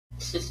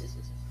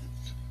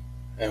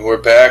And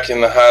we're back in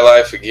the high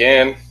life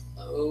again.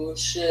 Oh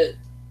shit.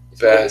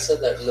 If you would have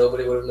said that,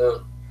 nobody would have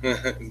known.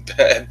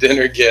 Bad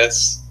Dinner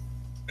Guests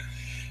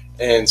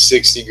and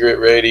 60 Grit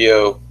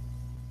Radio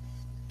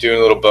doing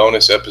a little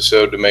bonus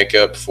episode to make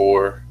up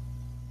for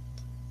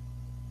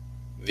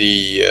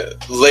the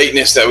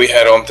lateness that we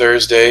had on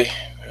Thursday.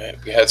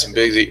 We got some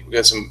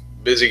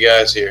busy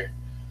guys here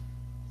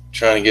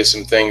trying to get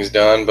some things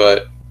done,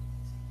 but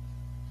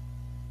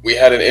we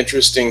had an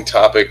interesting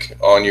topic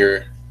on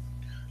your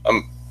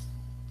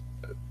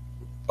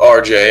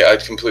RJ. I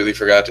completely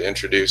forgot to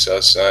introduce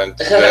us. I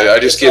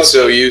just get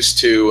so used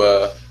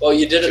to. Well,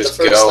 you did it the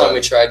first time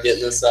we tried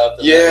getting this up.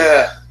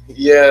 Yeah.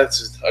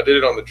 I did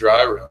it on the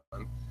dry run.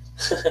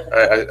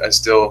 I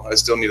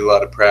still need a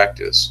lot of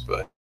practice,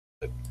 but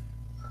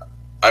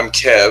I'm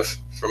Kev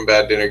from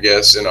Bad Dinner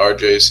Guests, and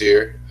RJ's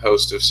here,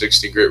 host of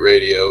 60 Grit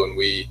Radio, and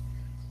we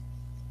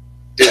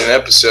did an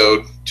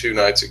episode 2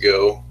 nights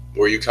ago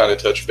where you kind of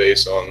touched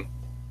base on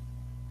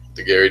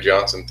the Gary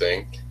Johnson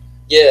thing.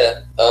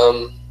 Yeah,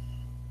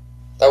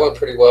 that went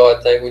pretty well,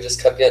 I think. We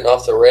just kept getting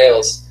off the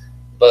rails.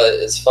 But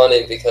it's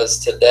funny because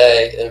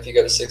today, and if you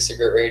go to 60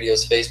 Grit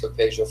Radio's Facebook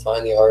page, you'll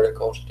find the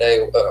article.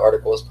 Today, an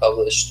article was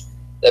published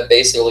that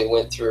basically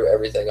went through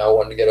everything I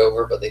wanted to get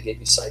over, but they gave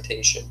you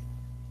citation.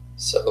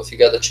 So if you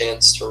got the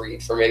chance to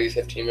read for maybe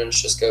 15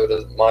 minutes, just go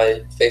to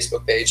my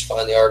Facebook page,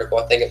 find the article.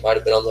 I think it might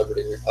have been on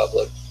Liberty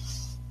Republic,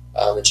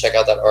 and check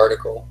out that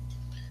article.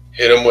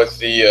 Hit them with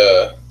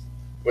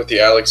the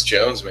Alex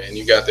Jones, man.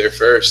 You got there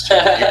first.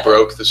 You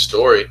broke the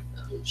story.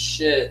 Oh,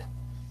 shit.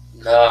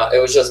 Nah, it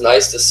was just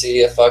nice to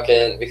see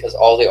because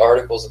all the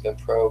articles have been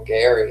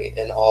pro-Gary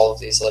in all of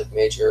these like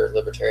major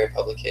libertarian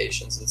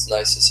publications. It's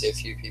nice to see a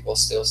few people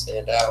still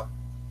stand out.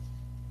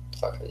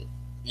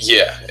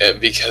 Yeah,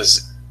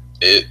 because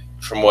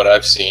from what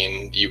I've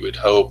seen, you would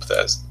hope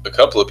that a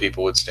couple of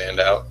people would stand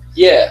out.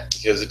 Yeah.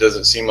 Because it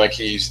doesn't seem like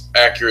he's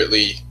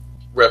accurately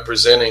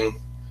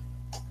representing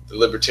the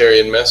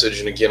libertarian message.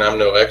 And again, I'm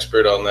no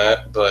expert on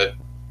that, but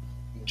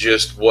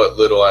just what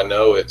little I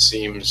know, it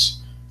seems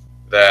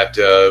that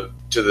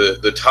to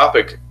the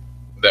topic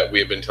that we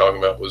have been talking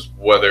about was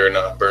whether or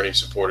not Bernie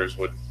supporters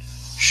would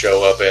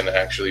show up and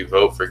actually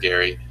vote for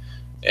Gary.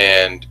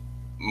 And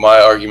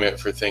my argument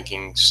for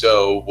thinking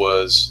so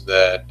was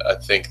that I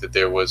think that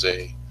there was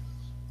a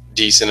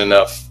decent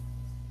enough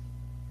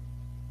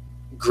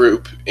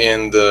group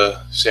in the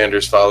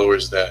Sanders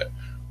followers that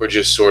were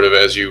just sort of,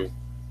 as you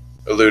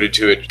alluded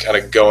to it, kind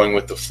of going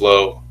with the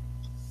flow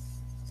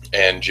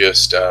and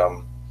just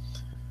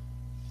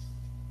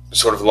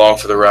sort of along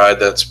for the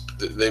ride.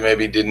 They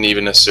maybe didn't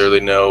even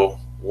necessarily know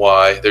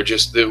why.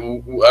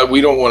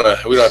 We don't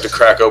have to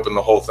crack open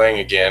the whole thing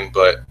again,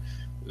 but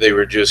they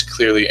were just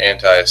clearly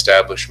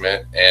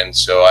anti-establishment, and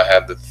so I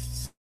had the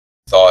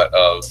thought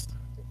of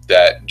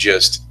that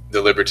just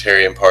the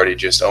Libertarian Party,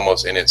 just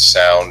almost in its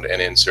sound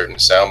and in certain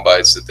sound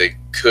bites, that they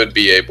could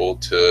be able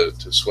to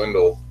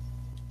swindle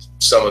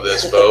some of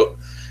this vote.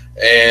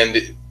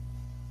 And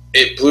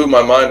it blew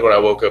my mind when I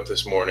woke up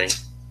this morning,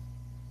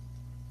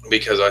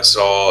 because I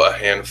saw a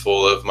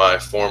handful of my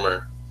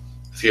former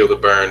Feel the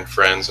Burn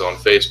friends on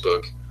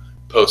Facebook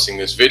posting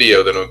this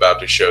video that I'm about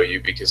to show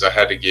you, because I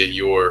had to get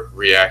your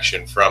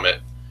reaction from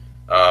it,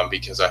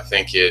 because I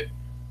think it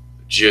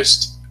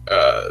just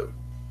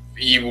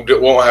you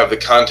won't have the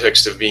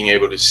context of being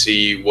able to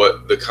see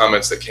what the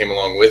comments that came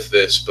along with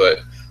this,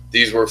 but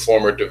these were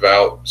former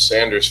devout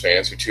Sanders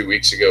fans who 2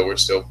 weeks ago were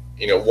still,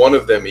 one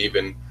of them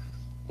even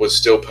was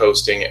still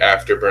posting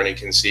after Bernie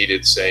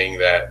conceded, saying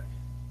that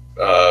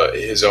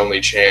his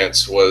only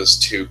chance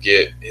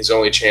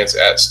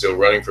at still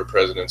running for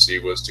presidency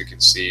was to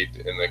concede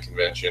in the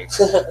convention.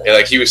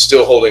 And he was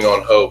still holding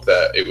on hope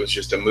that it was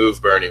just a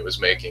move Bernie was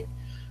making.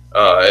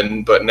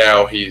 But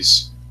now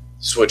he's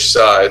switched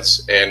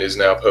sides and is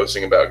now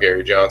posting about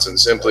Gary Johnson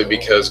simply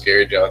because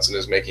Gary Johnson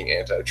is making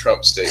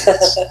anti-Trump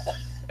statements.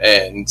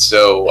 And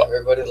so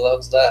everybody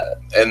loves that.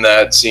 And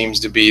that seems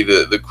to be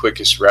the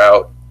quickest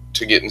route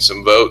to getting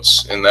some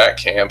votes in that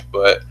camp.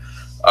 But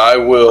I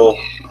will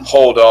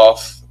hold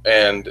off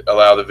and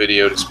allow the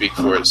video to speak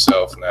for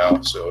itself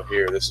now. So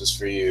here, this is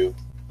for you.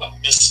 A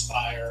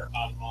misfire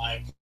on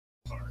my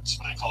part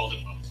when I called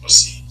him a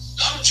pussy.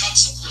 Donald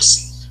Trump's a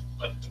pussy.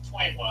 But the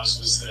point was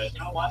that,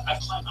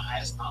 I've climbed the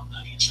highest mountain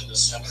on each of the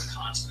 7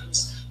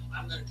 continents.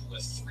 I'm going to do a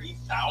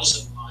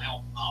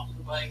 3,000-mile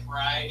mountain bike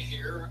ride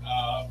here,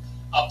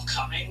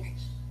 upcoming.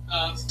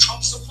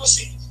 Trump's a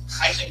pussy.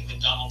 I think that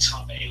Donald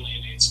Trump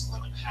alienates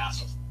more than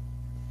half of.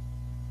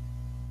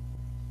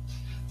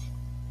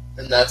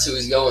 And that's who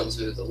he's going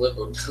to, the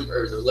liberal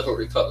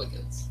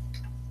Republicans.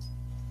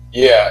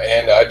 Yeah,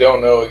 and I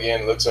don't know,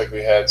 again, it looks like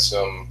we had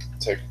some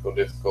technical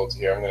difficulty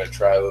here. I'm going to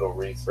try a little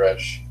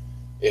refresh.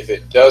 If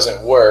it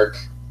doesn't work,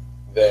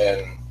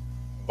 then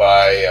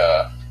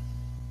by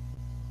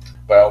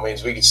all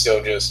means, we could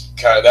still just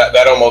kind of,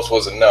 that almost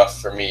was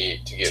enough for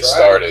me to get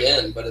started.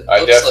 Again, but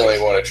I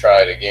definitely want to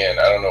try it again.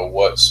 I don't know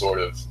what sort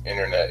of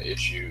internet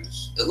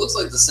issues it looks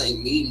like the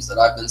same memes that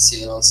I've been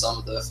seeing on some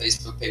of the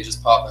Facebook pages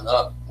popping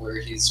up, where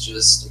he's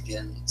just,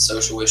 again,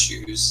 social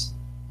issues,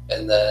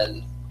 and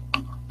then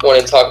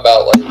wanting to talk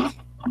about like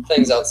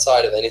things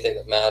outside of anything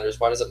that matters.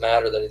 Why does it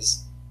matter that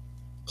he's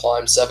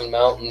climbed 7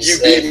 mountains?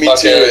 You beat me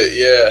to it,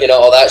 yeah. You know,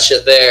 all that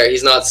shit there.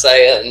 He's not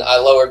saying I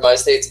lowered my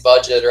state's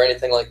budget or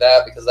anything like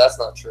that, because that's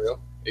not true.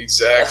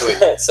 Exactly.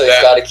 So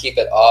he's got to keep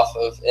it off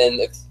of, and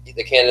if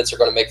the candidates are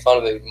going to make fun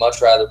of him, he'd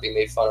much rather be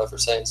made fun of for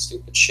saying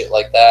stupid shit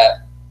like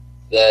that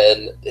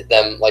than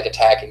them like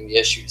attacking the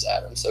issues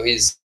at him. So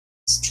he's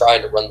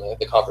trying to run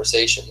the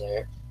conversation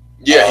there.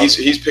 Yeah,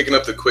 he's picking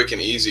up the quick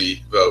and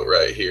easy vote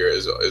right here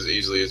as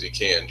easily as he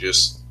can.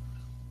 Just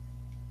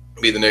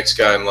be the next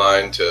guy in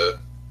line to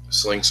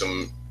sling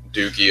some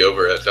dookie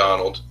over at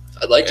Donald.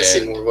 I'd like to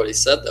see more of what he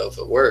said though, if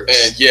it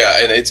works. And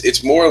yeah, and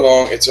it's more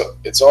along it's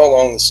all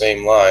along the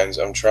same lines.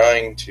 I'm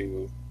trying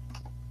to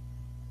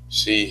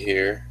see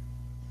here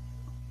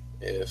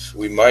if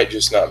we might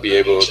just not be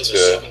able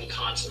to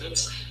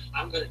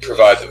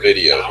provide the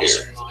video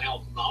here.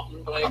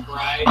 Mountain bike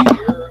ride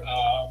here,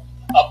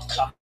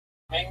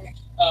 upcoming.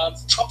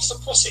 Trump's a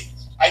pussy.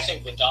 I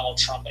think that Donald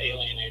Trump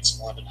alienates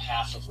more than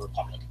half of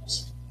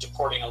Republicans.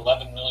 Deporting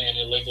 11 million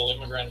illegal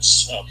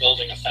immigrants,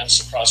 building a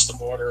fence across the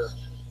border,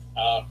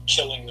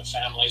 killing the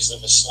families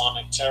of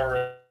Islamic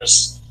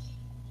terrorists.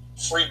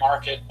 Free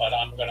market, but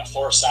I'm going to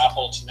force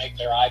Apple to make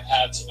their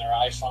iPads and their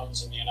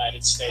iPhones in the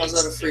United States.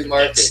 How's that a free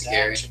market,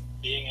 Gary?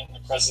 Being in the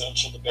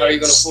presidential debates. How are you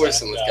going to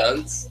force him with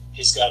guns?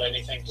 He's got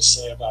anything to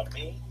say about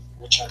me,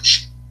 which I'm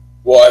sure.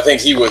 Well, I think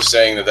he was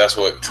saying that that's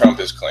what Trump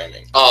is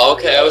claiming. Oh,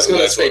 okay. I was going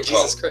to That's say, what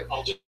Trump- Jesus Christ.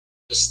 I'll just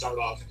start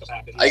off with the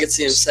fact that I could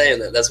see him saying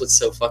that. That's what's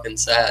so fucking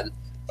sad.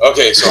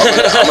 Okay, so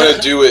I'm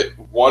gonna do it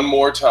one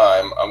more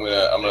time. I'm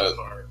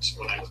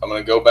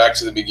gonna go back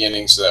to the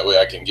beginning so that way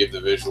I can give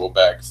the visual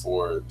back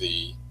for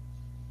the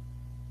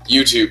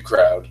YouTube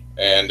crowd,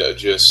 and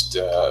just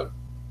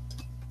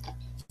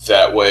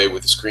that way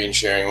with the screen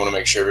sharing, I want to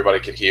make sure everybody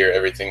could hear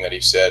everything that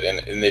he said.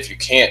 And if you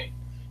can't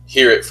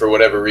hear it for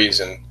whatever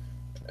reason,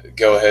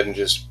 go ahead and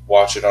just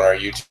watch it on our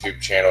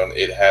YouTube channel, and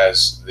it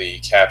has the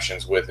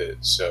captions with it.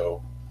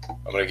 So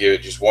I'm going to give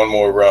it just one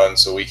more run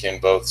so we can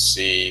both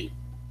see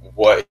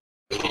what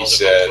he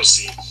said.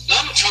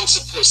 Donald Trump's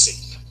a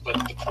pussy. But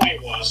the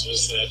point was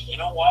that, you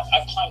know what?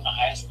 I've climbed the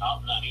highest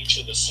mountain on each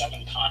of the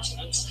 7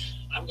 continents.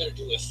 I'm going to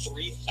do a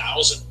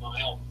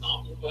 3,000-mile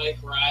mountain bike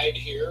ride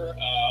here,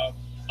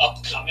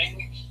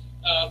 upcoming.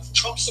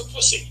 Trump's a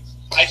pussy.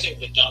 I think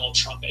that Donald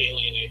Trump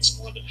alienates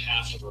more than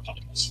half of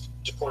Republicans.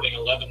 Deporting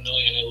 11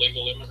 million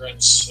illegal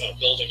immigrants,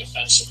 building a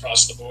fence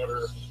across the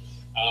border,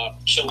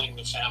 killing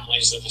the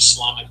families of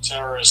Islamic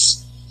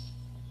terrorists.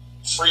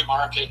 Free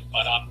market,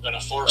 but I'm going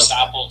to force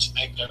Apple to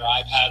make their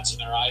iPads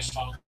and their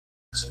iPhones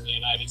in the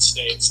United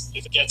States.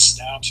 If it gets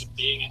down to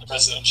being in the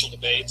presidential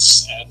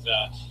debates and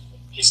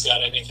he's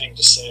got anything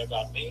to say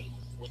about me,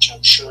 which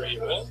I'm sure he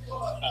will,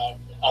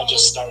 I'll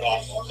just start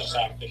off with the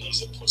fact that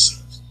he's a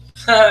pussy.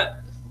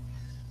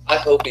 I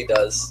hope he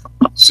does.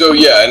 So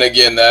yeah, and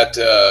again, that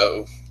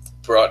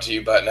brought to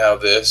you by Now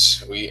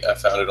This. I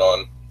found it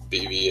on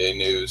BVA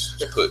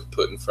News,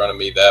 put in front of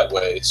me that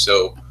way.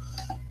 So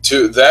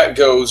that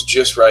goes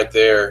just right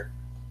there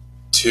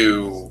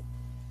to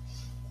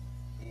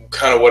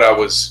kind of what I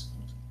was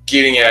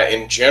getting at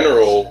in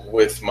general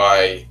with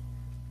my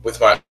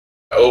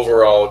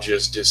overall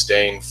just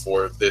disdain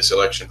for this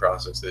election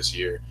process this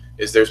year.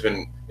 Is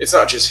it's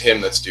not just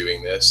him that's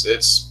doing this.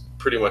 It's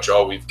pretty much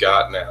all we've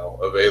got now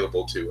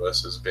available to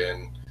us has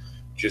been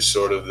just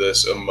sort of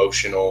this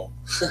emotional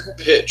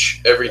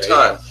pitch every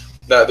time.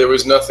 Now there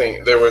was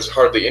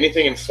hardly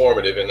anything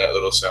informative in that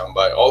little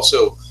soundbite.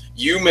 Also,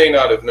 you may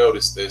not have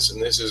noticed this,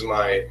 and this is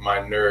my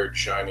nerd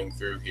shining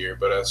through here,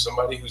 but as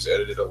somebody who's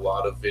edited a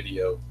lot of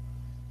video,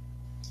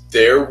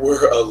 there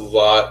were a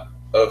lot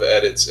of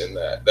edits in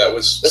that. That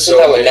was This is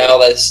how what Now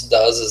This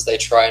does is they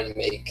try and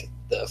make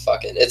the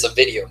fucking, it's a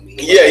video meme.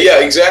 Yeah,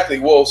 exactly.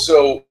 Well,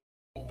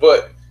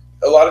 but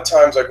a lot of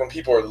times, like when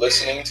people are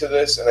listening to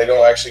this and they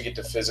don't actually get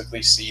to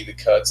physically see the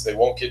cuts, they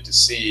won't get to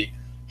see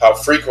how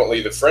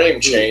frequently the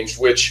frame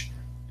changed, which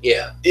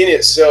in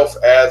itself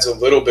adds a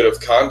little bit of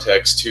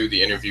context to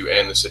the interview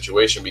and the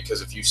situation,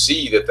 because if you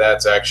see that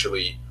that's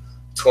actually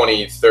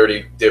 20,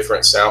 30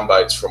 different sound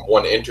bites from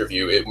one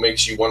interview, it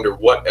makes you wonder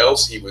what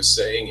else he was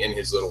saying in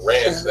his little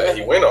rant that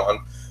he went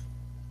on,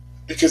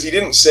 because he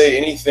didn't say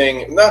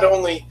anything, not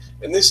only,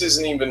 and this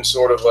isn't even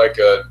sort of like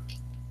a,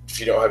 if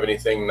you don't have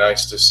anything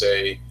nice to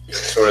say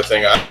sort of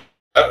thing. I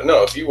don't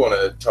know, if you want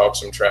to talk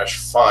some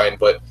trash, fine,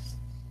 but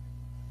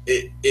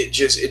it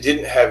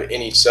didn't have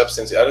any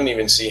substance. I don't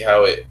even see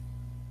how it,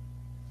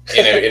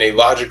 in a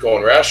logical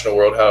and rational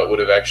world, how it would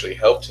have actually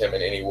helped him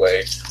in any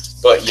way.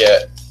 But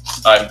yet,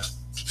 I'm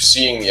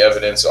seeing the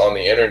evidence on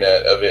the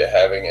internet of it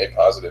having a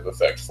positive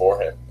effect for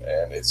him,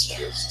 and it's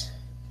just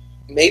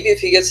maybe if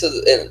he gets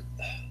to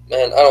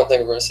man, I don't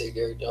think we're going to see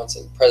Gary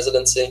Johnson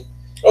presidency.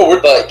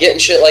 But getting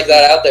shit like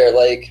that out there,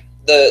 like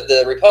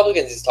the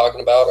Republicans he's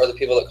talking about are the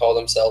people that call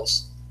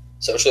themselves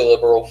socially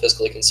liberal,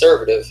 fiscally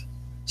conservative.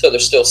 So they're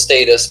still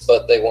status,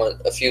 but they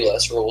want a few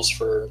less rules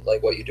for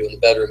like what you do in the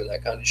bedroom and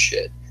that kind of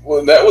shit.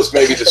 Well, that was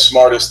maybe the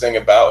smartest thing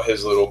about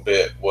his little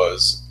bit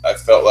was I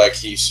felt like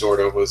he sort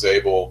of was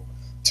able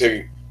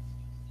to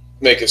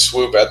make a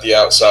swoop at the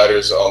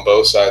outsiders on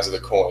both sides of the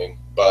coin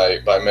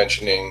by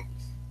mentioning,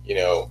 you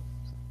know,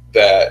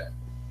 that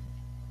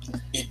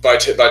by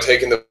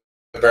taking the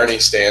Bernie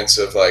stance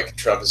of like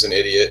Trump is an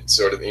idiot,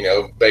 sort of, you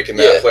know, making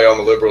that play on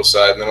the liberal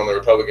side, and then on the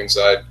Republican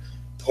side,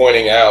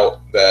 pointing out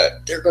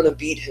that they're going to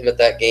beat him at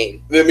that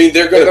game. I mean,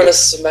 they're going to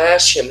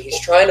smash him. He's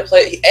trying to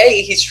play.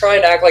 He's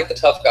trying to act like the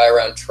tough guy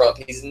around Trump.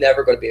 He's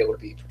never going to be able to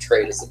be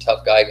portrayed as the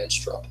tough guy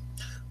against Trump.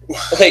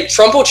 Like,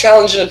 Trump will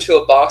challenge him to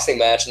a boxing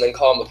match and then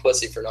call him a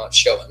pussy for not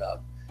showing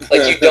up.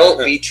 Like, you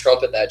don't beat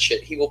Trump at that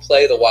shit. He will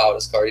play the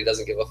wildest card. He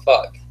doesn't give a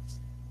fuck.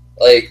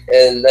 Like,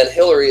 and then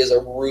Hillary is a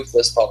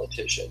ruthless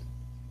politician.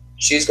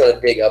 She's going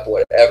to dig up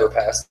whatever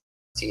past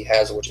he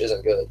has, which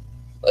isn't good.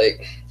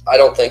 Like, I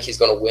don't think he's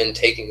going to win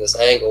taking this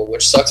angle,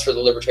 which sucks for the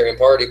Libertarian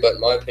Party, but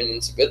in my opinion,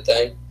 it's a good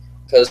thing.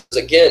 Because,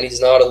 again,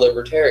 he's not a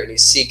libertarian.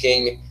 He's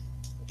seeking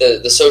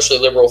the socially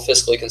liberal,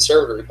 fiscally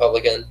conservative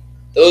Republican.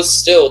 Those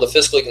still, the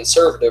fiscally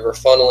conservative, are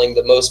funneling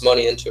the most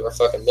money into our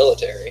fucking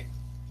military.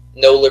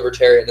 No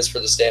libertarian is for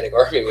the standing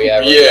army we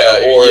have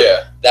right now, or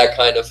that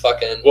kind of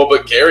fucking... Well,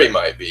 but Gary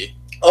might be.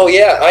 Oh,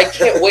 yeah, I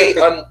can't wait.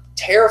 I'm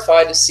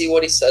terrified to see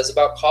what he says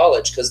about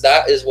college, because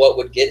that is what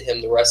would get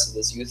him the rest of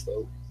this youth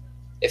vote.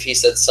 If he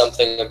said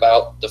something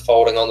about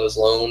defaulting on those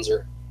loans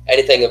or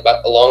anything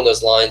about along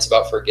those lines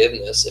about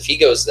forgiveness, if he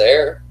goes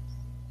there,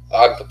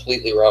 I'm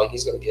completely wrong.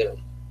 He's going to get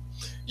him.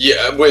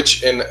 Yeah,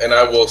 which, and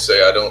I will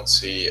say, I don't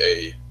see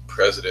a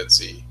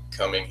presidency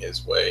coming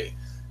his way.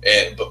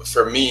 But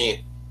for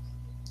me,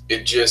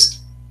 it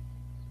just,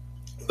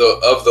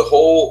 of the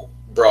whole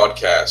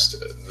broadcast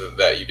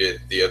that you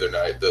did the other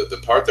night, the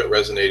part that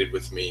resonated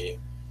with me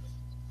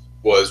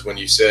was when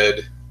you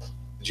said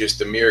just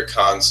the mere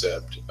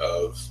concept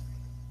of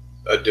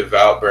a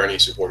devout Bernie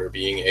supporter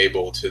being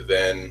able to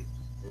then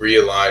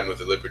realign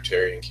with a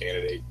libertarian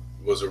candidate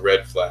was a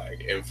red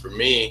flag. And for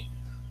me,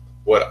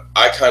 what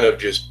I kind of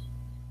just,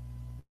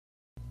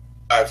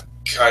 I've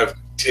kind of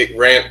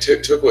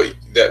took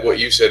what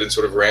you said and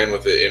sort of ran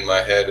with it in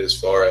my head, as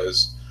far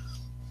as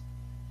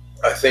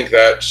I think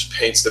that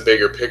paints the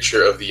bigger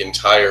picture of the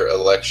entire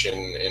election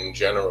in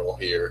general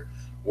here,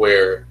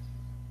 where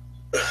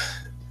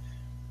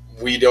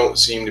we don't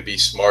seem to be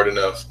smart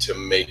enough to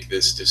make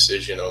this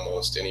decision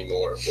almost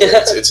anymore.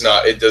 It's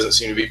not. It doesn't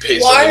seem to be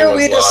based on anyone's logic. Why are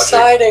we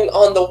deciding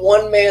on the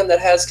one man that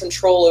has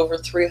control over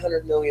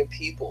 300 million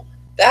people?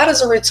 That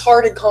is a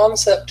retarded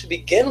concept to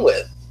begin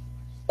with.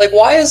 Like,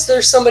 why is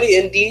there somebody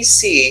in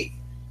D.C.,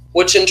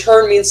 which in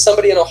turn means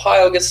somebody in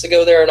Ohio gets to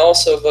go there and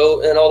also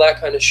vote and all that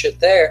kind of shit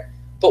there?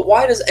 But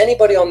why does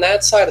anybody on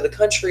that side of the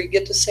country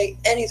get to say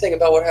anything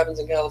about what happens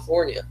in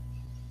California?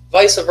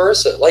 Vice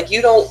versa. Like,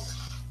 you don't...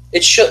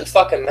 It shouldn't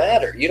fucking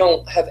matter. You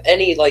don't have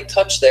any, like,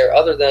 touch there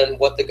other than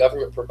what the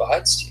government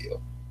provides to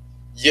you.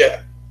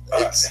 Yeah.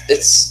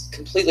 It's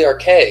completely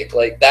archaic.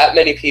 Like, that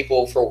many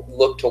people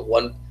look to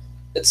one...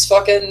 It's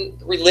fucking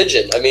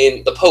religion. I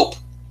mean, the Pope.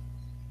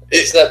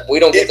 It's that we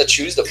don't get to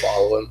choose to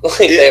follow him. Like,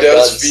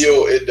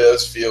 it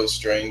does feel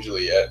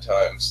strangely at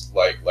times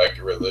like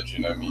a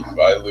religion. I mean,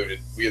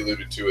 we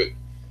alluded to it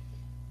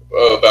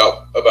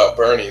about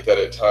Bernie, that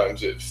at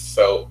times it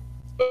felt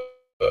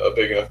a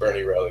big enough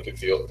Bernie rally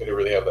could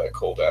really have that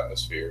cold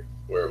atmosphere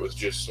where it was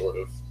just sort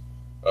of,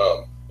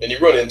 and you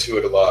run into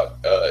it a lot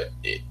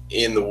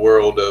in the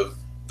world of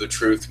the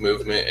truth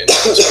movement and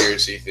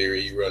conspiracy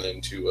theory. You run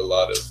into a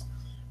lot of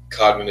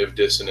cognitive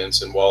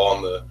dissonance, and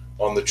while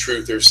on the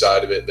truther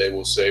side of it, they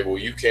will say, well,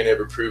 you can't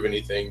ever prove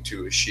anything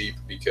to a sheep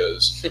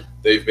because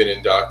they've been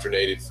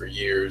indoctrinated for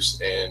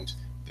years and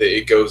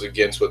it goes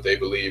against what they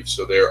believe,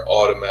 so they're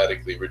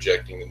automatically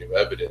rejecting the new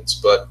evidence.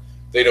 But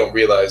they don't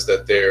realize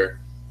that they're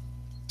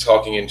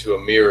talking into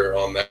a mirror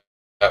on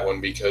that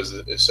one, because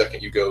the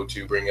second you go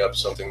to bring up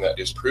something that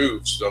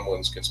disproves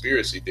someone's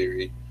conspiracy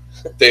theory,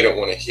 they don't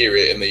want to hear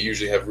it, and they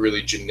usually have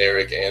really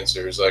generic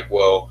answers like,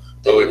 well,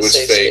 it was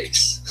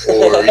faked.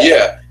 Or,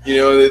 yeah, you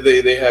know,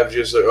 they have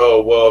just like,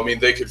 oh, well, I mean,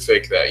 they could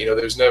fake that. You know,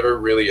 there's never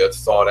really a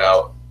thought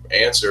out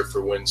answer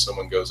for when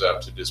someone goes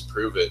out to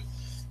disprove it.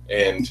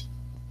 And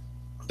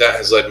that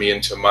has led me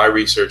into my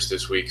research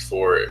this week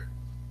for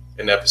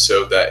an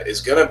episode that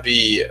is going to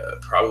be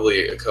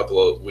probably a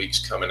couple of weeks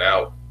coming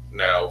out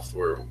now.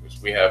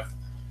 We have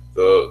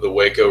the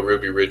Waco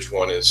Ruby Ridge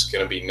one is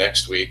going to be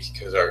next week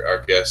because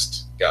our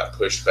guest got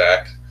pushed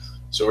back.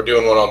 So we're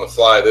doing one on the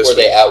fly this week.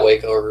 Were they at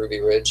Waco or Ruby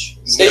Ridge?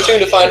 Stay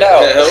tuned to find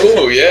out.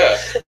 Oh, yeah.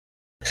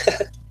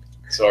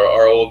 So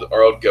our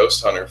old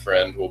ghost hunter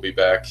friend will be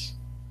back.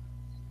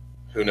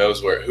 Who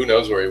knows where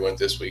he went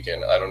this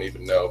weekend? I don't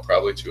even know.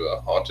 Probably to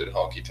a haunted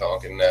honky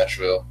tonk in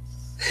Nashville.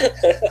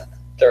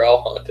 They're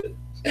all haunted.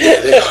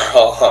 Yeah, they are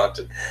all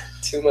haunted.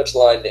 Too much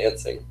line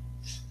dancing.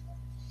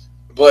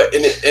 But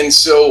and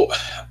so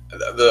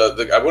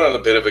I went on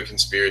a bit of a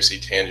conspiracy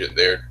tangent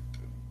there.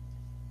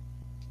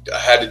 I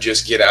had to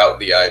just get out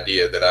the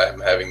idea that I'm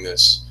having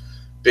this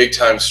big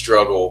time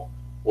struggle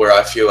where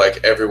I feel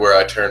like everywhere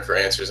I turn for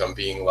answers, I'm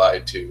being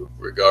lied to,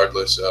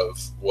 regardless of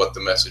what the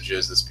message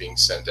is that's being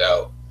sent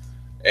out.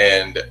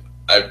 And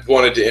I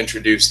wanted to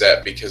introduce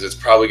that because it's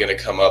probably going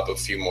to come up a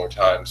few more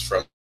times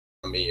from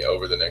me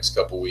over the next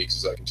couple weeks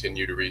as I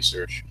continue to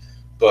research.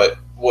 But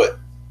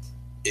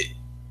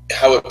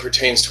how it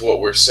pertains to what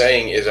we're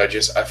saying is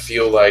I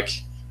feel like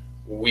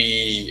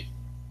we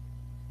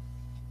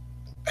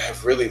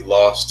have really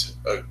lost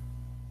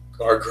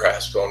our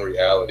grasp on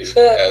reality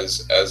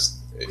as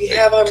we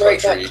have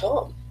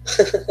I'mRight.com.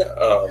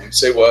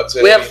 Say what?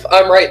 We have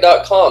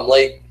I'mRight.com.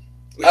 Like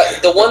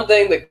the one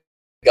thing that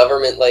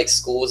government like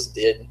schools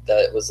did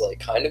that was like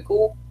kind of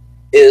cool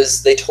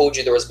is they told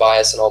you there was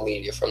bias in all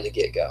media from the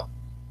get-go,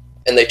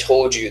 and they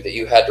told you that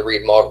you had to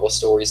read multiple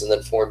stories and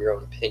then form your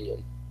own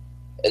opinion.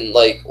 And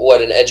like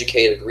what an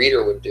educated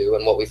reader would do,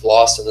 and what we've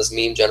lost in this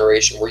meme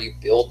generation where you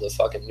build the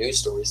fucking news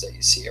stories that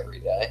you see every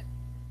day.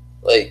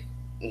 Like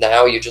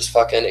now you just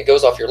fucking, it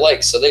goes off your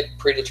likes, so they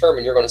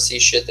predetermine you're going to see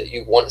shit that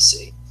you want to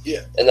see.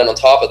 Yeah. And then on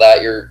top of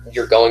that,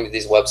 you're going to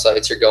these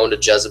websites, you're going to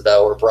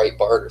Jezebel or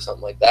Breitbart or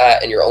something like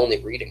that, and you're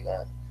only reading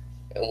that.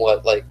 And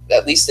what, like,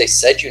 at least they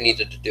said you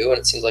needed to do, and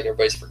it seems like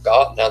everybody's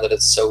forgotten now that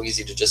it's so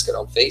easy to just get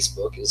on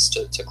Facebook, is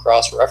to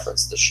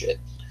cross-reference the shit.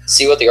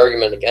 See what the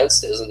argument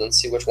against is, and then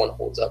see which one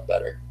holds up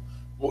better.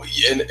 Well,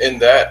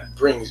 and that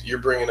you're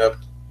bringing up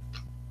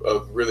a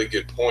really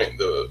good point.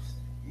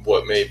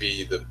 What may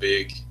be the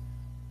big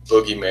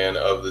boogeyman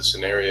of the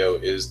scenario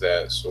is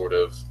that sort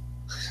of.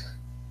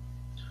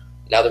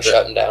 Now they're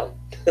shutting down.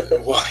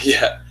 Well,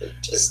 yeah.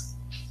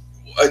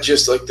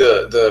 Just like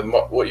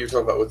the what you're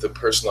talking about with the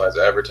personalized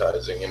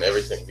advertising and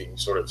everything being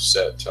sort of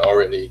set to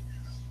already,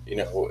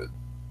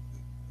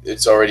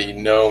 it's already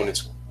known.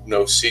 It's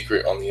no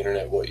secret on the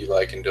internet what you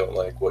like and don't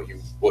like, what you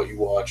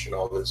watch, and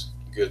all this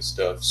good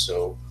stuff.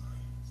 So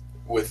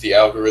with the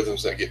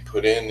algorithms that get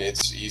put in,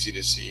 it's easy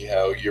to see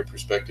how your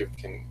perspective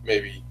can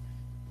maybe,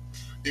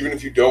 even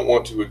if you don't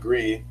want to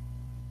agree,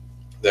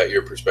 that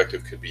your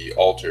perspective could be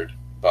altered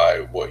by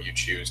what you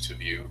choose to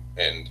view.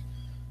 And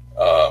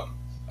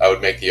I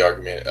would make the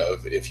argument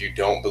of, if you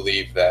don't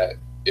believe that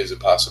is a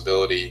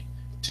possibility,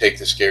 take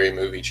the Scary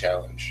Movie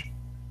Challenge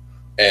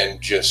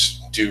and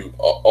just do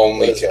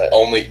only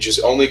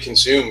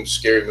consume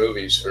scary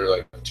movies for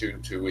like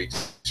two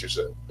weeks or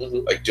so.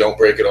 Mm-hmm. Like, don't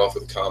break it off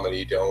with a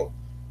comedy. Don't,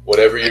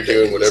 whatever you're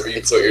doing, whatever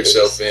you put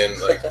yourself in,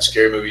 like a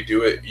scary movie,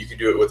 do it. You can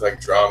do it with like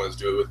dramas,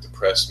 do it with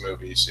depressed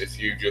movies. If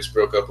you just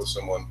broke up with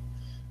someone,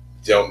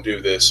 don't do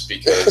this,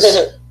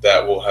 because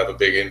that will have a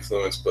big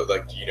influence. But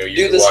like, you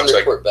can watch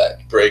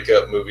like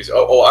breakup movies.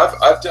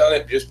 I've done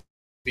it just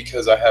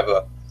because I have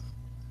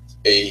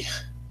a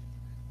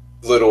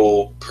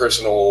little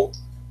personal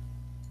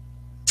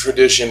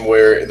tradition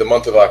where the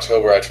month of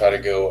October I try to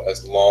go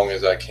as long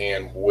as I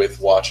can with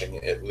watching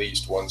at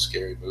least one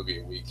scary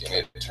movie a week. And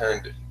it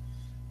turned,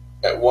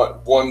 at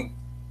one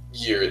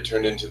year, it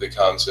turned into the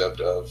concept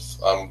of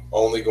I'm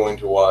only going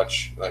to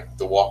watch like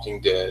The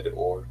Walking Dead,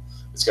 or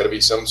it's got to be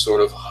some sort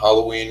of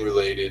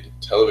Halloween-related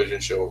television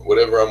show or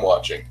whatever I'm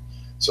watching.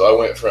 So I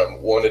went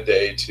from one a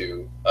day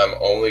to I'm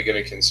only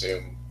going to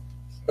consume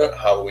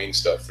Halloween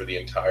stuff for the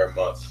entire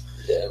month.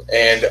 Yeah.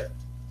 And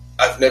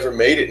I've never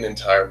made it an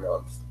entire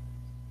month,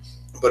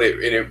 but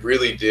it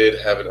really did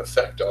have an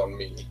effect on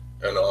me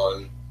and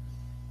on,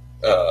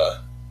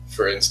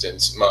 for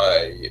instance,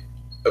 my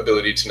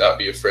ability to not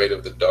be afraid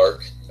of the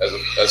dark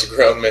as a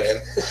grown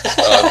man,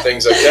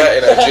 things like that.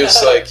 And I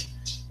just like.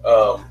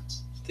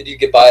 Did you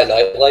get by a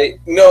nightlight?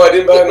 No, I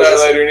didn't buy a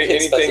nightlight or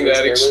anything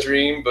that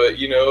extreme, but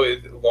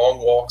long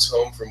walks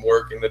home from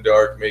work in the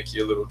dark make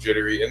you a little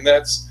jittery, and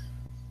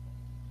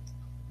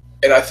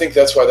I think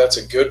that's why that's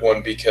a good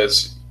one,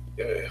 because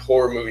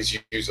horror movies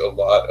use a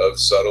lot of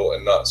subtle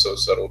and not so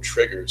subtle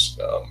triggers.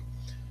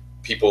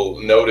 People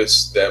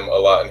notice them a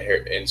lot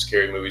in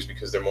scary movies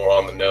because they're more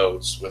on the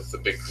nose with the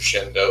big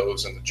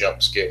crescendos and the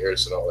jump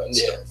scares and all that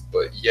stuff.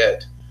 But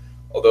yet,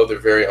 although they're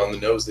very on the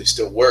nose, they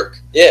still work.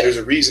 Yeah. There's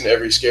a reason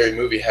every scary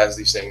movie has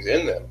these things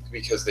in them,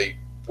 because they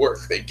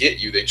work. They get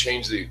you. They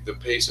change the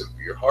pace of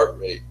your heart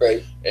rate.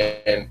 Right.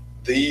 And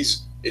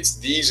these are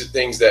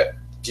things that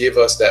give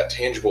us that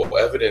tangible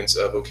evidence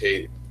of,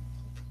 okay,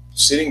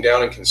 sitting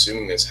down and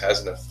consuming this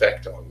has an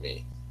effect on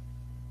me.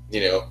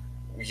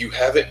 You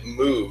haven't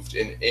moved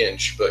an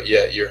inch, but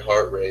yet your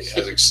heart rate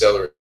has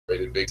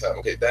accelerated big time.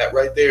 Okay, that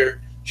right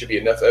there should be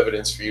enough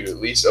evidence for you to at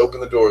least open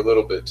the door a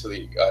little bit to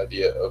the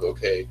idea of,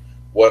 okay,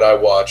 what I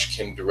watch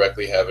can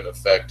directly have an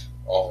effect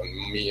on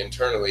me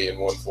internally in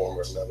one form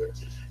or another.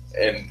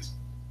 And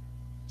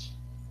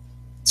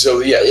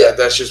so,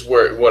 that's just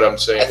what I'm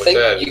saying with that.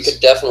 I think you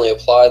could definitely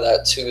apply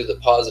that to the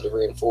positive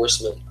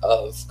reinforcement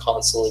of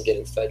constantly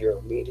getting fed your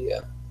own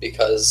media,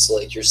 because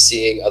like you're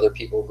seeing other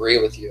people agree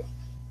with you.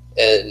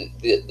 And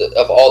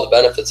of all the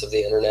benefits of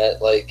the internet,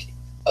 like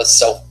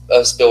us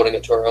building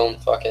it to our own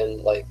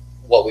fucking, like,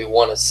 what we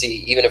want to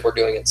see, even if we're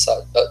doing it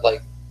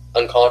like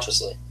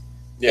unconsciously.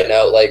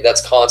 Yeah. Like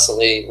that's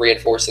constantly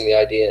reinforcing the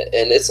idea.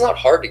 And it's not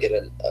hard to get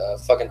a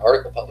fucking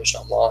article published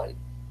online.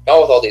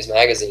 Not with all these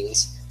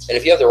magazines. And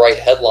if you have the right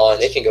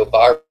headline, it can go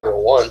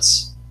viral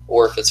once.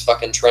 Or if it's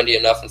fucking trendy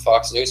enough and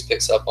Fox News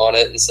picks up on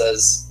it and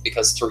says,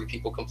 because 3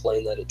 people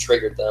complain that it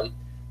triggered them,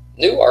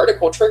 new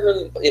article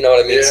triggered, you know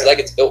what I mean? Yeah. So that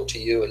gets built to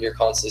you, and you're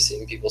constantly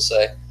seeing people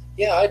say,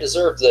 yeah, I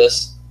deserve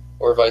this,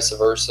 or vice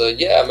versa.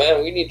 Yeah,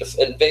 man, we need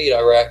to invade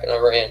Iraq and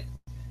Iran.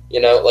 You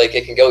know, like,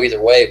 it can go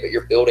either way, but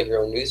you're building your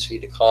own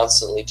newsfeed to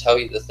constantly tell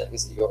you the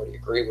things that you already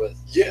agree with.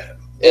 Yeah,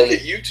 And look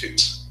at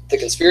YouTube. the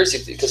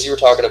conspiracy, because you were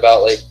talking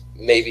about, like,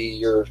 maybe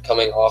you're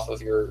coming off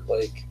of your,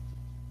 like,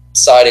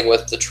 siding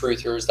with the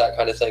truthers, that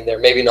kind of thing there.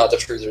 Maybe not the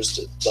truthers,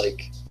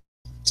 like,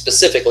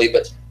 specifically,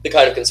 but the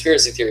kind of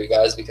conspiracy theory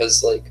guys,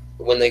 because, like,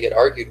 when they get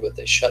argued with,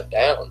 they shut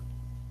down.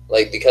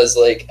 Like, because,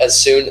 like, as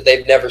soon,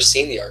 they've never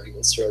seen the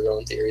arguments through their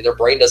own theory. Their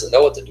brain doesn't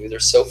know what to do. They're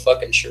so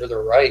fucking sure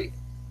they're right.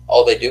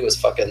 All they do is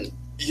fucking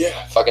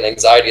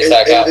anxiety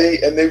attack out.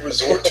 And they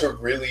resort to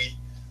really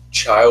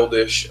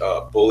childish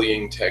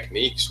bullying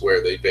techniques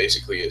where they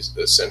basically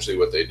essentially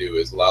what they do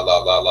is la la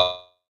la la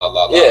la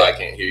la la. Yeah. I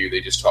can't hear you.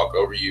 They just talk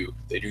over you.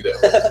 They do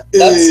that.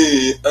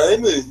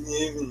 I'm a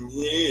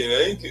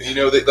you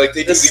know, they do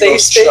The the safe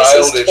most space is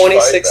childish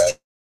 2016. fight back.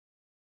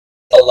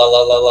 La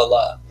la la la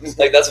la.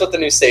 Like, that's what the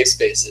new safe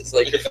space is.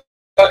 Like, you're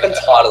fucking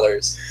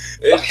toddlers.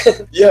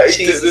 Yeah,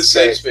 Jesus the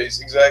safe Christ. space,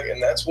 exactly,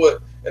 and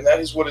that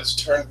is what has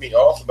turned me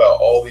off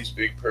about all these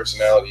big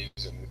personalities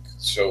in the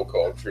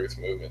so-called truth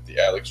movement, the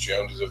Alex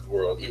Joneses of the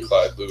world, the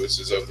Clyde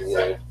Lewises of the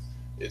world.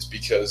 It's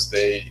because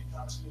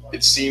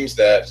it seems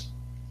that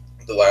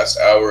the last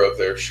hour of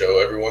their show,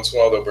 every once in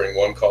a while they'll bring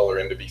one caller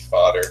in to be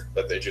fodder,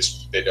 but they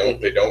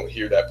don't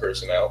hear that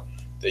person out.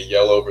 They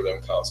yell over them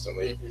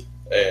constantly,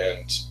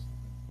 and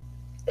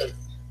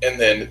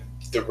then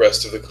the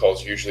rest of the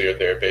calls usually are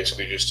there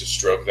basically just to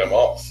stroke them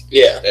off.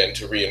 Yeah. And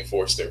to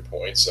reinforce their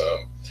points.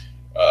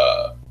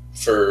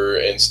 For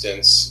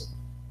instance,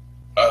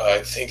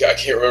 I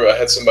can't remember. I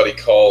heard somebody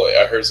call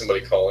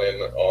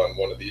in on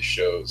one of these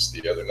shows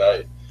the other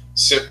night.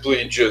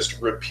 Simply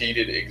just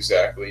repeated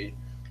exactly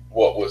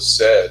what was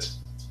said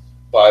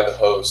by the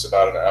host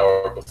about an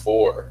hour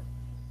before,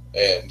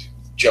 and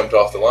jumped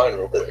off the line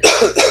real quick.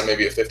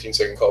 Maybe a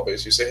 15-second call,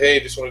 basically say, "Hey,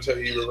 just want to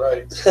tell you were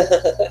right."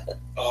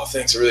 "Oh,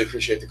 thanks. I really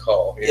appreciate the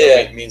call. You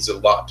know, it means a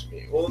lot to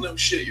me." Well, no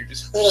shit. You're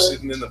just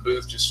sitting in the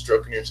booth, just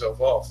stroking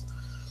yourself off,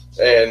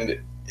 and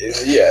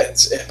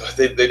but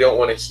they don't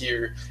want to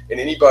hear.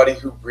 And anybody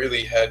who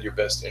really had your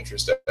best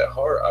interest at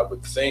heart, I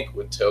would think,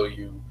 would tell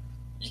you,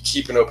 "You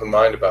keep an open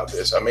mind about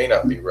this. I may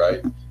not be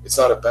right. It's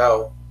not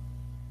about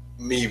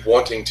me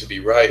wanting to be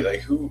right."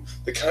 Like,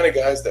 the kind of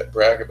guys that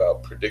brag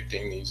about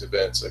predicting these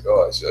events, like,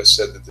 "Oh, I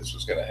said that this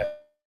was going to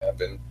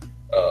happen."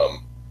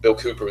 Bill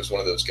Cooper was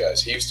one of those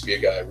guys. He used to be a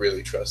guy I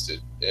really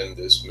trusted in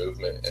this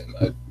movement, and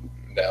I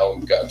now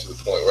gotten to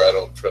the point where I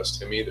don't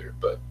trust him either.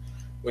 But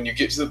when you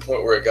get to the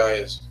point where a guy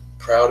is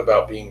proud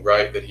about being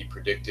right, that he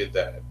predicted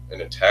that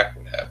an attack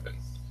would happen,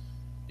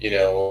 you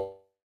know,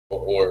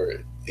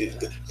 or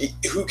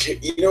who can,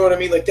 you know what I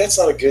mean? Like, that's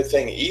not a good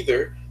thing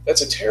either.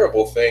 That's a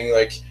terrible thing.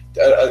 Like,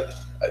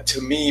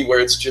 to me,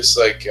 where it's just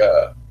like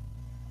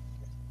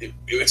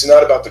it's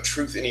not about the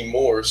truth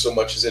anymore so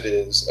much as it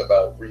is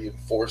about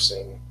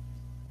reinforcing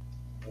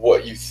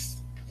what you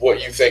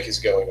think is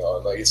going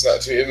on. Like, it's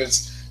not to him.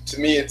 To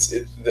me.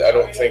 I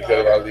don't think that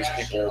a lot of these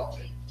people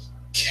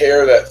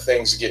care that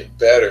things get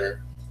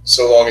better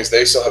so long as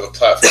they still have a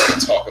platform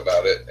to talk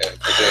about it and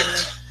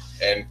predict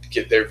and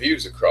get their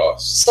views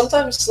across.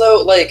 Sometimes,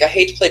 though, like, I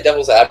hate to play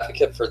devil's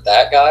advocate for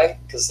that guy,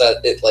 because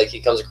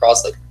he comes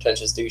across like a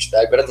pretentious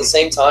douchebag, but at the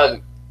same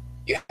time,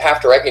 you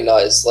have to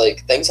recognize,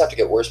 like, things have to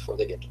get worse before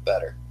they get to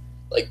better.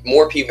 Like,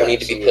 more people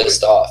need to be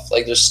pissed off.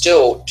 Like, there's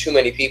still too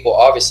many people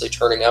obviously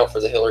turning out for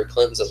the Hillary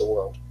Clintons of the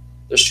world.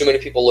 There's too many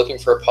people looking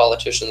for a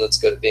politician that's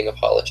good at being a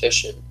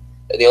politician.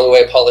 And the only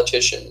way a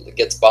politician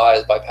gets by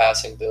is by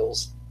passing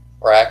bills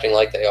or acting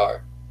like they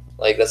are.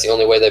 Like, that's the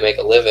only way they make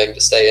a living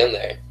to stay in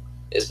there,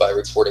 is by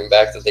reporting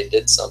back that they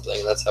did something.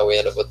 And that's how we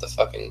end up with the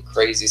fucking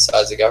crazy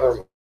size of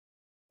government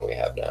we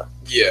have now.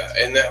 Yeah,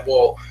 and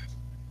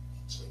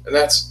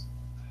that's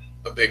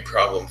a big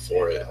problem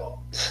for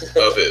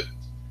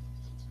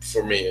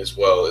me as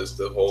well, is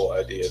the whole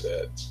idea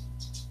that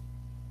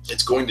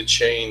it's going to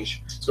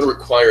change. It's going to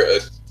require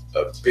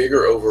a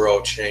bigger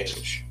overall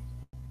change.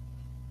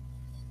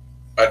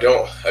 I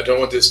don't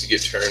want this to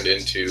get turned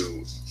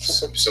into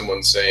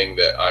someone saying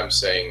that I'm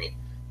saying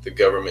the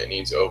government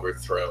needs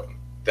overthrown.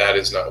 That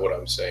is not what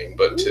I'm saying,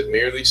 but to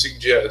merely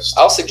suggest...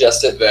 I'll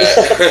suggest it. That...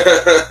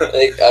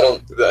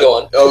 Go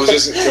on. I was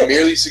just to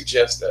merely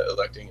suggest that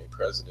electing a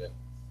president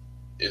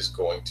is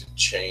going to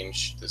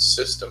change the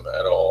system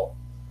at all,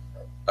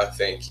 I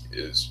think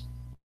is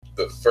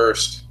the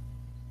first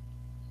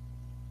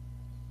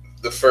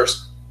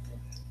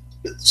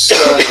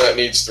stone that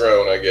needs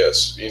thrown, I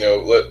guess. You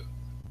know,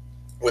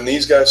 when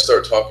these guys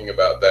start talking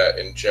about that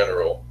in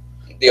general...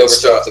 The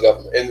overthrow of the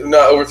government. And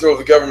not overthrow of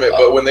the government,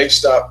 but when they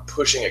stop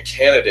pushing a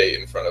candidate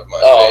in front of my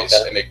face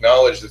and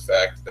acknowledge the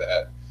fact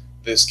that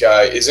this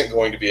guy isn't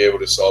going to be able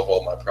to solve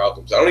all my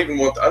problems. I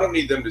don't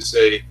need them to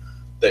say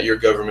that your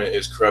government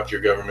is corrupt, your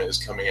government is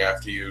coming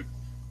after you,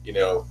 you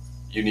know,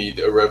 you need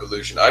a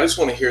revolution. I just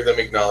want to hear them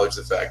acknowledge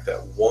the fact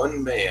that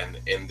one man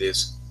in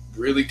this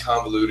really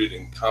convoluted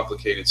and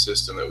complicated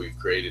system that we've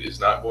created is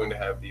not going to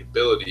have the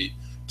ability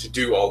to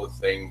do all the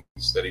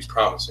things that he's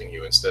promising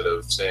you, instead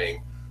of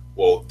saying,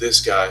 well,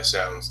 this guy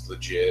sounds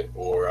legit,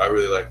 or I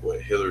really like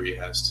what Hillary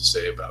has to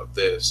say about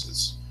this.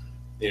 It's,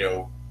 you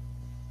know,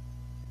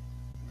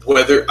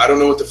 whether, I don't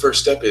know what the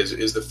first step is.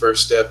 Is the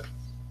first step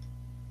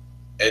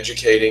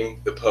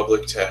educating the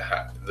public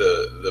to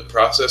the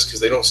process? Because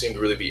they don't seem to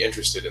really be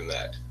interested in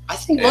that. I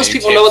think most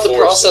people know what the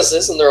process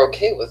is and they're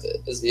okay with it,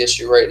 is the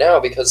issue right now,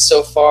 because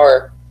so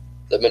far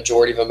the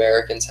majority of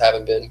Americans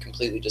haven't been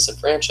completely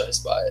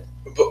disenfranchised by it.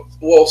 But,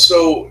 well,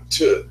 so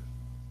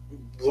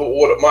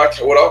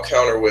what I'll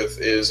counter with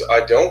is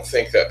I don't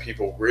think that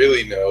people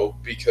really know,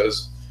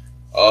 because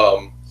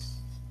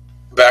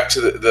back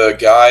to the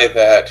guy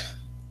that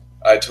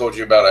I told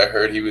you about, I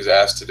heard he was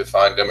asked to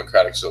define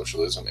democratic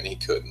socialism and he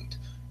couldn't.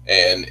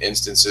 And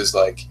instances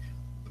like,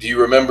 do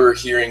you remember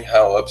hearing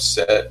how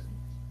upset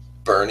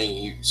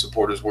Bernie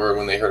supporters were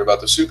when they heard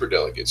about the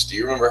superdelegates? Do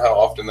you remember how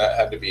often that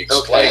had to be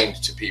explained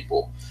to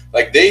people?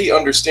 Like, they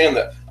understand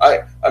that.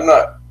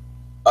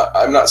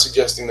 I'm not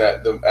suggesting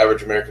that the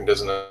average American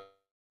doesn't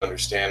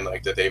understand,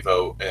 like, that they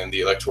vote and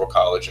the electoral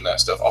college and that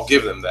stuff. I'll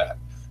give them that.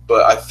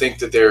 But I think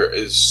that there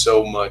is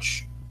so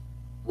much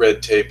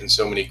red tape and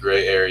so many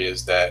gray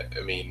areas that,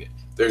 I mean,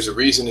 there's a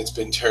reason it's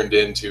been turned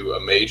into a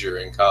major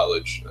in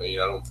college. I mean,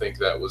 I don't think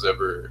that was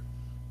ever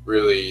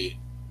really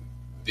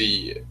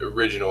the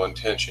original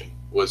intention,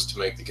 was to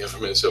make the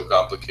government so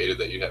complicated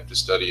that you'd have to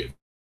study it.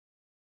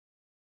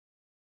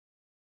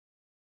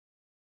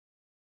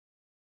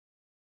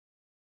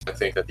 I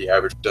think that the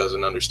average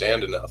doesn't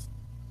understand enough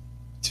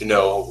to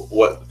know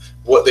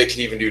what they can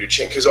even do to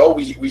change. Because all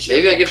we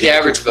maybe I give the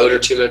average voter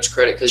too much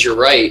credit, because you're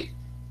right.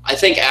 I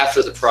think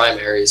after the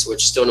primaries,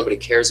 which still nobody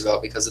cares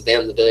about, because at the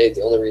end of the day,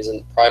 the only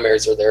reason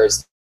primaries are there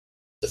is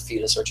to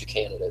feed us our two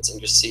candidates,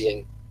 and just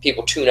seeing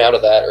people tune out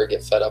of that or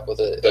get fed up with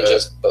it and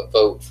just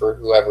vote for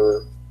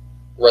whoever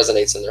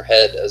resonates in their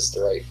head as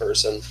the right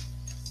person.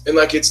 And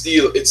like, it's the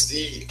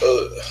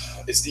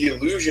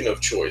illusion of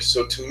choice.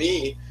 So to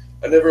me,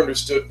 I never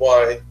understood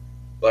why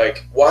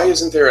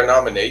isn't there a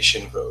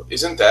nomination vote?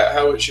 Isn't that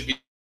how it should be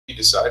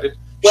decided?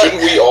 Well,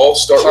 shouldn't we all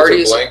start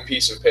with a blank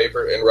piece of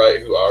paper and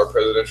write who our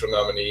presidential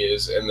nominee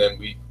is, and then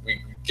we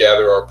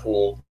gather our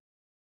pool,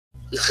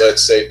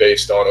 let's say,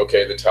 based on,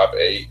 okay, the top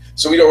 8.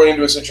 So we don't run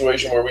into a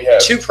situation where we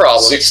have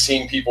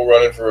 16 people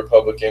running for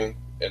Republican.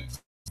 And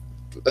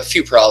a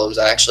few problems,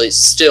 actually.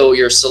 Still,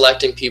 you're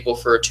selecting people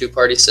for a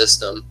two-party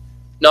system.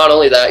 Not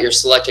only that, you're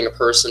selecting a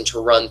person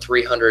to run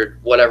 300,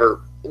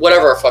 whatever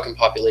our fucking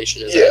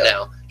population is at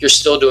now. You're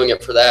still doing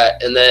it for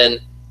that. And then,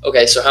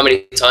 okay, so how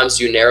many times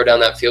do you narrow down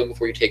that field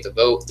before you take the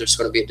vote? There's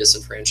going to be a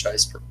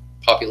disenfranchised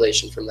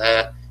population from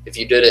that. If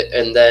you did it,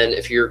 and then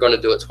if you're going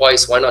to do it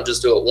twice, why not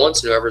just do it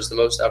once, and whoever's the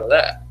most out of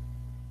that?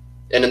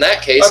 And in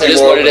that case, it is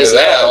what it is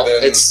now.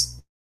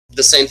 It's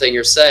the same thing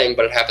you're saying,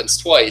 but it happens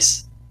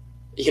twice.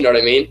 You know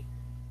what I mean?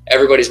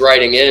 Everybody's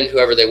writing in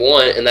whoever they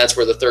want, and that's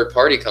where the third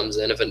party comes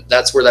in.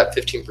 That's where that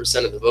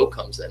 15% of the vote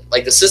comes in.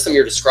 Like, the system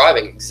you're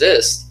describing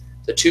exists.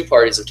 The two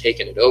parties have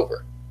taken it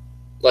over.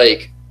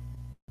 Like,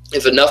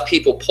 if enough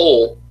people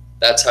poll,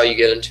 that's how you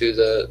get into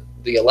the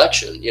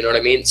election. You know what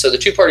I mean? So the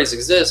two parties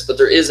exist, but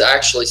there is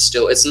actually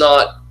still, it's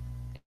not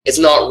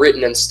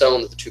written in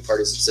stone that the two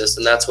parties exist,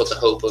 and that's what the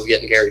hope of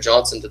getting Gary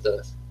Johnson to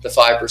the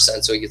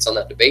 5% so he gets on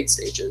that debate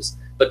stage is.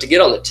 But to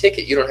get on the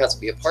ticket, you don't have to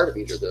be a part of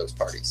either of those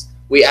parties.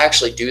 We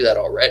actually do that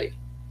already.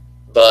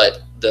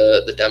 But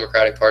the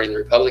Democratic Party and the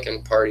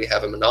Republican Party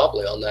have a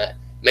monopoly on that,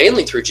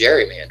 mainly through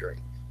gerrymandering.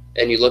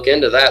 And you look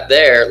into that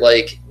there,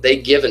 like, they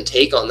give and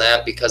take on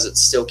that because it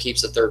still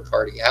keeps a third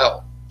party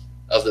out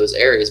of those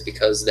areas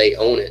because they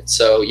own it.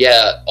 So,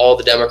 yeah, all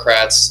the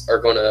Democrats are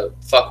going to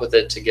fuck with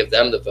it to give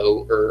them the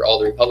vote, or all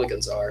the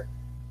Republicans are.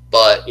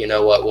 But you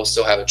know what? We'll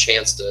still have a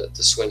chance to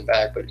swing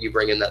back. But you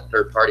bring in that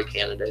third party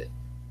candidate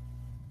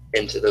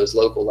into those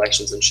local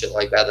elections and shit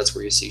like that, that's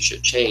where you see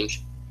shit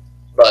change.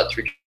 But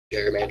through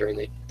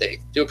gerrymandering, they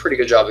do a pretty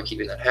good job of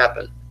keeping that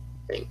happening.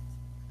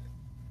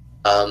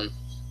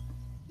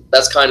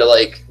 That's kind of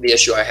like the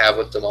issue I have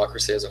with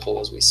democracy as a whole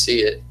as we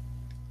see it,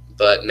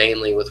 but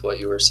mainly with what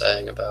you were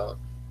saying about,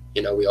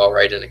 you know, we all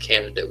write in a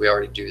candidate. We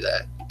already do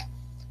that.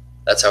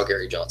 That's how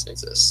Gary Johnson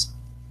exists.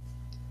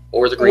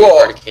 Or the Green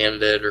Party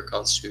candidate or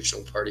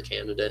Constitutional Party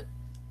candidate,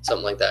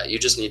 something like that. You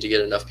just need to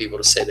get enough people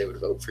to say they would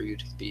vote for you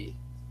to be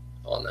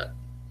on that.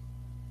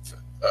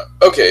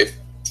 Okay,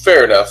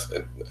 fair enough.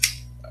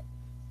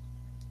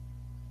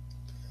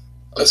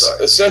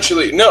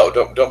 Essentially, no,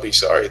 don't be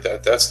sorry.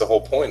 That's the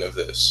whole point of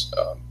this.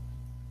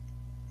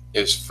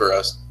 Is for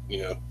us,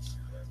 you know,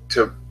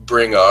 to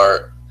bring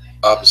our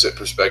opposite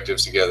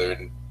perspectives together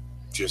and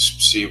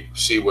just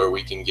see where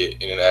we can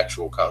get in an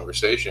actual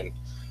conversation.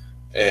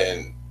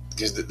 And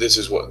because this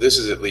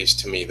is at least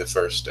to me the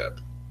first step.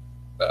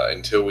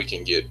 Until we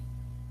can get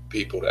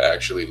people to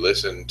actually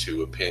listen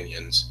to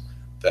opinions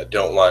that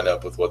don't line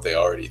up with what they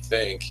already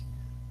think,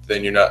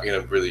 then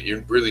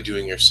you're really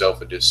doing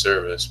yourself a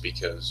disservice,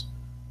 because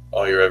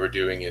all you're ever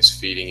doing is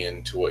feeding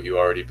into what you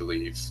already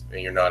believe,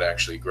 and you're not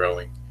actually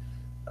growing.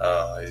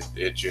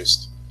 It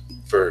just,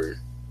 for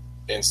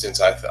instance,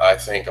 I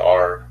think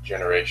our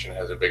generation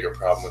has a bigger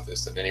problem with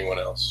this than anyone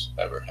else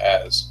ever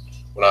has.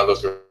 When I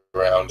look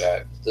around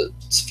at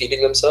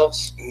feeding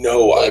themselves.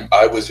 No,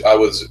 I was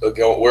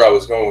going where I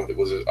was going with it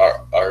was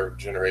our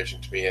generation,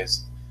 to me,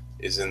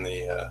 is in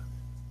the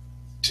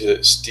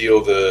to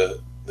steal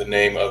the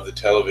name of the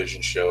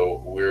television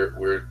show.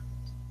 We're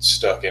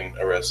stuck in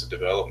Arrested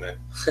Development,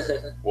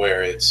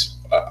 where it's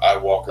I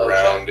walk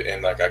around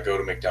and like I go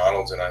to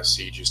McDonald's and I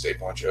see just a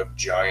bunch of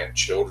giant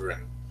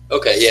children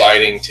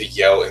fighting to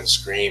yell and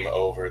scream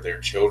over their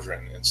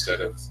children instead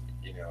of,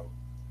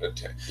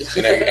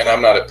 and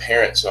I'm not a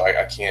parent, so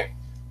I can't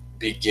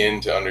begin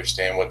to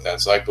understand what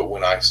that's like. But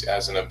when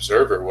as an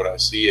observer, what I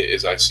see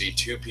is I see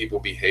two people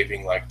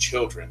behaving like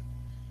children,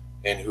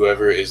 and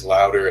whoever is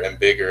louder and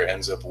bigger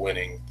ends up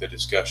winning the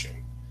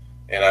discussion.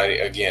 And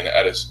again,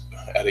 at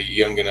a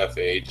young enough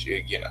age,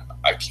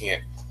 I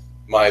can't.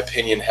 My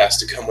opinion has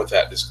to come with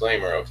that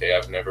disclaimer. Okay,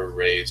 I've never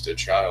raised a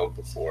child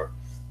before.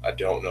 I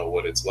don't know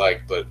what it's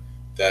like, but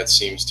that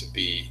seems to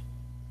be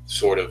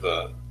sort of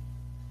a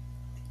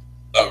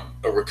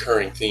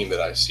recurring theme that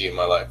I see in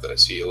my life, that I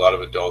see a lot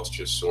of adults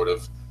just sort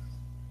of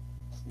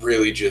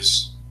really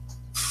just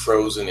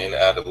frozen in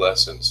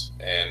adolescence.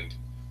 And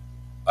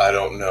I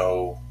don't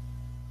know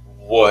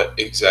what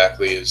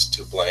exactly is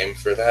to blame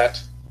for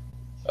that.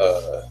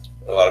 A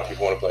lot of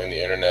people want to blame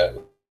the internet.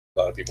 A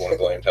lot of people want to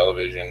blame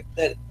television.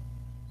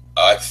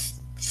 I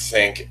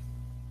think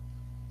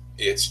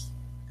it's,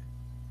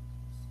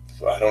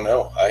 I don't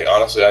know. I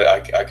honestly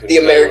couldn't. The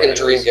American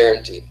Dream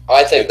Guarantee.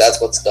 I think that's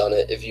what's done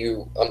it.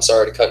 I'm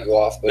sorry to cut you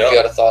off, but if you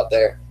had a thought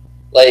there.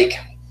 Like,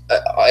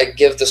 I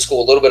give the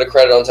school a little bit of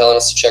credit on telling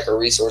us to check our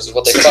resources.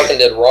 What they fucking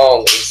did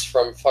wrong is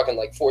from fucking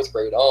like 4th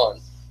grade on,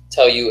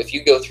 tell you if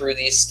you go through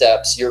these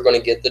steps, you're going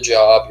to get the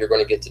job, you're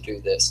going to get to do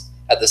this.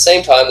 At the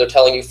same time, they're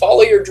telling you,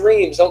 follow your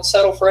dreams, don't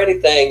settle for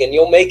anything, and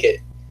you'll make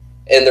it.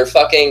 And they're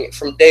fucking,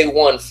 from day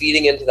one,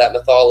 feeding into that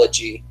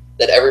mythology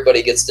that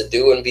everybody gets to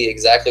do and be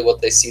exactly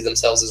what they see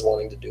themselves as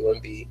wanting to do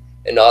and be,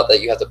 and not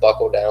that you have to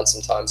buckle down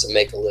sometimes and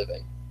make a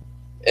living.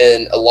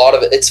 And a lot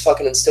of it's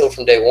fucking instilled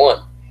from day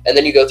one. And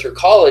then you go through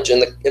college,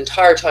 and the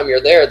entire time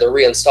you're there, they're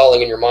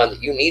reinstalling in your mind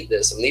that you need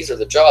this, and these are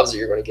the jobs that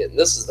you're going to get, and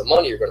this is the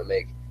money you're going to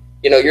make.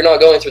 You're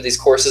not going through these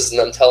courses and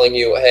them telling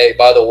you, hey,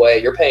 by the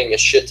way, you're paying a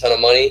shit ton of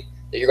money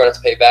that you're going to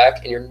have to pay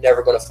back, and you're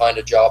never going to find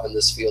a job in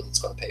this field that's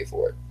going to pay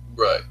for it.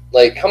 Right.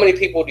 Like, how many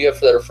people do you have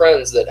that are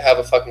friends that have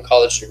a fucking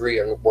college degree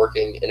and are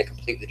working in a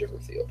completely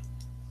different field?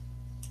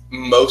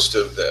 Most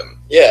of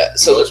them. Yeah.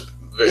 So it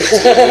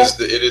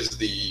is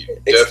the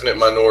definite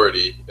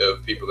minority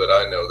of people that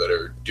I know that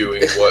are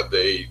doing what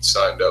they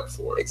signed up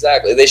for.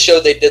 Exactly. They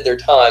showed they did their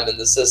time in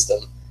the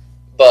system,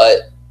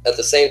 but at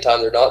the same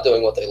time, they're not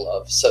doing what they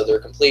love. So they're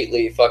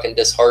completely fucking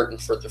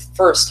disheartened for the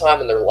first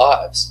time in their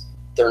lives.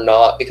 They're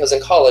not, because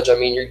in college, I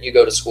mean, you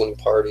go to school and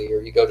you party, or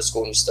you go to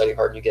school and you study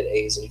hard and you get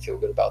A's and you feel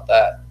good about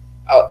that.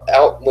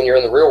 Out when you're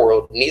in the real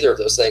world, neither of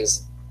those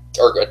things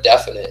are a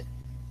definite.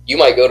 You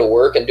might go to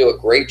work and do a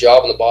great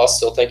job, and the boss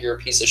still think you're a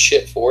piece of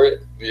shit for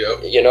it. Yep.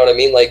 You know what I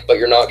mean? Like, but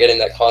you're not getting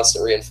that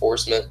constant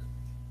reinforcement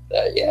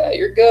that, yeah,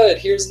 you're good.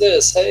 Here's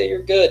this. Hey,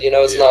 you're good.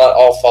 It's not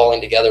all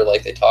falling together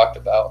like they talked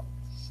about.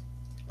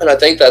 And I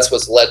think that's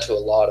what's led to a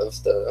lot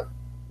of the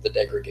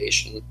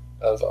degradation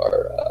of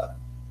our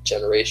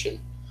generation.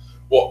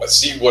 Well,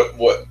 see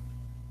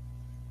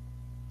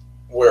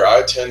where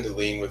I tend to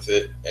lean with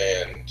it,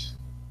 and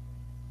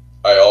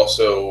I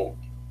also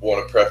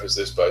want to preface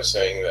this by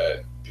saying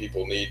that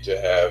people need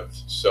to have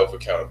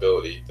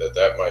self-accountability.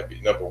 That might be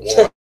number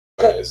one.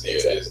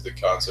 is the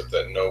concept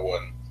that no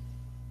one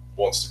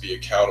wants to be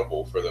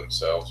accountable for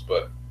themselves.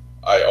 But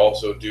I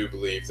also do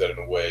believe that in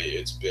a way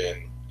it's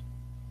been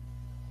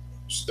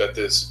that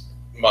this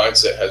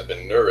mindset has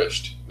been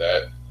nourished,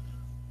 that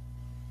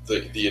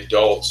the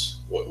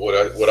adults,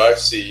 what I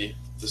see,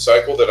 the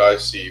cycle that I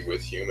see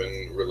with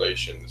human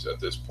relations at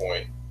this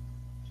point,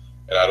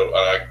 and I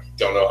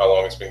don't know how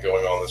long it's been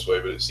going on this way,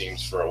 but it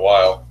seems for a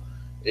while,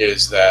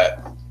 is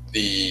that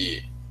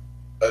the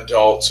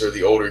adults or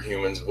the older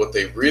humans, what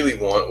they really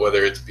want,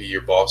 whether it be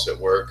your boss at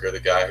work or the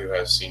guy who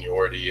has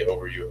seniority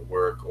over you at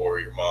work, or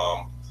your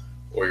mom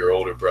or your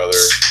older brother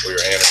or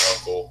your aunt or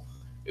uncle,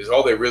 is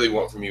all they really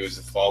want from you is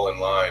to fall in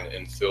line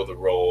and fill the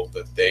role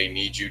that they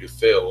need you to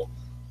fill,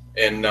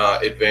 and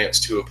not advance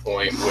to a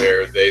point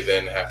where they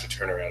then have to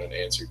turn around and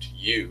answer to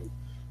you.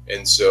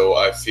 And so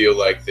I feel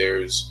like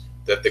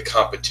the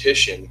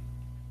competition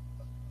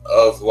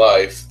of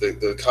life,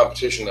 the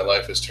competition that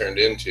life has turned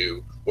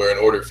into, where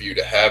in order for you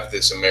to have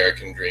this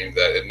American dream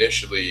that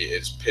initially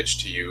is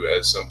pitched to you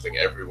as something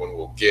everyone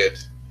will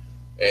get,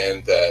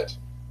 and that,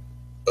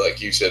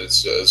 like you said,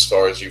 it's as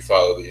far as you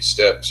follow these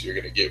steps, you're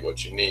going to get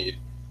what you need,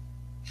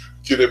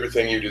 get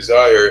everything you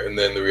desire. And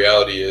then the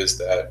reality is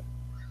that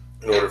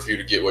in order for you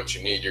to get what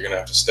you need, you're going to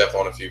have to step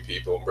on a few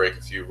people and break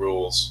a few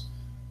rules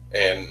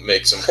and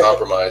make some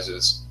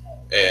compromises.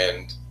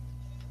 And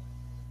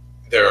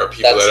there are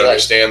people That's that like-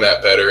 understand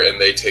that better, and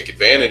they take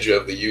advantage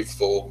of the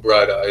youthful,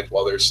 bright-eyed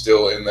while they're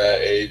still in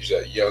that age,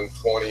 that young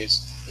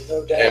 20s.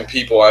 No doubt. And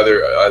people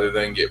either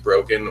then get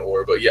broken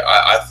but yeah,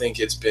 I think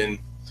it's been,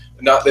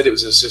 not that it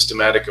was a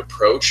systematic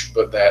approach,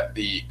 but that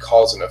the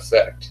cause and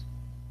effect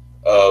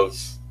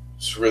of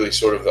really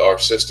sort of our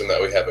system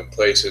that we have in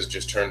place has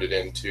just turned it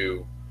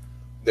into,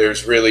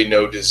 there's really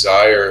no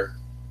desire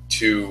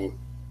to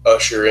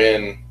usher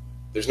in,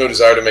 there's no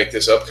desire to make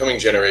this upcoming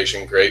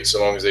generation great so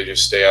long as they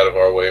just stay out of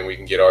our way and we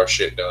can get our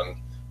shit done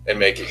and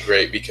make it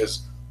great,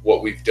 because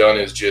what we've done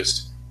is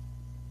just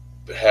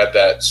had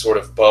that sort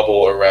of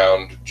bubble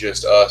around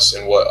just us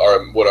and what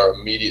our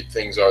immediate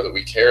things are that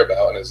we care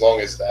about, and as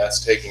long as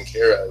that's taken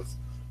care of,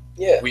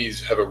 Yeah. we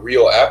have a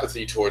real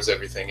apathy towards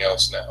everything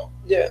else now.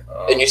 Yeah.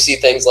 And you see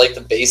things like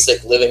the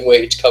basic living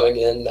wage coming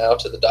in now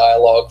to the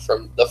dialogue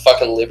from the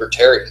fucking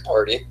Libertarian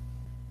Party.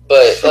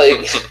 But,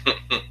 like,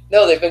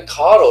 no, they've been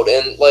coddled.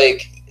 And,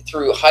 like,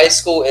 through high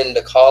school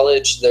into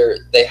college,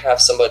 they have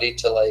somebody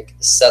to, like,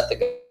 set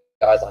the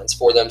guidelines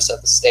for them,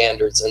 set the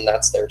standards, and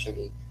that's there to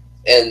me.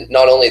 And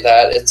not only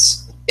that,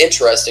 it's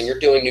interesting. You're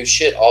doing new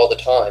shit all the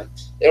time.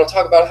 They don't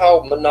talk about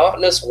how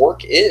monotonous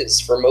work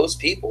is for most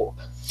people.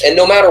 And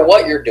no matter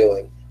what you're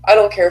doing, I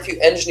don't care if you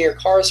engineer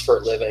cars for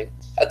a living.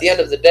 At the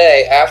end of the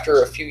day,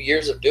 after a few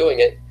years of doing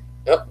it,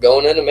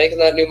 going in and making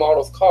that new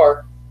model of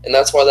car, and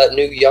that's why that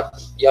new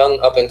young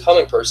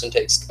up-and-coming person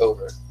takes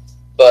over.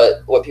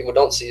 But what people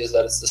don't see is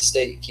that it's the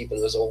state keeping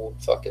those old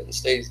fucking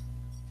state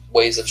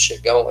ways of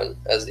shit going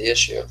as the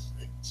issue.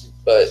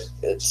 But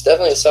it's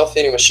definitely a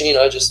self-feeding machine.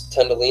 I just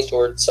tend to lean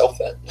toward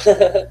self-fed.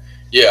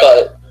 Yeah.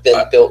 But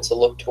been built to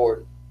look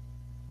toward.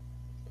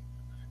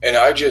 And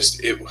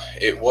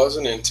it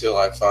wasn't until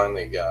I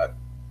finally got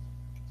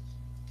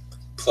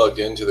plugged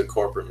into the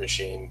corporate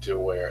machine to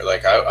where,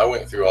 like, I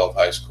went through all of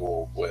high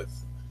school with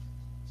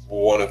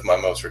one of my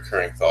most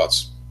recurring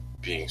thoughts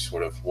being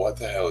sort of, what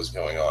the hell is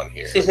going on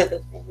here?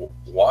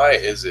 Why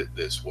is it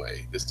this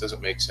way? This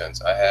doesn't make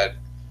sense. I had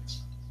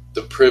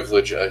the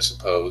privilege, I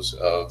suppose,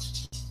 of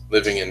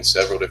living in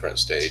several different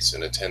states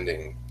and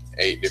attending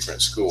 8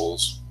 different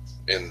schools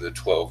in the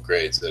 12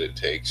 grades that it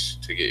takes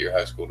to get your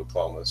high school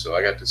diploma. So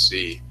I got to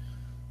see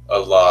a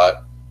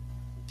lot,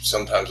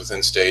 sometimes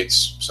within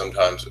states,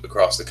 sometimes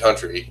across the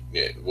country.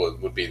 It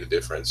would be the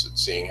difference in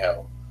seeing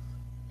how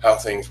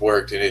things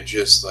worked. And it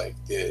just, like,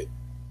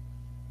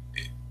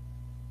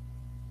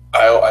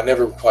 I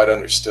never quite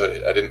understood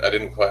it. I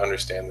didn't quite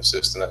understand the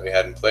system that we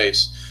had in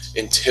place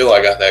until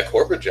I got that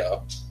corporate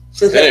job.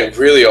 Then it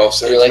really all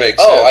started to make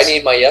sense. I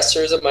need my yes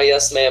sirs and my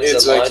yes ma'ams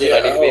in line, and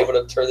I need to be able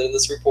to turn in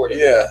this report.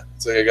 Yeah,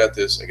 it's like I got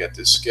this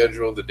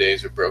schedule. The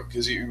days are broken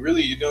because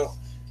you don't.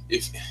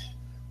 If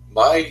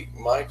my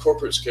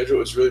corporate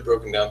schedule is really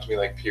broken down to me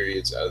like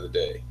periods out of the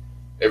day.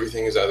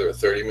 Everything is either a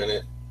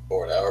 30-minute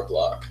or an hour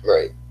block.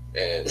 Right.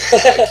 And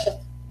like,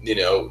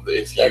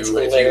 if you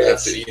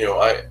have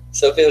to,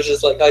 So it feels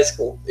just like high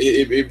school.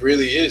 It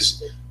really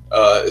is,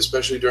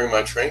 especially during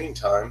my training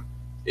time.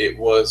 It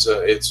was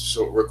it's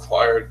so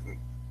required,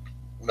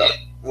 not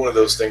one of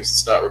those things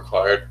that's not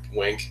required,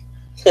 wink,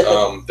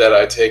 that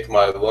I take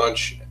my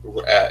lunch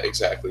at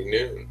exactly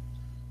noon,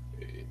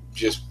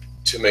 just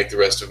to make the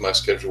rest of my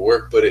schedule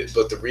work. But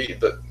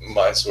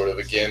my sort of,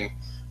 again,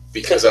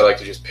 because I like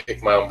to just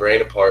pick my own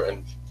brain apart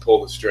and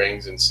pull the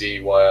strings and see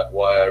why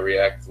I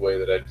react the way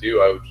that I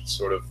do, I would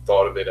sort of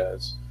thought of it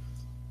as,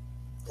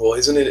 well,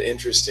 isn't it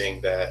interesting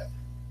that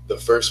the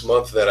first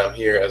month that I'm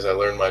here, as I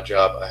learn my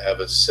job, I have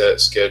a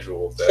set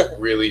schedule that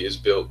really is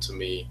built to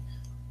me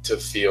to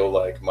feel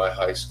like my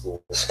high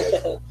school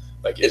schedule.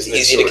 Like, it's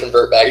easy to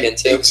convert back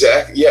into.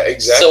 Exactly. Yeah,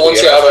 exactly. So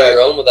once you're out on your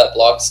own with that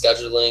block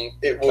scheduling,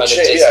 it will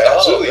change. Yeah,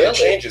 absolutely. Really? It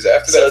changes.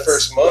 After that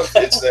first month,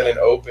 it's then an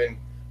open,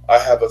 I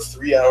have a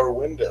 3-hour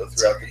window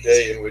throughout the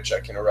day in which I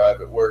can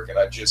arrive at work, and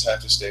I just have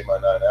to stay my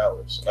 9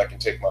 hours. And I can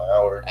take my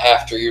hour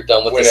after you're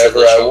done with whenever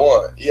I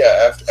want.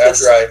 Yeah,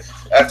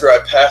 after I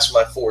pass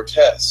my 4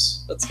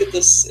 tests. Let's get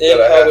this in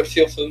how it would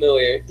feel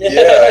familiar.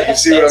 Yeah, you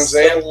see what I'm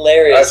saying?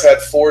 Hilarious. I've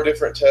had 4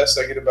 different tests.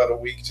 I get about a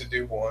week to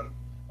do one.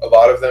 A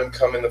lot of them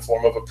come in the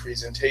form of a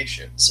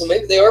presentation. So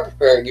maybe they are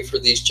preparing you for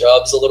these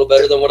jobs a little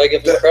better than what I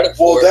give them credit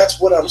for. Well, that's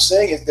what I'm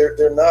saying. Is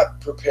they're not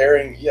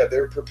preparing. Yeah,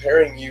 they're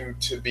preparing you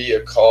to be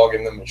a cog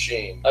in the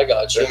machine. I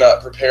got you. They're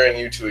not preparing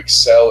you to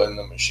excel in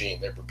the machine.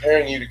 They're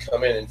preparing you to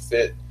come in and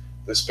fit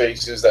the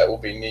spaces that will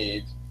be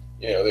needed.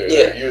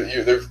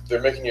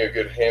 They're making you a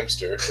good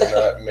hamster. They're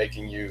not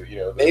making you.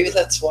 Maybe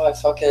that's why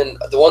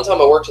the one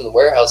time I worked in the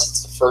warehouse,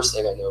 it's the first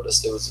thing I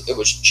noticed. It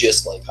was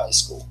just like high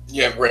school.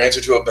 Yeah, we're answer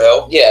to a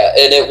bell. Yeah,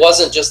 and it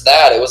wasn't just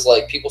that. It was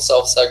like people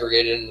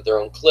self-segregated into their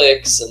own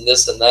cliques and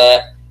this and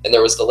that. And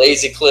there was the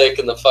lazy clique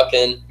and the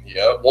fucking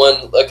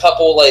a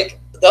couple. Like,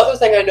 the other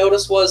thing I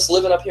noticed was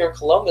living up here in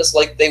Columbus,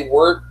 like, they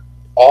weren't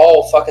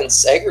all fucking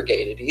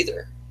segregated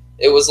either.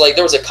 It was like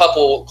there was a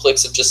couple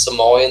cliques of just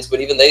Somalians, but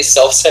even they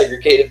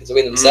self-segregated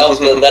between themselves.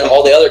 But then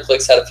all the other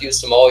cliques had a few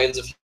Somalians,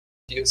 a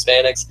few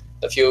Hispanics,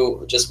 a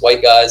few just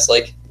white guys.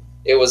 Like,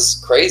 it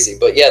was crazy.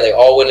 But yeah, they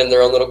all went in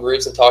their own little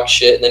groups and talked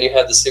shit. And then you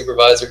had the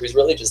supervisor who's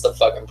really just the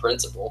fucking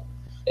principal.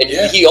 And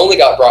Yeah. he only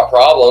got brought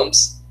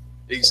problems.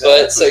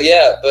 Exactly. But, so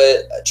yeah,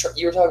 but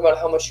you were talking about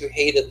how much you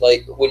hated,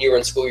 like, when you were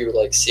in school, you were,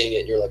 like, seeing it,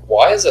 and you're like,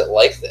 why is it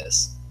like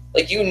this?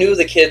 Like, you knew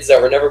the kids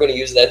that were never going to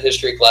use that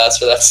history class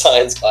or that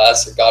science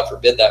class or, God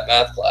forbid, that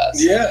math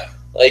class. Yeah.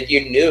 Like,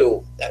 you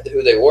knew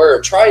who they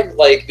were. Try,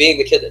 like, being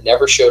the kid that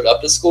never showed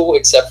up to school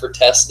except for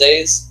test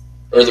days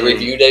or the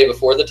review day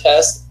before the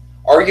test,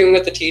 arguing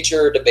with the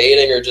teacher, or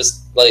debating, or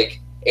just, like,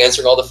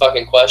 answering all the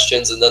fucking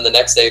questions, and then the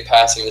next day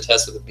passing the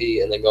test with a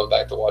B, and then going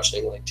back to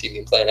watching, like, TV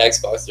and playing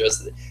Xbox the rest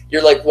of the day.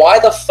 You're like, why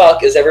the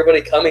fuck is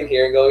everybody coming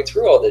here and going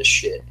through all this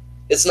shit?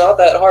 It's not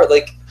that hard.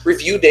 Like,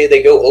 review day,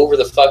 they go over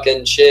the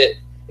fucking shit.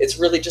 It's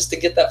really just to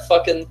get that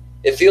fucking,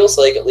 it feels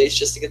like, at least,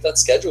 just to get that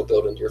schedule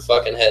built into your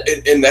fucking head.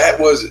 And that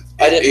was,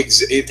 I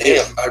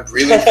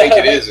really think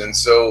it is. And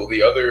so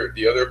the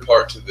other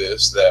part to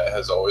this that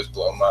has always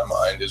blown my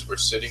mind is we're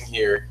sitting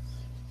here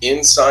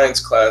in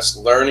science class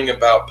learning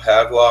about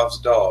Pavlov's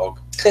dog,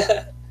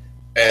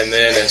 and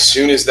then as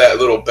soon as that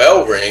little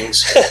bell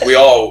rings, we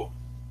all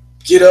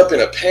get up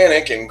in a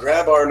panic and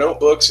grab our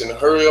notebooks and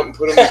hurry up and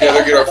put them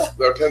together, get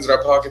our pens in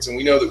our pockets, and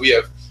we know that we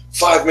have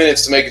 5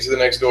 minutes to make it to the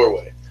next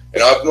doorway.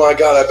 And oh my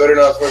God, I better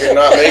not fucking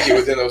not make it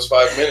within those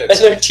 5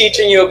 minutes. And they're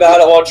teaching you about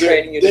it while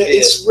training you to be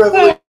It's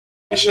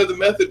revelation of the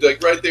method,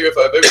 like right there, if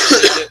I've ever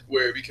seen it,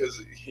 where,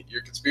 because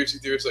your conspiracy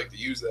theorists like to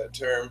use that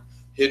term,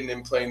 hidden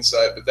in plain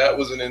sight, but that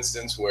was an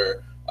instance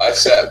where I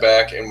sat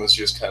back and was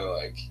just kind of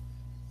like,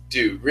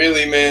 dude,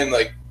 really, man?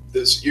 Like,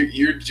 this,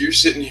 you're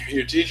sitting here,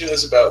 you're teaching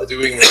us about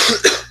doing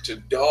this to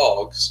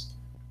dogs,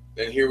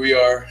 and here we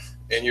are,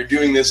 and you're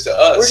doing this to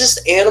us. We're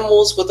just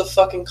animals with a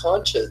fucking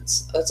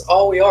conscience. That's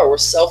all we are. We're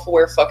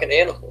self-aware fucking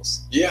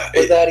animals. Yeah,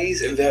 We're that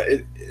easy. And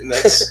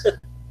that's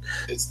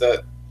it's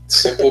that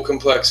simple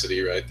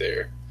complexity right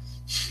there.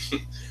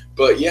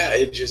 But yeah,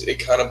 it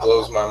kind of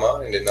blows my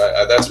mind, and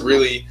that's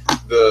really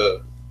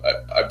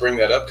I bring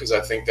that up because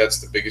I think that's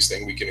the biggest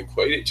thing we can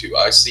equate it to.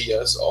 I see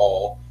us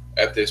all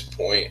at this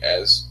point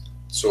as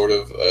sort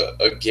of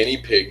a guinea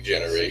pig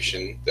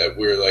generation, that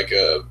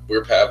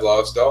we're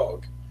Pavlov's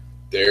dog.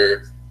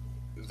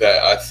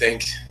 I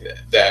think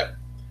that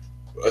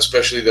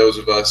especially those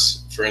of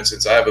us, for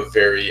instance, I have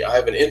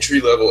an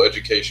entry level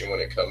education when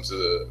it comes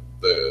to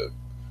the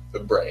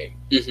brain.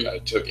 Mm-hmm. I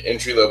took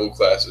entry level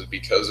classes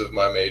because of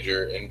my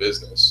major in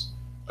business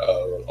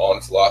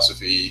on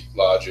philosophy,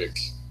 logic,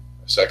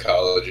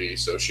 psychology,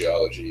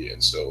 sociology,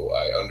 and so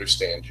I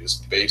understand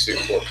just basic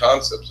core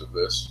concepts of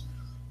this.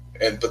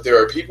 But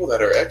there are people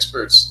that are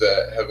experts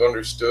that have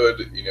understood,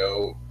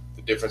 the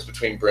difference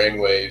between brain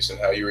waves and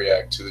how you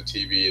react to the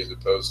TV as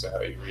opposed to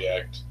how you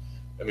react.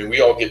 I mean, we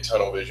all get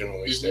tunnel vision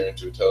when we stare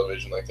into a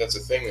television. Like, that's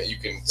a thing that you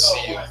can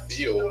see and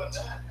feel,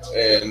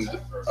 and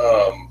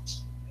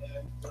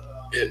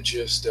it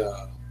just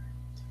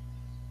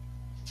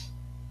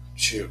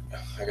shoot,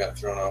 I got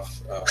thrown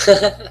off.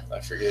 I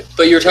forget.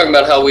 But you were talking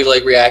about how we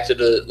reacted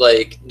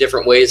to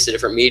different ways to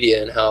different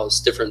media, and how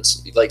it's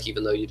different.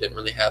 Even though you didn't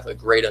really have a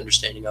great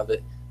understanding of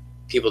it,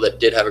 people that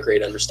did have a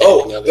great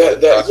understanding of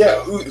it.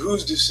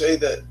 Who's to say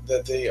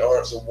that they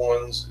aren't the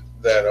ones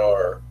that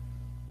are,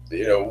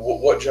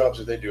 what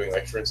jobs are they doing?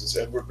 Like, for instance,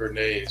 Edward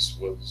Bernays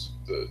was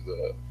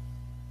the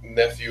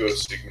nephew of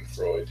Sigmund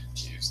Freud.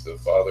 He's the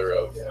father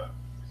of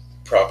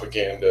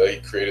propaganda. He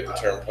created the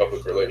term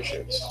public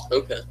relations.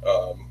 Okay.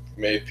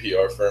 Made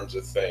PR firms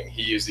a thing.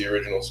 He is the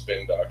original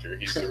spin doctor.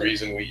 He's the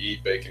reason we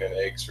eat bacon and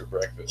eggs for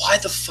breakfast. Why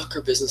the fuck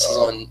are businesses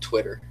on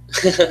Twitter?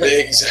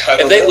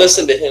 Exactly. If they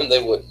listened to him,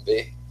 they wouldn't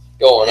be.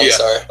 Go on, I'm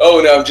sorry.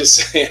 Oh, no, I'm just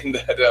saying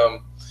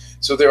that,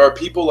 so there are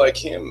people like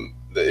him,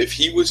 that if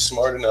he was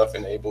smart enough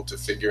and able to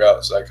figure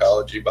out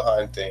psychology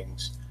behind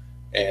things,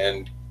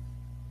 and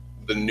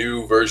the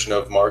new version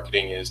of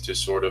marketing is to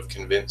sort of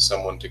convince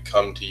someone to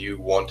come to you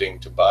wanting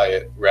to buy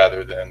it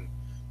rather than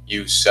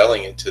you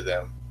selling it to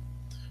them.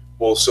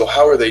 Well, so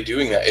how are they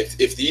doing that?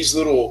 If these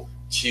little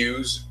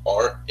cues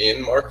aren't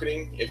in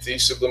marketing, if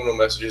these subliminal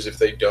messages, if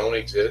they don't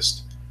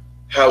exist,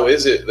 how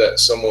is it that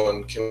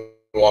someone can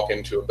walk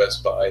into a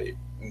Best Buy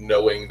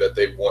knowing that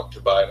they want to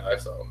buy an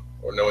iPhone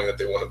or knowing that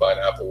they want to buy an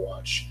Apple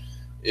Watch?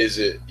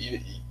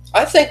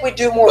 I think we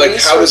do more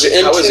research how is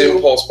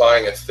impulse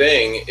buying a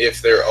thing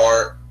if there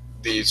aren't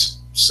these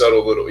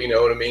subtle little, you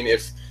know what I mean?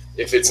 If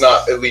it's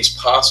not at least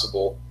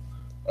possible,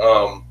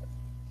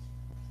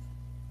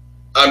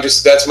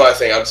 that's my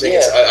thing. I'm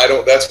saying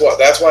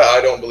that's why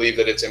I don't believe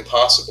that it's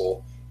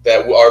impossible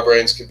that our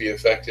brains could be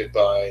affected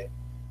by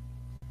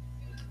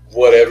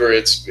whatever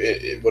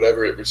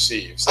it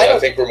receives. I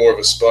think we're more of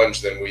a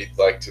sponge than we'd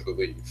like to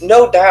believe.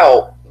 No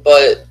doubt,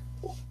 but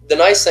the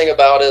nice thing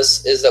about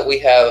us is that we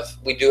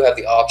do have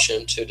the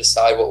option to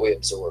decide what we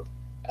absorb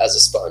as a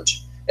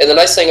sponge. And the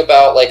nice thing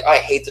about, I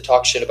hate to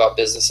talk shit about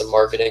business and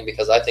marketing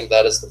because I think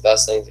that is the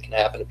best thing that can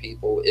happen to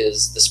people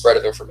is the spread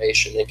of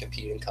information in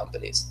competing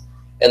companies.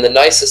 And the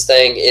nicest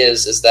thing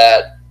is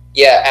that,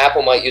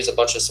 Apple might use a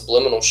bunch of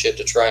subliminal shit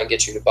to try and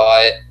get you to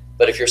buy it,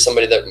 but if you're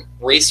somebody that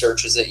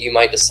researches it, you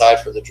might decide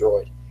for the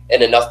Droid.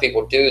 And enough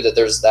people do that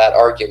there's that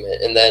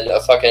argument. And then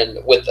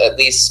with at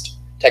least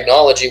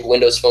technology,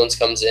 Windows phones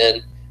comes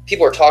in,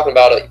 people are talking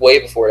about it way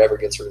before it ever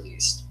gets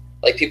released.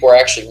 Like, people are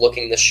actually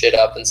looking this shit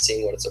up and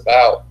seeing what it's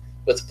about.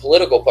 With the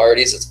political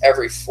parties, it's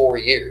every 4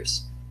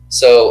 years.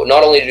 So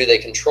not only do they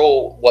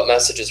control what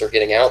messages are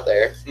getting out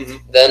there,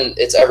 then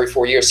it's every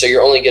 4 years. So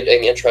you're only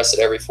getting interested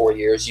every 4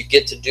 years. You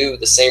get to do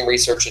the same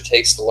research it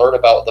takes to learn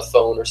about the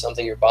phone or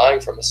something you're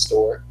buying from a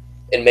store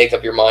and make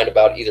up your mind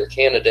about either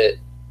candidate.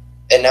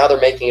 And now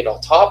they're making it all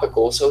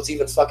topical, so it's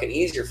even fucking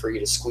easier for you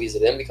to squeeze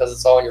it in because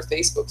it's all on your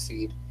Facebook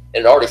feed.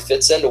 And it already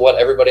fits into what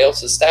everybody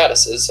else's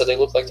status is, so they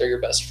look like they're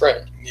your best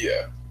friend.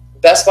 Yeah.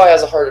 Best Buy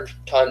has a harder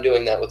time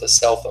doing that with a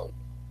cell phone.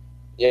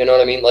 You know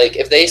what I mean? Like,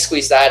 if they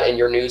squeeze that in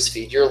your news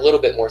feed, you're a little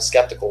bit more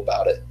skeptical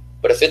about it.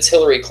 But if it's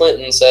Hillary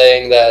Clinton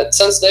saying that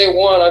since day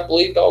one, I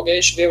believed all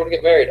gays should be able to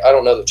get married, I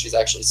don't know that she's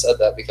actually said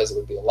that because it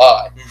would be a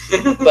lie.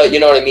 But you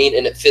know what I mean?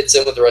 And it fits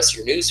in with the rest of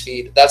your news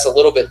feed. That's a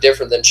little bit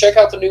different than check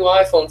out the new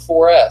iPhone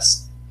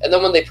 4S. And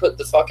then when they put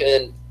the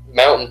fucking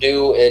Mountain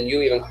Dew, and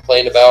you even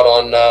complained about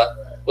on,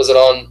 was it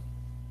on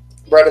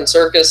Bread and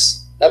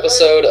Circus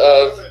episode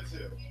of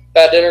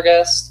Bad Dinner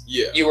Guest?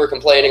 Yeah. You were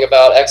complaining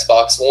about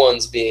Xbox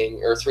Ones being,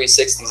 or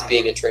 360s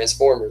being in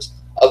Transformers.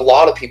 A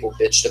lot of people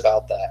bitched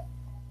about that.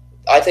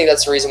 I think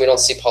that's the reason we don't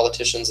see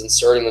politicians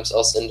inserting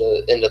themselves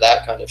into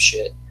that kind of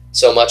shit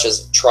so much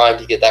as trying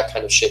to get that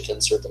kind of shit to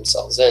insert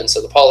themselves in.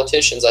 So the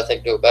politicians, I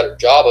think, do a better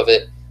job of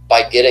it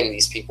by getting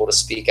these people to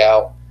speak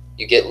out.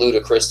 You get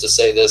Ludacris to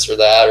say this or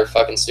that, or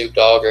fucking Snoop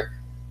Dogg, or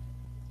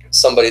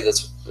somebody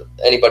that's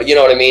anybody, you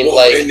know what I mean? Well,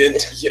 like, and then,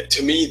 yeah,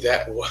 to me,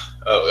 that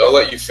I'll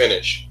let you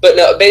finish. But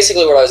no,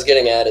 basically what I was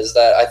getting at is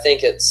that I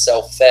think it's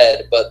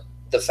self-fed, but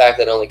the fact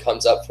that it only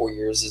comes up 4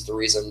 years is the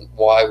reason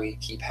why we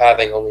keep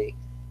having only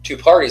two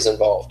parties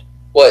involved.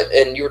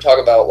 And you were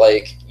talking about,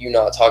 like, you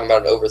not talking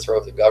about an overthrow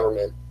of the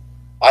government.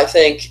 I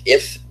think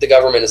if the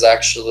government is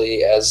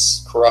actually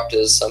as corrupt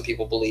as some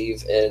people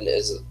believe and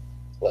is,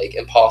 like,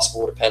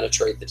 impossible to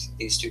penetrate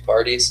these two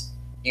parties,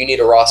 you need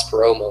a Ross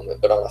Perot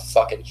moment, but on a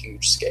fucking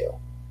huge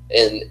scale.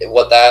 And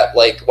what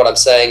I'm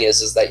saying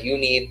is that you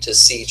need to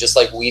see, just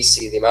like we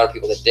see the amount of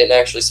people that didn't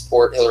actually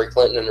support Hillary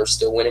Clinton and are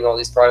still winning all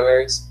these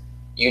primaries,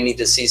 you need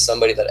to see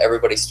somebody that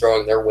everybody's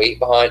throwing their weight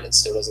behind and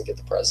still doesn't get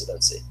the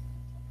presidency,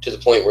 to the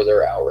point where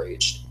they're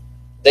outraged.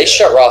 They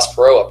shut Ross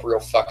Perot up real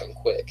fucking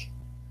quick.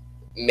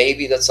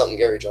 Maybe that's something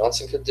Gary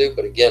Johnson could do,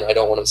 but again, I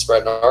don't want him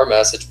spreading our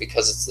message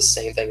because it's the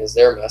same thing as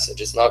their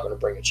message. It's not going to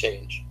bring a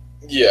change.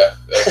 Yeah.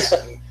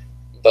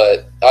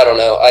 But I don't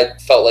know. I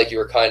felt like you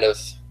were kind of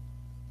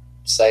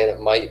saying it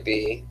might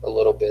be a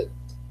little bit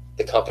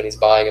the company's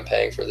buying and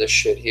paying for this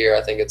shit here.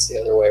 I think it's the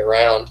other way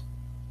around.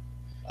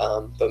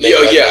 But maybe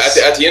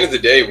at the end of the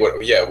day,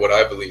 what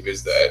I believe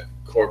is that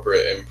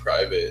corporate and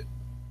private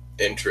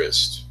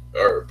interest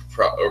are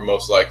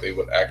most likely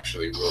what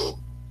actually rule.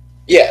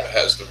 Yeah,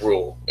 has the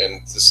rule,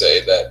 and to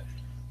say that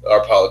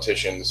our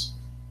politicians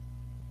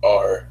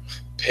are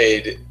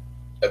paid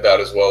about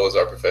as well as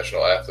our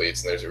professional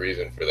athletes, and there's a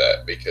reason for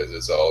that, because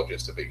it's all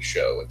just a big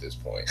show at this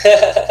point.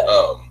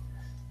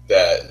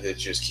 That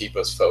just keep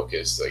us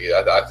focused. Like,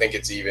 I think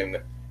it's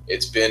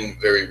been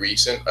very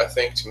recent. I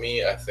think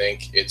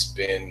it's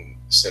been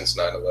since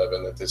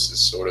 9/11 that this is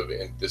sort of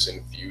this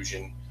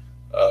infusion.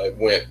 It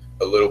went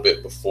a little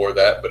bit before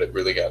that, but it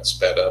really got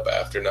sped up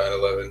after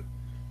 9/11.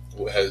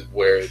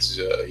 Where it's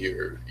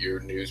your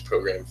news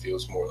program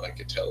feels more like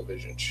a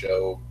television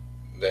show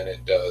than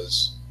it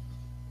does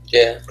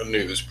a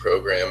news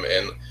program.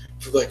 And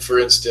for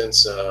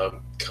instance,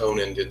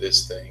 Conan did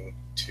this thing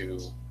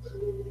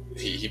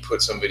he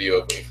put some video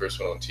up when he first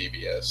went on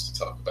TBS to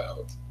talk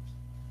about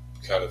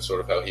kind of sort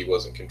of how he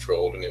wasn't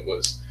controlled, and it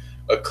was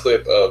a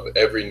clip of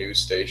every news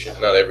station,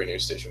 not every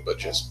news station, but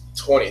just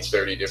 20,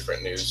 30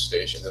 different news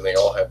stations, and they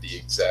all have the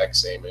exact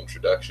same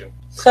introduction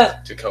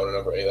to Conan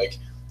O'Brien. Like,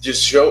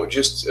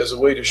 just as a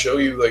way to show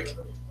you, like,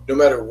 no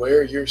matter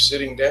where you're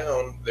sitting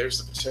down, there's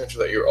the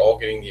potential that you're all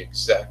getting the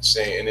exact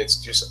same. And it's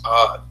just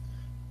odd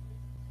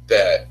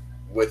that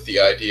with the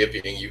idea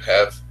being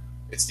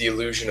it's the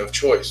illusion of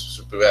choice.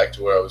 So back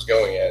to where I was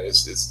going at,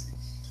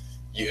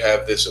 you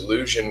have this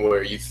illusion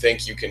where you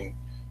think you can,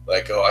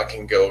 like, oh, I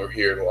can go over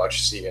here and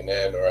watch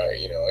CNN, or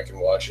I can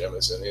watch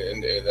MSN,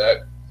 and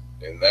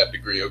in that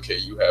degree, okay,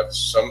 you have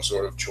some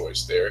sort of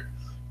choice there,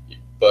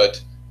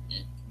 but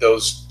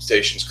those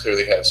stations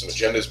clearly have some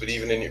agendas.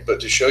 But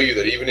to show you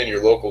that even in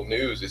your local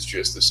news, it's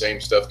just the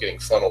same stuff getting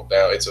funneled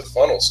down. It's a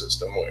funnel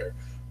system where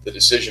the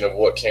decision of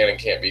what can and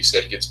can't be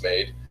said gets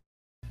made,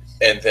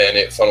 and then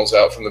it funnels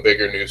out from the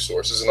bigger news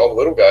sources, and all the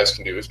little guys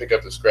can do is pick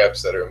up the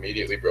scraps that are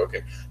immediately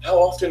broken. How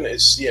often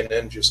is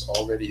CNN just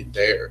already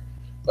there?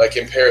 Like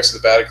in Paris, the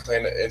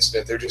Bataclan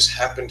incident, there just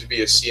happened to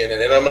be a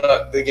CNN, and I'm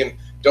not thinking,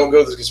 don't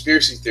go the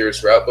conspiracy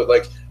theorist route, but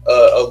like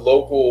a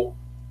local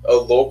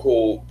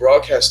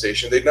broadcast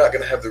station, they're not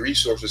going to have the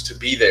resources to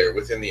be there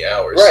within the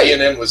hours. Right.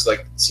 CNN was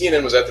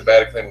at the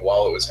Bataclan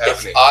while it was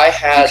happening. If I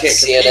had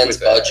CNN's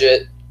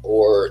budget,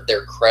 or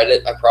their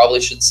credit, I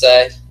probably should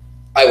say,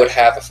 I would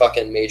have a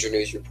fucking major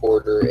news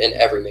reporter in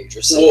every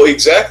major city. Well,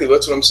 exactly.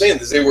 That's what I'm saying.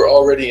 Is they were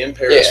already in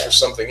Paris Yeah. for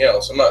something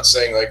else. I'm not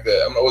saying like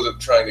that. I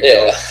wasn't trying to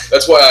Yeah. go.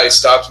 That's why I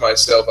stopped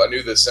myself. I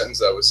knew the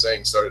sentence I was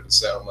saying started to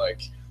sound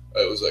like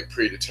it was like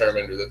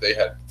predetermined or that they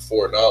had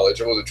foreknowledge.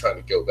 I wasn't trying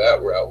to go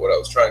that route. What I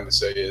was trying to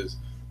say is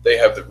they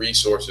have the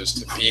resources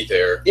to be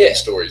there Yeah. when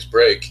stories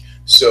break.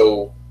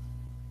 So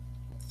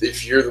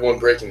if you're the one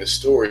breaking the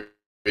story,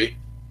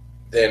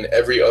 then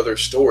every other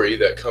story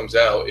that comes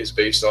out is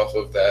based off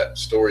of that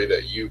story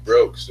that you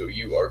broke. So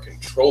you are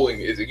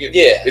controlling it. Again,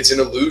 Yeah. it's an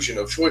illusion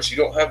of choice. You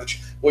don't have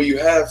what you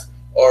have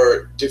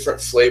are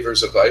different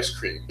flavors of ice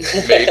cream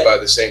made by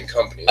the same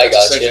company. I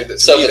got essentially- you. to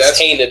So me, if it's that's-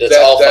 tainted, it's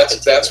all fucking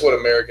tainted. that's what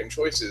American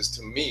choice is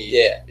to me.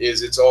 Yeah.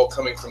 Is it's all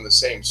coming from the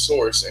same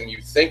source, and you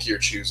think you're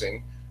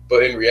choosing,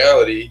 but in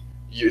reality,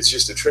 it's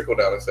just a trickle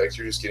down effect.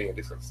 You're just getting a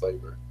different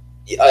flavor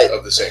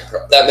of the same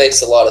product. That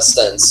makes a lot of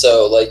sense.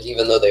 So, like,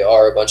 even though they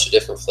are a bunch of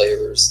different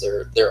flavors,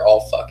 they're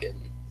all fucking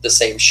the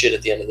same shit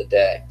at the end of the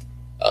day.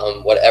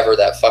 Whatever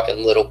that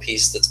fucking little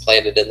piece that's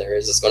planted in there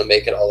is, it's going to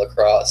make it all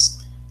across.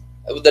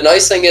 The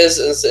nice thing is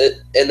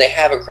that, and they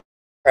haven't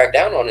cracked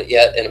down on it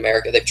yet in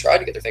America. They've tried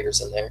to get their fingers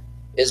in there.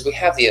 Is we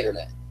have the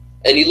internet,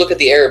 and you look at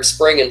the Arab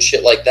Spring and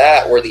shit like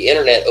that, where the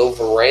internet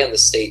overran the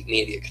state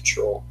media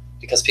control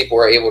because people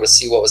were able to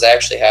see what was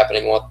actually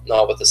happening,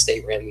 not what the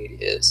state-ran media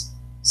is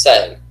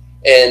saying.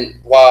 And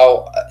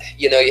while,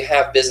 you know, you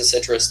have business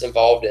interests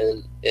involved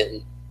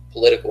in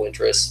political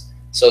interests,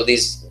 so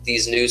these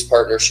news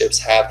partnerships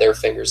have their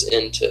fingers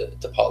into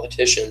the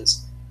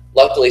politicians.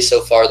 Luckily,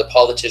 so far, the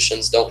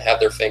politicians don't have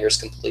their fingers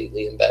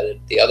completely embedded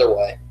the other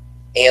way,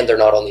 and they're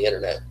not on the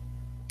internet.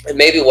 And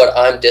maybe what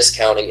I'm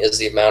discounting is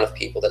the amount of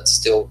people that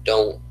still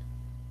don't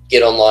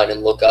get online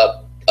and look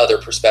up other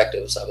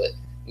perspectives of it.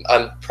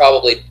 I'm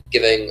probably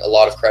giving a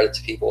lot of credit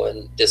to people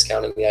and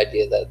discounting the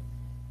idea that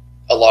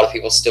a lot of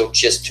people still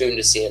just tune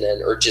to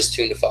CNN or just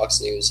tune to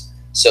Fox News.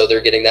 So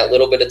they're getting that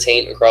little bit of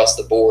taint across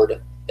the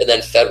board and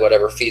then fed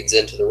whatever feeds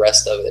into the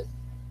rest of it.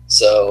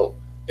 So,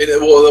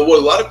 well, what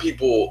a lot of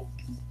people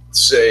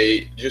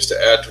say, just to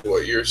add to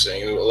what you're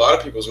saying, a lot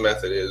of people's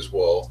method is,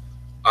 well,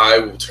 I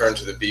will turn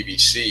to the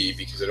BBC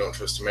because I don't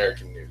trust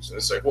American news. And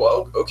it's like,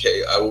 well,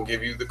 okay, I will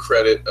give you the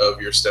credit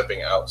of your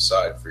stepping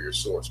outside for your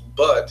source.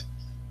 But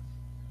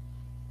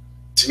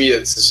to me,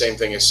 it's the same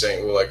thing as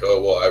saying, well, like,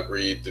 oh, well, I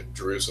read the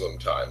Jerusalem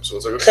Times. So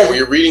it's like, okay, well,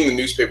 you're reading the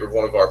newspaper of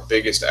one of our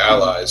biggest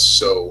allies.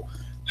 So,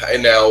 but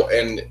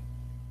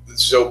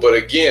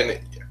again,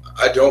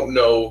 I don't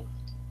know.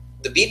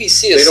 the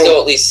BBC is still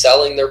at least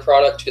selling their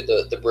product to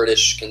the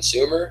British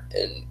consumer,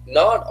 and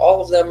not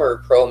all of them are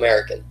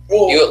pro-American.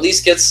 Well, You at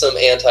least get some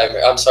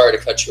anti-American. I'm sorry to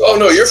cut you off. Oh,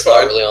 no, you're It's not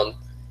fine. Really on,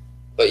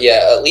 but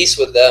yeah, at least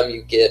with them,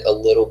 you get a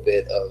little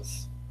bit of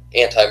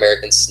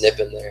anti-American snip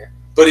in there.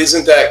 But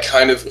isn't that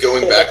kind of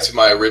going back to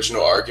my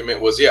original argument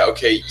was, yeah,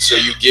 okay, so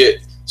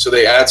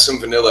they add some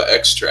vanilla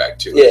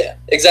extract to it. Yeah,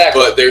 exactly.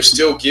 But they're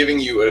still giving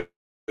you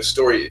a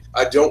story.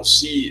 I don't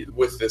see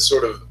with the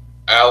sort of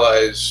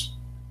allies,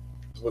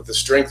 with the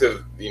strength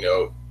of,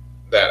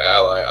 that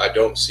ally, I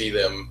don't see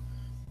them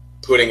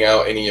putting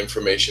out any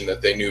information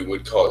that they knew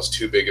would cause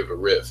too big of a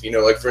rift.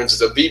 Like, for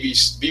instance,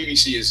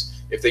 BBC is,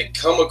 if they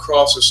come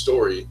across a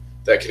story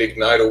that could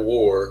ignite a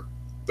war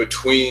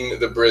between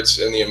the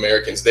Brits and the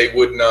Americans, they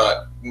would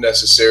not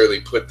necessarily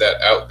put that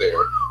out there,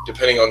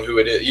 depending on who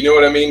it is. You know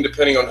what I mean?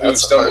 Depending on who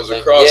That's a stumbles hard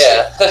thing. across it.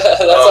 Yeah,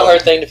 that's a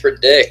hard thing to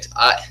predict.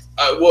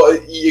 Well,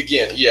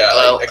 again, yeah,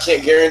 Well- I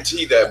can't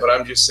guarantee that, but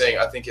I'm just saying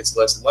I think it's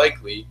less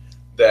likely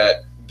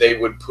that they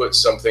would put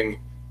something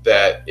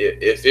that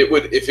if it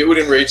would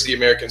enrage the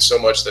Americans so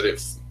much that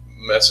it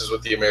messes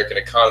with the American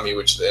economy,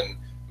 which then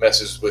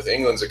messes with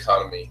England's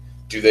economy,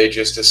 do they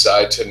just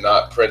decide to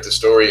not print the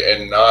story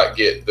and not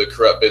get the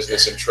corrupt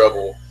business in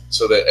trouble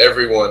so that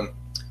everyone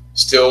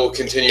still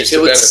continues If to it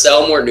would benefit?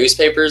 sell more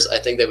newspapers, I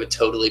think they would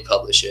totally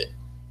publish it.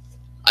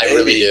 I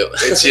really do.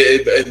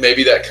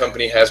 Maybe that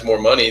company has more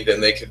money than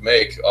they could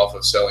make off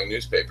of selling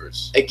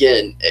newspapers.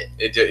 Again,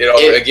 It's all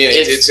if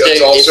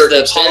the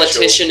circumstantial.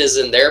 politician is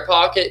in their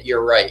pocket,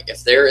 you're right.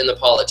 If they're in the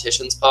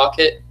politician's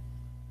pocket,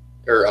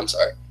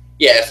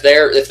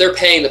 if they're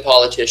paying the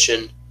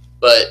politician,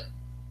 but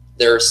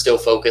they're still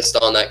focused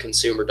on that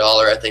consumer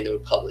dollar, I think they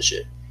would publish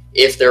it.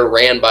 If they're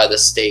ran by the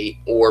state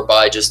or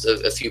by just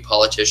a few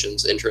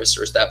politicians' interests,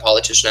 or if that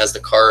politician has the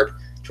card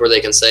to where they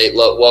can say,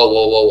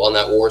 whoa, on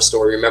that war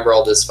story, remember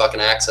all this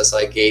fucking access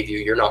I gave you,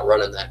 you're not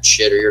running that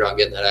shit, or you're not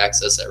getting that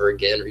access ever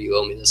again, or you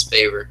owe me this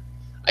favor.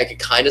 I could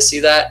kind of see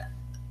that.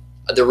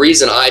 The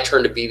reason I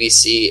turn to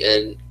BBC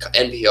and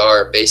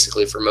NPR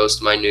basically for most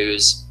of my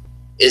news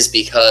is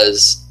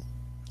because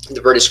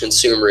the British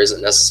consumer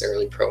isn't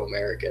necessarily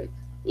pro-American,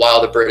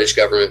 while the British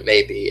government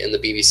may be, and the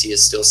BBC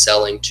is still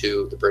selling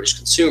to the British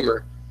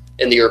consumer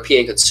and the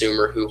European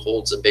consumer, who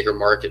holds a bigger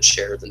market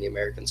share than the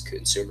American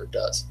consumer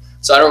does.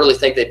 So I don't really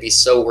think they'd be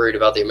so worried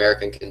about the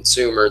American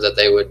consumer that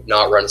they would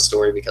not run a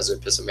story because it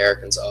would piss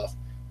Americans off.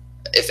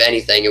 If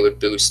anything, it would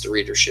boost the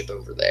readership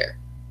over there.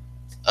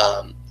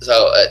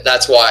 So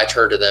that's why I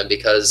turn to them,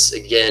 because,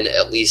 again,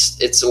 at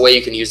least it's a way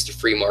you can use the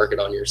free market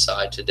on your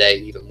side today,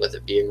 even with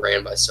it being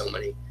ran by so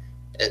many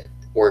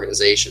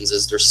organizations,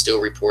 is they're still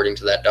reporting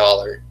to that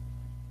dollar.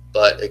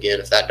 But, again,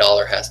 if that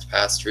dollar has to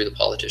pass through the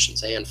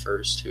politician's hand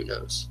first, who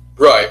knows?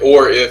 Right.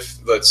 Or if,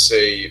 let's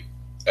say,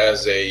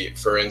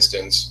 for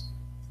instance,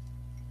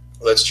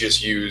 let's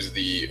just use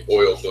the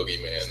oil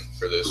boogeyman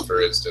for this,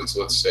 for instance.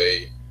 Let's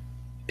say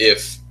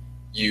if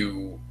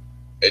you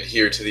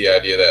adhere to the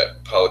idea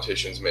that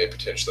politicians may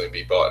potentially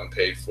be bought and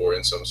paid for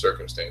in some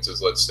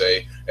circumstances, let's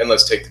say, and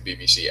let's take the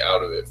BBC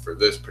out of it for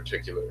this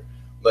particular,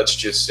 let's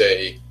just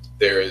say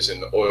there is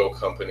an oil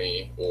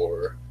company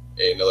or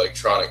an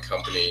electronic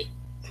company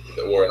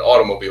or an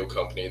automobile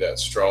company that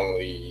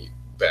strongly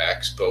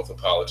backs both a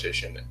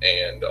politician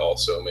and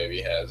also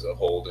maybe has a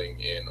holding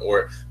in,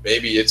 or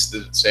maybe it's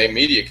the same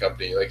media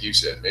company, like you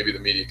said, maybe the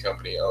media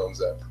company owns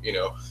that,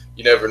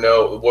 you never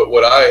know.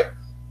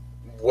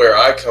 Where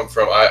I come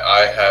from,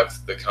 I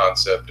have the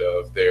concept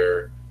of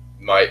there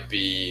might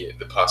be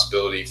the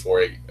possibility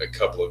for a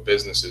couple of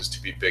businesses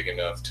to be big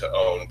enough to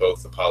own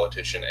both the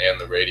politician and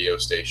the radio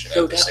station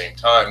at the same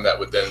time. That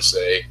would then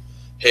say,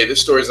 hey,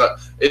 this story's not,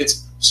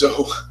 it's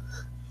so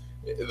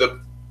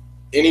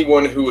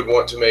anyone who would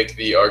want to make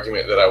the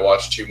argument that I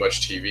watch too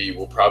much TV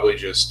will probably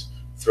just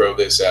throw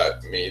this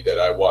at me that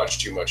I watch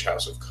too much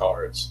House of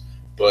Cards.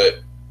 But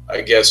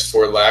I guess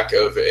for lack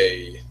of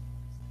a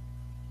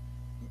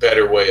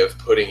better way of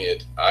putting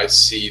it, I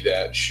see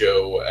that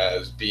show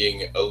as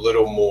being a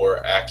little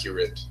more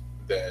accurate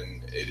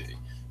than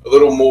a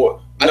little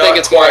more. I think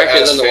it's more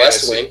accurate than the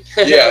West Wing.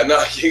 Yeah,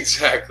 not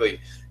exactly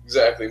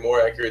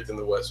more accurate than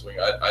the West Wing.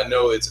 I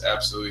know it's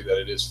absolutely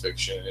that it is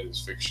fiction, it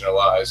is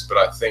fictionalized, but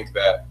I think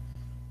that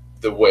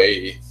the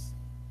way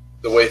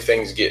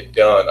things get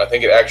done, I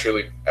think it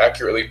actually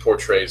accurately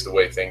portrays the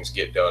way things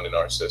get done in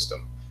our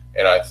system,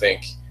 and I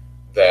think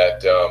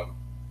that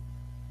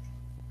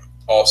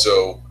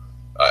also.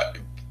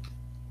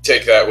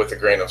 Take that with a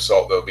grain of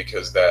salt, though,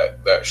 because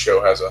that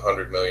show has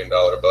 $100 million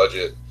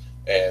budget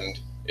and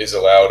is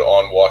allowed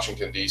on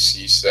Washington,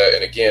 D.C. set.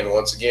 And again,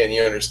 once again,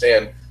 you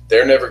understand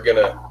they're never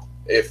gonna,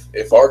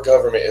 if our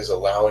government is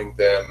allowing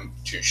them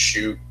to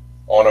shoot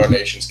on our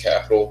nation's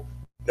capital,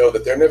 know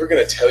that they're never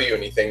going to tell you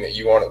anything that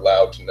you aren't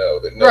allowed to know.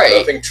 That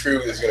nothing true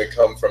is going to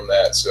come from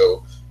that.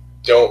 So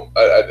don't.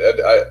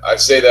 I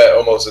say that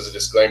almost as a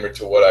disclaimer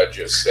to what I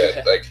just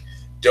said. Like,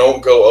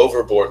 don't go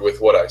overboard with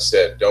what I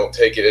said. Don't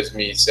take it as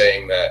me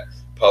saying that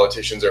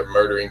politicians are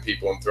murdering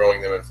people and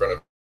throwing them in front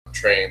of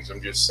trains.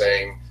 I'm just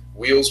saying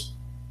wheels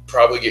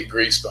probably get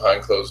greased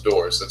behind closed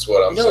doors. That's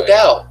what I'm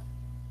saying.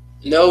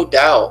 No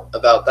doubt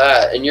about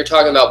that. And you're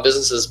talking about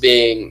businesses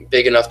being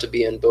big enough to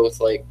be in both,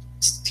 like,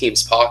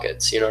 teams'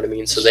 pockets. You know what I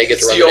mean? So they get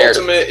to run the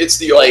narrative. It's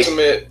the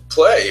ultimate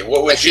play.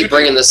 What would you keep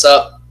bringing this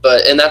up,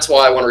 and that's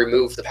why I want to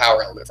remove the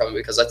power element from it,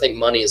 because I think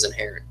money is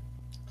inherent.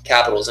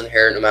 Capital is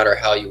inherent no matter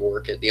how you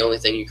work it. The only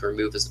thing you can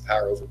remove is the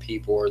power over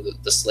people, or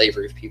the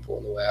slavery of people,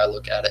 in the way I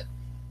look at it.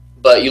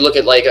 But you look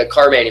at, like,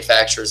 car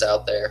manufacturers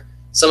out there,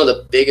 some of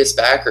the biggest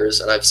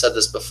backers, and I've said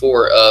this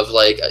before, of,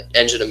 like,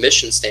 engine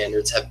emission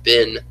standards have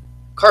been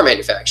car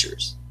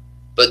manufacturers.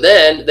 But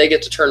then they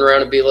get to turn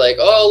around and be like,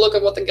 oh, look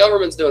at what the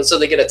government's doing. So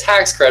they get a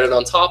tax credit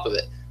on top of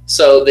it.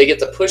 So they get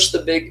to push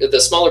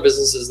the smaller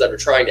businesses that are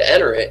trying to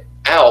enter it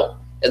out,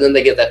 and then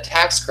they get that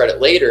tax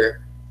credit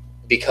later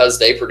because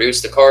they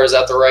produce the cars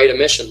at the right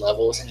emission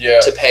levels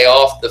to pay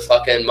off the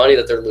fucking money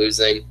that they're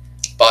losing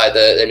by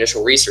the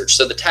initial research.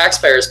 So the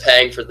taxpayer is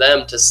paying for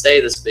them to stay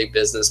this big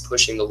business,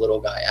 pushing the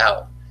little guy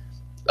out.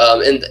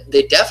 And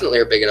they definitely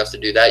are big enough to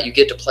do that. You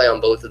get to play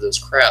on both of those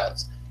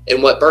crowds.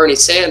 And what Gary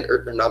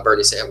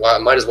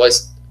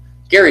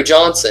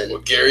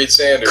Johnson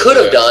could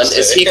have done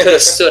is he could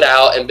have stood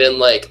out and been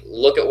like,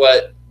 look at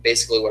what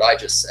I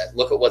just said.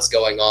 Look at what's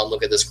going on.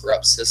 Look at this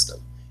corrupt system.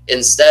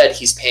 Instead,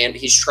 he's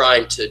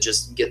trying to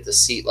just get the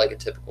seat like a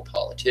typical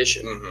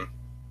politician. Mm-hmm.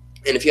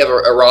 And if you have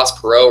a Ross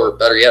Perot, or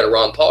better yet, a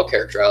Ron Paul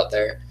character out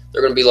there,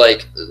 they're going to be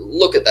like,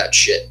 look at that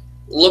shit.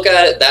 Look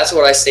at it. That's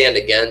what I stand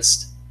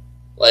against.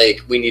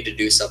 Like, we need to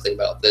do something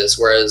about this.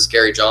 Whereas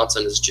Gary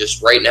Johnson is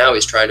just, right now,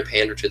 he's trying to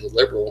pander to the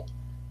liberal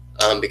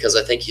because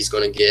I think he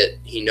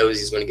knows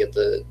he's going to get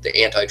the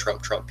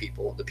anti-Trump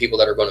people, the people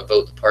that are going to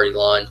vote the party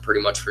line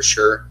pretty much for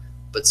sure,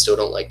 but still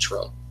don't like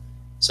Trump.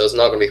 So it's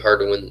not going to be hard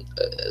to win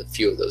a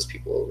few of those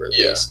people over at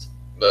least.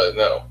 But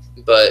no.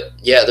 But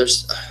yeah,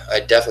 I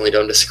definitely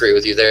don't disagree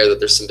with you there that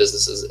there's some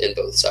businesses in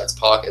both sides'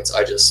 pockets.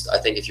 I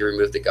think if you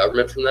remove the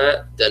government from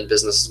that, then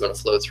business is going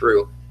to flow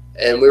through.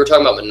 And we were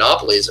talking about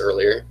monopolies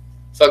earlier.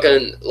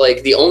 Fucking,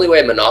 like, the only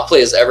way monopoly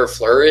has ever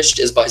flourished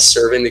is by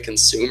serving the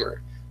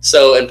consumer.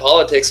 So in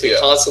politics, we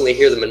constantly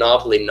hear the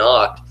monopoly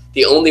knocked.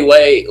 The only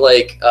way,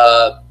 like,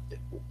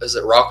 is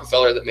it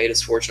Rockefeller that made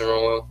his fortune on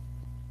oil?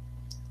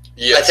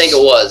 Yes. I think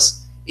it was.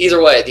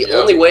 Either way, the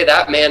only way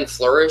that man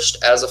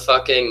flourished as a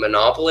fucking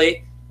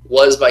monopoly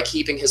was by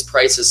keeping his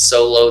prices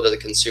so low that the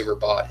consumer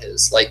bought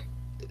his. Like,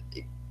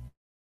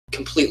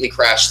 completely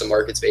crashed the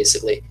markets,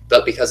 basically.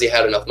 But because he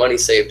had enough money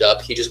saved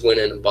up, he just went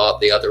in and bought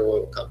the other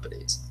oil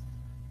companies.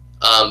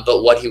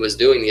 But what he was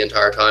doing the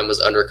entire time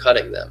was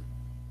undercutting them.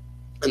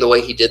 And the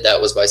way he did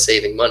that was by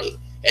saving money.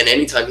 And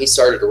anytime he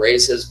started to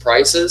raise his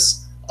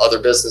prices, other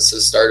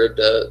businesses started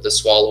to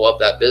swallow up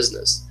that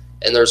business.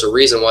 And there's a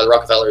reason why the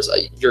Rockefellers,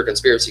 your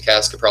conspiracy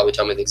cast could probably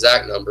tell me the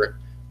exact number,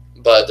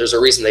 but there's a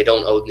reason they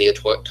don't own the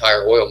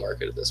entire oil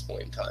market at this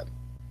point in time.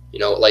 You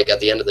know, like at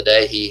the end of the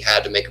day, he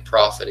had to make a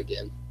profit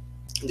again.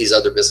 These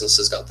other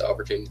businesses got the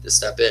opportunity to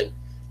step in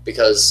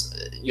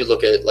because you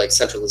look at like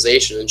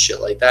centralization and shit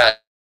like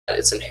that,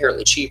 it's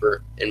inherently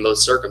cheaper in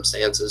most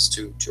circumstances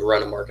to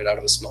run a market out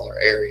of a smaller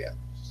area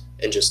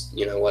and just,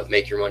 you know what,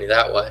 make your money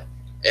that way.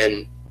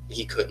 And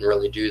he couldn't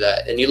really do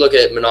that. And you look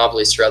at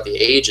monopolies throughout the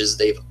ages,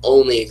 they've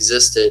only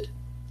existed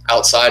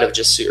outside of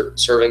just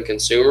serving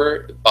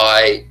consumer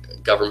by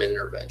government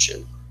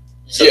intervention.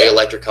 So the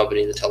electric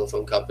company, the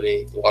telephone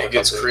company, the water company. It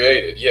gets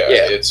created,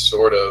 It's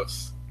sort of,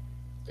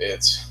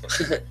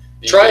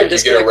 try and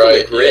disconnect from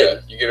the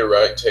grid. You get a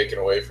right taken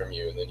away from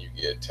you, and then you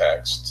get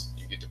taxed.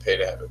 You get to pay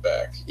to have it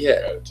back.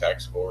 Yeah. At a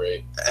taxable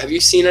rate. Have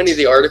you seen any of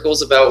the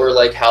articles about where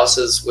like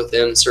houses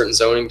within certain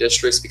zoning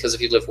districts, because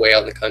if you live way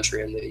out in the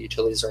country and the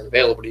utilities aren't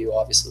available to you,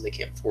 obviously they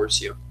can't force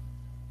you.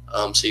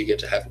 So you get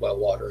to have well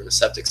water and a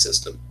septic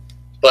system.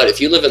 But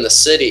if you live in the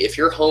city, if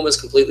your home is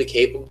completely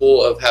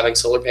capable of having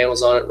solar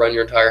panels on it, run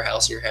your entire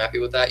house, and you're happy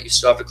with that, you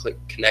still have to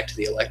connect to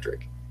the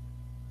electric.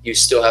 You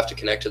still have to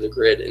connect to the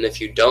grid. And if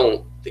you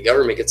don't, the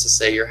government gets to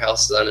say your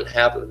house is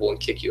uninhabitable and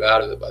kick you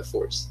out of it by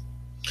force.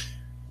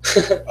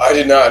 I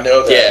did not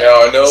know that. Yeah.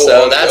 Now I know.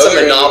 So that's a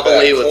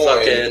monopoly with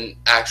fucking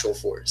actual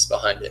force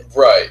behind it.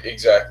 Right,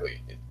 exactly.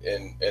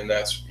 And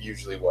that's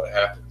usually what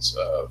happens.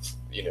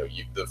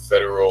 The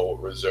Federal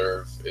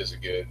Reserve is a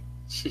good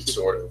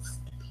sort of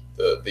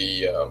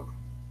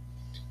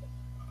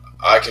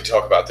I could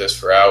talk about this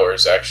for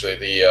hours. Actually,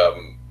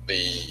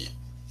 the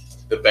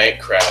bank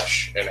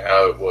crash and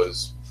how it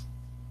was,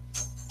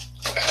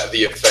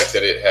 the effect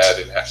that it had,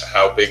 and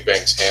how big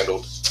banks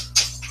handled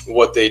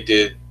what they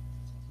did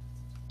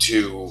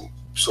to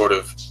sort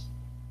of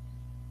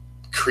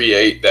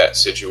create that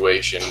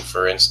situation.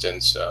 For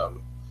instance,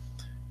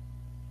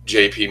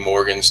 J.P.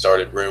 Morgan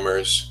started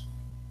rumors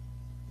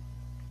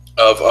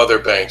of other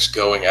banks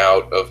going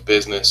out of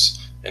business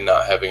and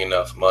not having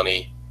enough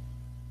money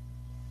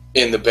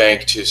in the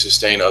bank to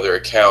sustain other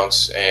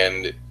accounts.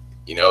 And,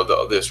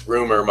 this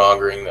rumor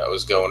mongering that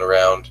was going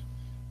around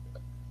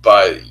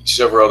by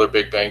several other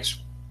big banks,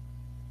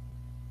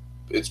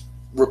 it's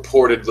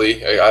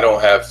reportedly,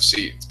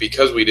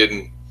 because we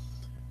didn't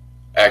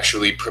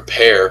actually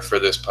prepare for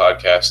this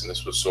podcast, and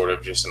this was sort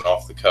of just an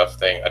off-the-cuff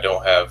thing, I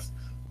don't have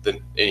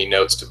any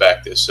notes to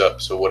back this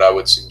up. So what I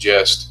would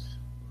suggest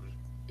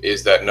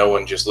is that no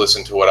one just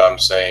listen to what I'm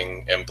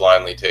saying and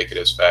blindly take it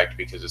as fact,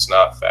 because it's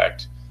not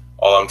fact.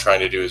 All I'm trying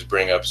to do is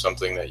bring up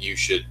something that you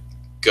should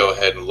go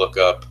ahead and look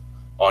up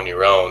on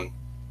your own.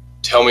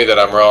 Tell me that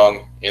I'm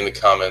wrong in the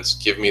comments.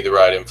 Give me the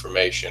right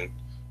information.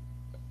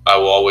 I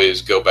will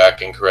always go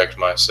back and correct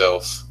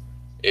myself,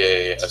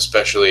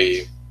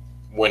 especially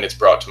when it's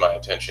brought to my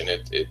attention.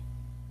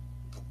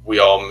 We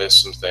all miss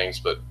some things,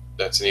 but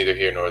that's neither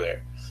here nor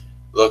there.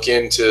 Look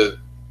into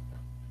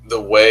the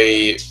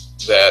way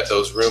that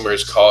those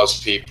rumors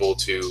caused people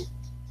to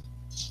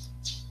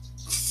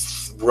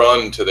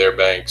run to their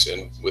banks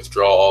and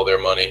withdraw all their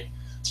money,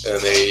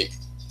 and they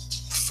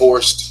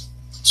forced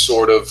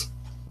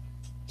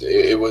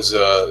it was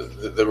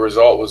the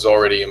result was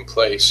already in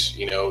place.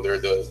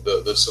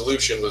 The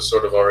solution was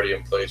sort of already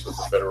in place with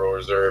the Federal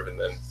Reserve, and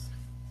then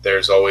there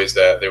was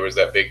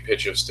that big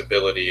pitch of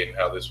stability and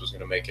how this was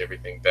going to make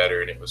everything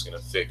better, and it was going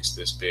to fix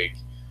this big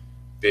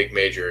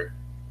major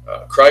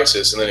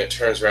crisis. And then it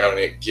turns around and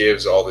it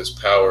gives all this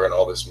power and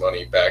all this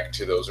money back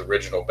to those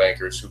original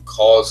bankers who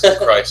caused the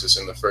crisis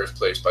in the first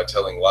place by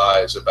telling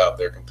lies about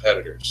their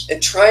competitors.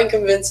 And try and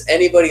convince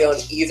anybody on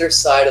either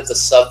side of the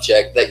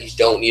subject that you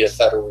don't need a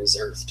Federal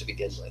Reserve to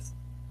begin with.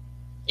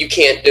 You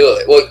can't do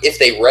it. Well, if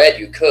they read,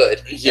 you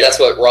could. Yeah. That's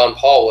what Ron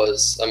Paul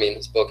was.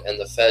 His book, And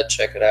the Fed,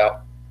 check it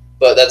out.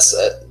 But that's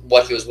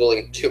what he was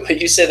willing to do.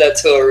 But you say that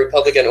to a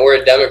Republican or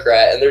a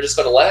Democrat, and they're just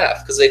going to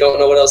laugh because they don't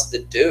know what else to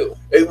do.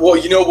 Well,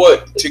 you know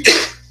what?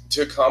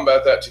 To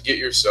combat that, to get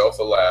yourself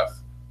a laugh,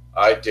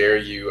 I dare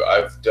you.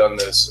 I've done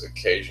this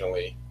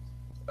occasionally.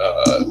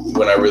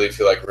 When I really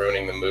feel like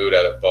ruining the mood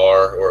at a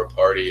bar or a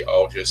party,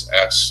 I'll just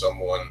ask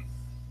someone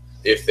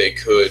if they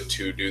could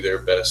to do their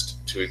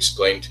best to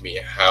explain to me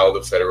how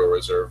the Federal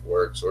Reserve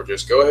works, or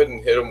just go ahead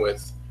and hit them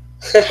with,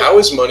 how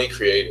is money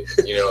created?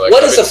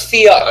 What is a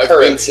fiat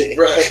currency?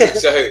 Right,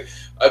 exactly.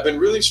 I've been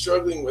really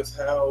struggling with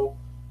how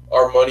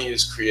our money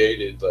is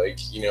created. I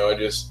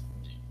just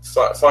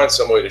find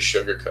some way to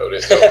sugarcoat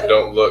it.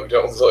 Don't look.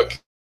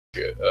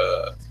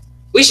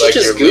 We should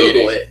just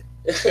Google it.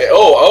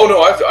 Oh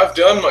no! I've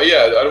done my.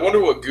 I wonder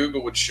what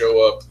Google would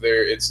show up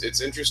there. It's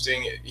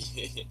interesting.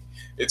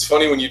 It's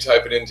funny when you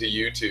type it into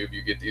YouTube,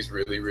 you get these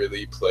really,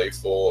 really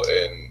playful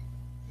and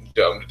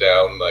dumbed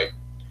down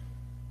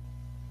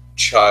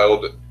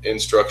child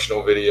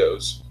instructional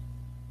videos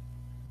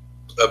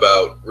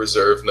about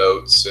reserve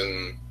notes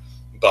and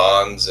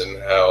bonds and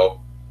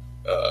how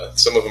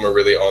Some of them are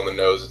really on the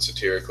nose and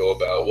satirical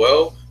about,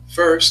 well,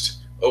 first,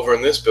 over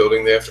in this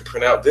building, they have to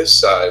print out this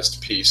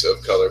sized piece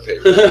of color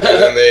paper. And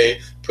then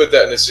they put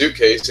that in a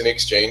suitcase in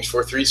exchange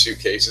for 3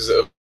 suitcases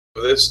of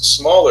this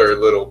smaller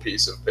little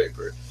piece of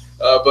paper.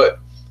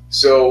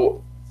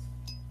 So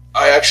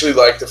I actually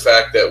like the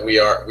fact that we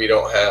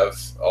don't have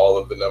all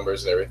of the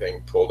numbers and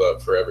everything pulled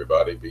up for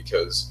everybody,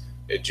 because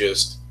it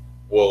just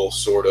will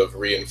sort of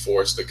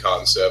reinforce the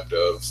concept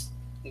of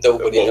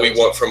what we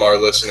want from our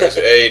listeners.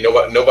 A,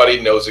 nobody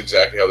knows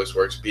exactly how this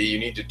works. B, you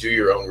need to do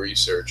your own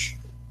research.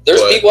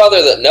 There's people out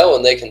there that know,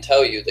 and they can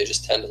tell you. They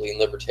just tend to lean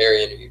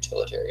libertarian or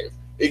utilitarian.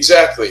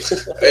 Exactly.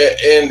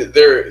 And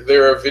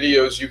there are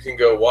videos you can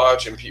go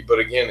watch, but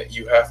again,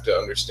 you have to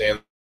understand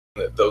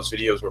that those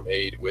videos were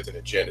made with an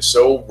agenda.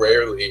 So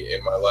rarely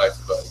in my life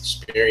have I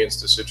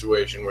experienced a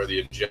situation where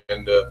the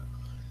agenda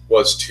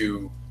was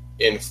to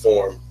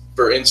inform.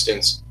 For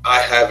instance, I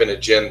have an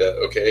agenda,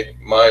 okay?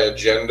 My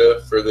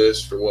agenda for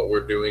what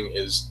we're doing,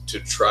 is to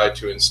try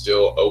to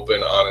instill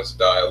open, honest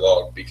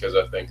dialogue, because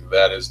I think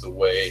that is the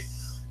way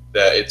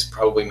that it's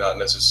probably not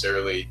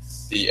necessarily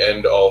the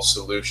end-all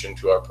solution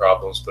to our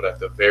problems, but at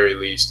the very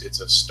least, it's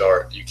a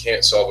start. You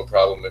can't solve a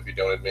problem if you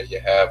don't admit you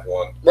have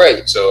one.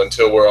 Right. So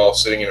until we're all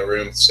sitting in a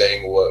room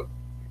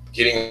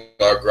getting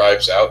our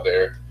gripes out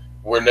there,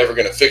 we're never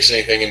going to fix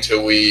anything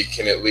until we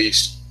can at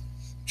least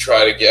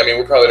try to get. I mean,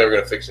 we're probably never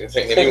going to fix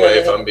anything anyway,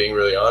 if I'm being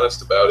really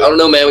honest about it. I don't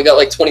know, man. We got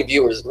like 20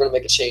 viewers. We're going to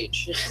make a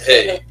change.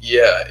 Hey,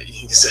 yeah,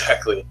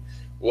 exactly.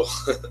 Well,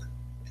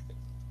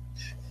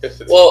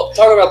 well,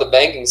 talking about the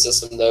banking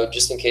system, though,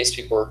 just in case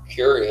people are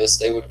curious,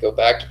 they would go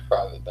back to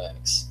private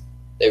banks.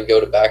 They would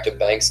go back to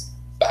banks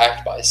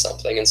backed by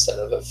something instead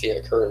of a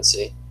fiat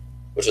currency,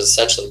 which is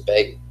essentially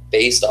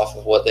based off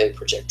of what they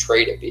project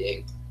trade at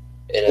being.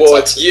 And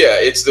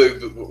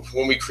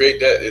when we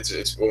create debt,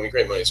 it's when we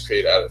create money, it's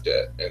created out of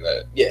debt, and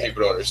that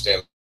people don't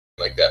understand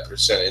like that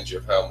percentage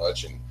of how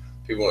much, and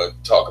people want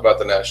to talk about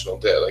the national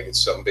debt like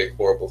it's some big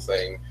horrible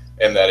thing,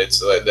 and that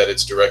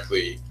it's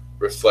directly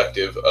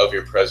reflective of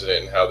your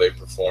president and how they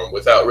perform,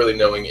 without really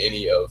knowing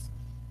any of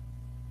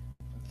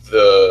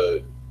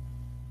the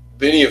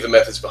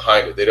methods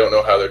behind it. They don't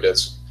know how their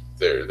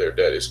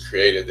debt is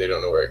created. They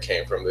don't know where it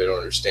came from. They don't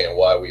understand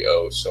why we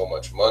owe so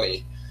much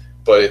money.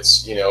 But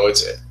it's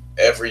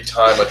every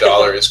time a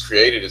dollar is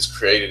created, it's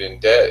created in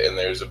debt, and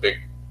there's a big,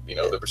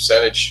 the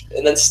percentage.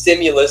 And then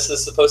stimulus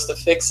is supposed to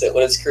fix it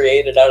when it's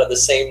created out of the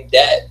same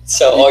debt.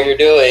 So all you're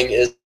doing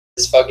is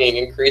fucking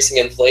increasing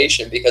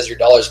inflation because your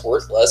dollar's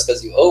worth less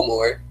because you owe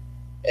more.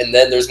 And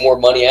then there's more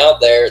money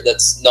out there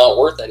that's not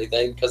worth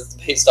anything because it's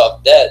based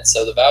off debt,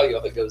 so the value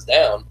of it goes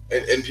down.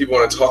 And people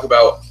want to talk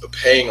about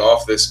paying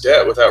off this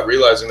debt without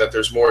realizing that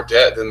there's more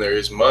debt than there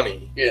is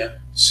money. Yeah.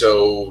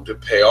 So to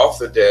pay off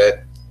the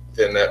debt,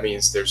 then that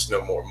means there's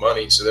no more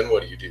money. So then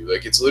what do you do?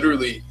 Like, it's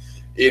literally,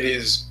 I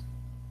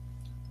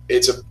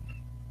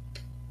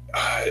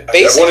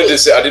wanted to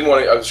say,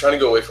 I was trying to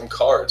go away from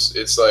cards.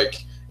 It's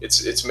like,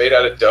 it's made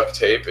out of duct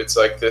tape. It's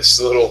like this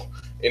little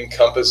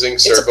encompassing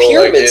circle. It's a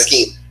pyramid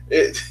scheme.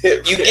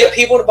 You get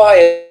people to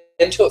buy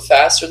into it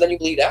faster than you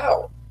bleed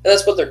out. And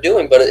that's what they're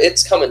doing, but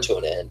it's coming to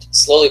an end,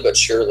 slowly but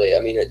surely.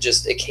 I mean,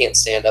 it can't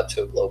stand up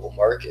to a global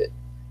market.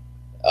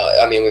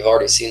 I mean, we've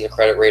already seen the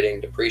credit rating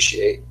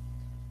depreciate.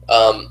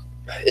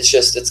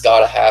 It's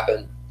got to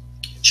happen.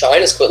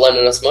 China's quit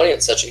lending us money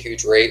at such a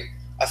huge rate.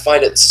 I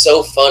find it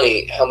so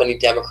funny how many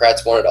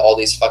Democrats wanted all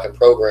these fucking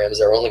programs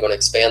that are only going to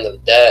expand the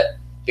debt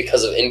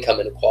because of income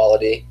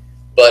inequality.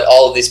 But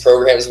all of these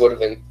programs would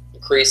have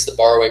increased the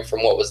borrowing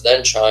from what was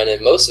then China,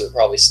 and most of it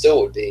probably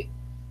still would be.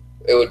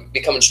 It would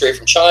be coming straight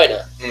from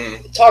China.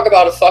 Talk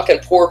about a fucking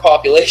poor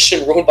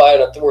population ruled by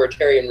an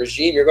authoritarian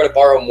regime. You're going to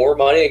borrow more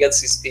money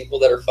against these people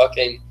that are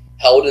fucking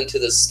held into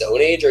the Stone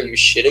Age? Are you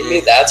shitting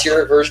me? That's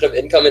your version of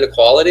income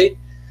inequality?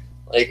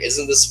 Like,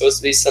 isn't this supposed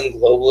to be some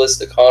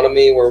globalist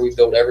economy where we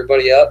build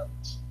everybody up?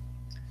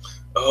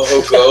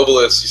 Oh,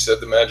 globalist! You said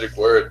the magic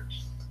word.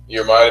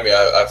 You reminded me.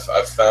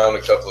 I've found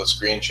a couple of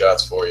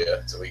screenshots for you,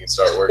 so we can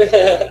start working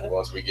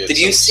once we get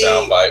some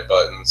soundbite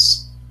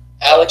buttons.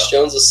 Alex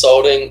Jones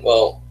assaulting?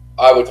 Well,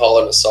 I would call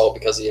it an assault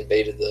because he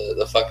invaded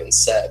the fucking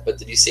set. But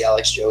did you see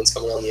Alex Jones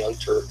coming on the Young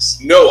Turks?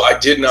 No, I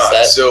did not.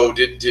 Set? So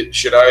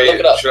should I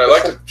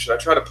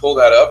try to pull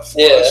that up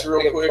for us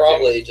real quick?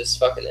 Probably just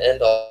fucking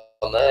end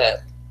on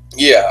that.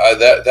 Yeah,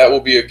 that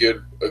will be a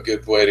good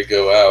way to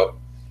go out.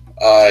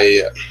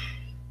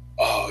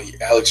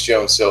 Alex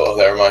Jones. So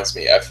that reminds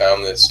me. I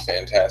found this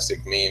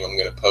fantastic meme. I'm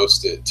going to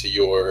post it to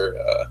your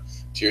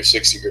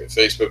 60 Grit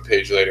Facebook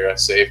page later. I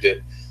saved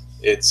it.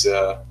 It's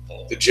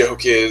the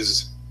joke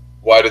is,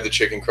 why did the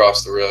chicken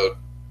cross the road?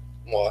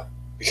 Why?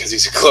 Because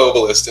he's a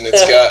globalist, and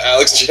it's got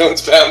Alex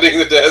Jones pounding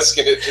the desk,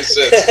 and it just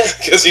says,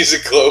 because he's a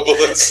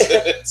globalist,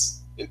 and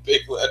it's in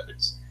big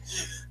letters.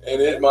 And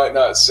it might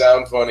not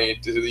sound funny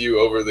to you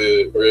over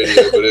the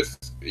radio, but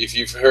if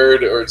you've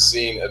heard or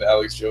seen an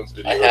Alex Jones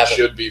video, it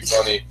should be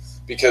funny,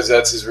 because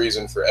that's his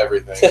reason for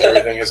everything.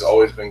 Everything has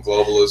always been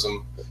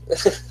globalism.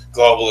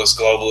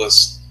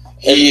 Globalist.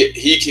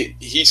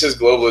 He says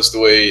globalist the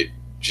way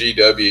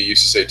GW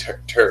used to say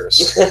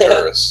terrorists,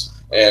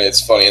 and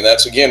it's funny, and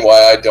that's again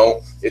why I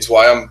don't. It's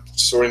why I'm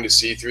starting to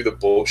see through the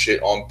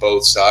bullshit on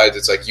both sides.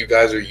 It's like you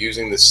guys are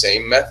using the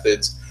same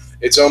methods.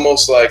 It's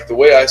almost like the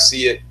way I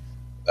see it.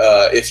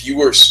 If you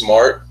were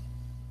smart,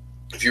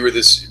 if you were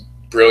this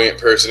brilliant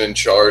person in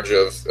charge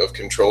of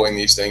controlling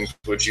these things,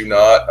 would you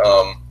not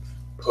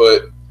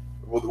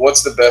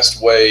what's the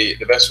best way?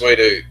 The best way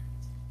to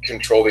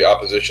control the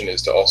opposition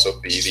is to also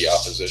be the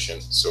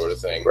opposition, sort of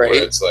thing. Right.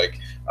 Where it's like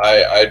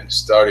I'm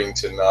starting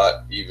to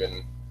not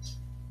even.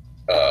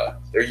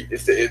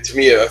 To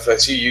me, if I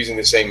see you using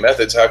the same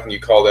methods, how can you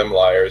call them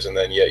liars and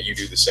then yet you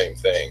do the same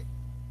thing?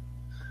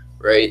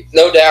 Right,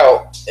 no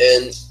doubt.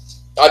 And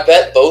I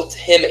bet both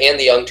him and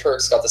the Young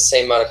Turks got the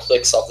same amount of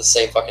clicks off the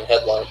same fucking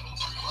headline.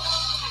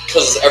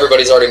 Because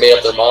everybody's already made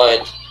up their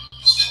mind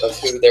of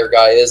who their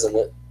guy is in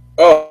it.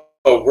 Oh,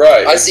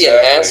 right. I see an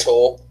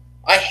asshole.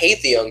 I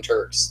hate the Young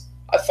Turks.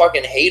 I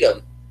fucking hate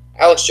him.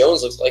 Alex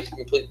Jones looks like a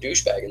complete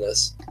douchebag in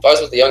this. If I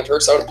was with the Young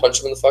Turks, I would have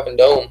punched him in the fucking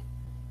dome.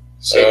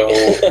 So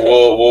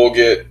we'll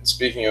get.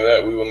 Speaking of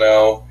that, we will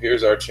now.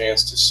 Here's our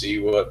chance to see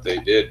what they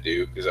did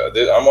do, because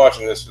I'm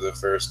watching this for the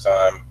first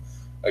time.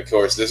 Of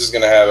course, this is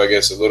going to have, I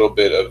guess, a little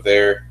bit of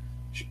their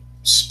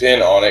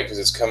spin on it because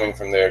it's coming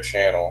from their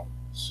channel.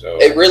 So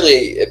it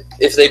really,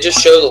 if they just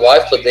show the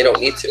live clip, they don't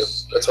need to.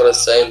 That's what I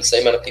was saying. The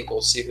same amount of people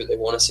will see who they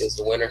want to see as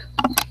the winner.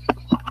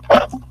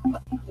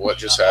 What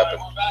just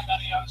happened?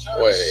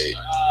 Wait,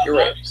 you're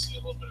right.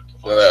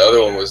 No, that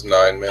other one was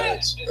 9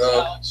 minutes.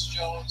 Alex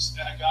Jones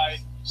and a guy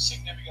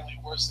significantly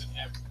worse than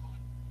him.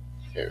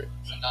 Here.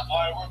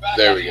 We're back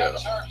There on we the go. Young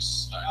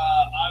Turks.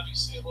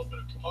 Obviously, a little bit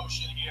of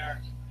commotion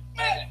here.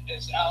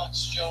 As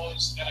Alex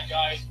Jones and a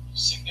guy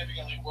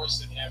significantly worse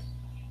than him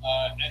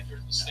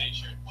entered the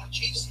stage here. What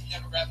changes the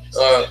demographics is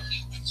that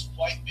he wins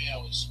white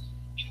males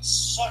in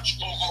such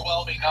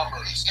overwhelming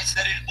numbers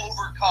that it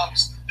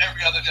overcomes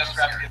every other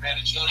demographic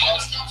advantage. Hey,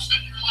 Alex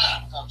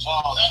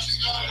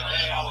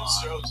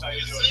Jones, how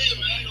you doing?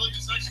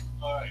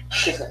 All right.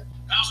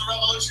 How's the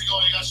revolution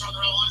going? You guys starting the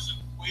revolution?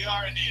 We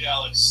are indeed,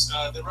 Alex.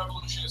 The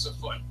revolution is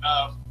afoot.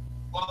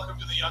 Welcome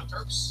to the Young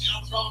Turks. You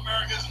don't throw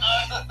America's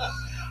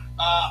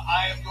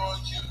I am going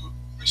to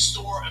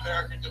restore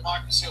American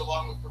democracy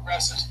along with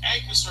progressives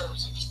and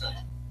conservatives in this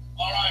country.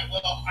 All right.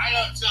 Well, I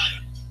gotta tell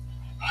you,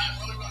 I am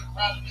really, really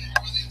proud of you.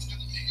 Really, it's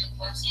good to meet you in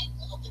person.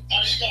 How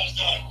are you guys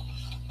doing?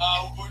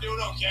 We're doing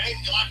okay.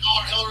 You like all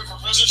our Hillary for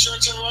President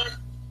shirts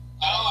everywhere?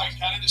 Oh, I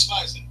kind of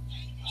despise it.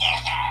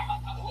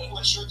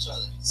 What shirts are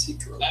they? I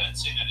didn't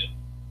see that.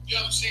 You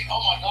haven't seen? Oh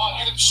my God!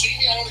 You didn't see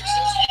me? I don't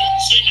exist. You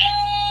didn't see me?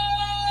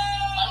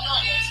 I'm not.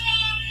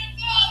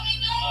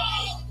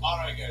 All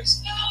right,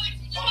 guys. Okay.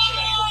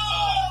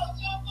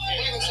 Hey,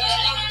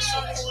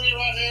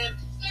 right here.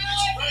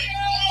 It's great.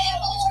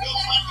 It's Bill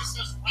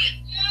Clinton's right.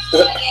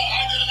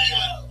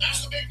 That's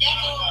the big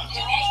number. You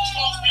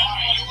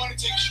want to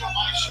take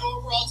my show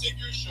over? I'll take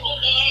your show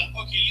over.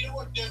 Okay, you know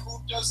what?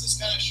 Who does this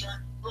kind of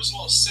shirt? First of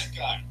all, a sick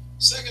guy.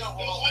 Second of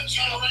all, what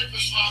kind of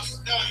rapist?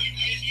 No,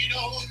 you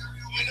know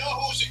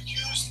who's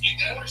accused in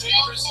court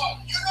papers?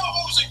 You know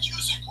who's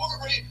accused in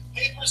court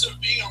papers of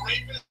being a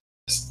rapist?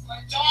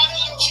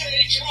 Donald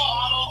J. Trump.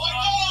 Donald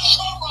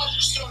Trump, Roger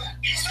Stone.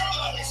 It's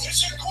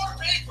in court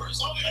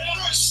papers.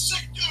 You're a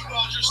sick dude,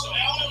 Roger Stone.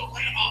 I'll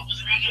bring him off.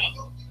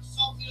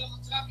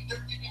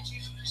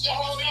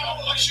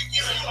 I should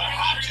give you a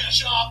hatchet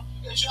job.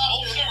 You're a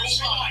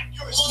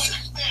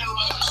sick man,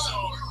 Roger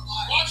Stone.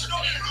 Roger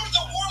Stone, you're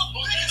the world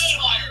biggest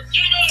liar.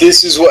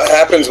 This is what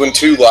happens when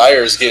two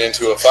liars get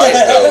into a fight,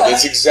 though.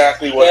 That's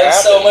exactly what They have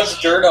happens. so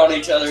much dirt on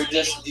each other, it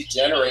just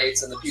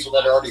degenerates, and the people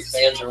that are already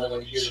fans are only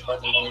going to hear the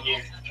part they want to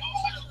hear.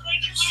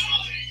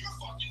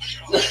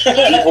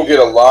 People get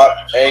a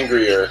lot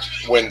angrier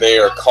when they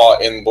are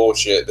caught in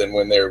bullshit than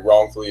when they're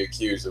wrongfully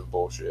accused of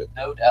bullshit.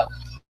 No doubt.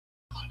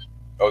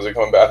 Oh, is it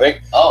coming back? I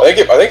Oh. think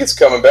it's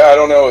coming back. I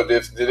don't know.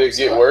 Did it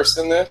get worse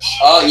than this?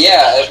 Oh,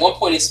 yeah. At one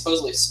point, he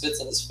supposedly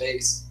spits in his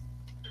face.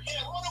 Yeah,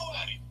 run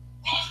away.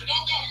 Roger,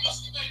 don't go.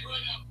 Listen to me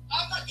right now.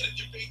 I'm not going to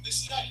debate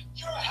this guy.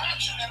 You're a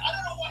hatchet, man. I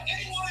don't know what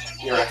anyone in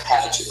the You're a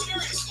hatchet.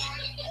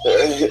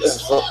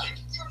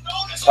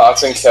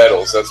 Pots and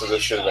kettles. That's what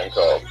this should have been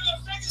called.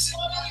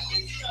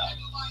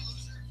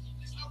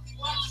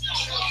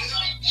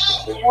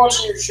 Been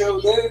watching your show,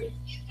 dude.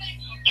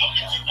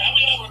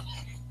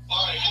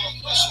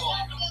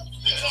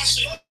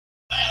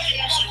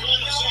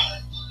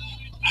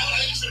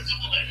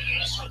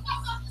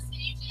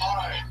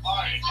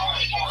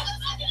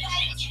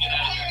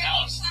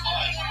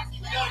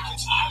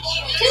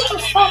 Get the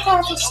fuck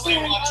off the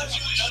stand.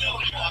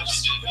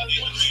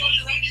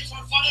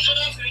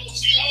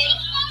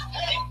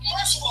 Hey,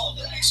 first of all,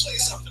 let me say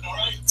something, all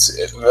right?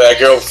 That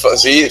girl,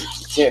 see, you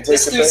can't take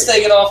This the dude's thing.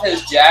 taking off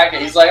his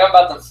jacket. He's like, I'm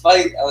about to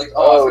fight. I'm like,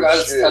 I forgot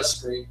it's shit.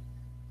 touchscreen.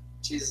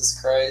 Jesus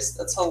Christ.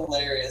 That's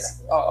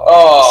hilarious.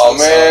 Oh, I'm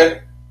so man.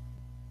 sorry.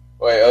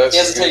 Wait, oh, He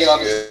hasn't taken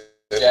off his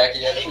good.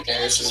 jacket yet. Who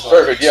cares? This is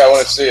perfect. Yeah, I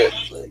want to see it.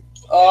 Like,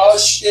 oh,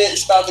 shit.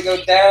 It's about to go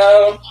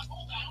down.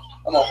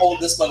 I'm going to hold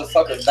this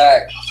motherfucker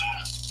back.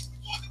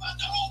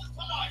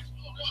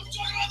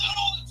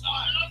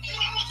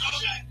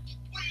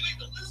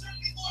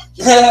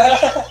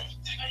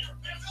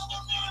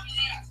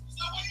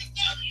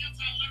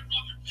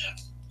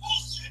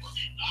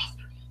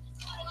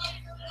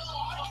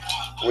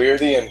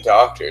 Weirdy and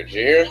Doctor. Did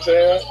you hear him say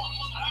that?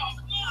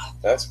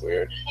 That's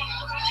weird.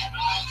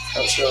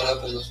 I'm showing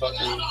up in the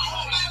fucking.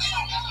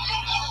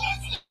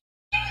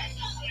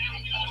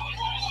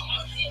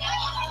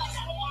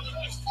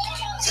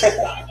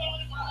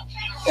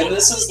 And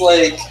this is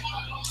like,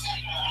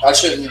 I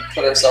shouldn't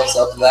put ourselves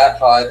up that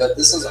high, but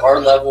this is our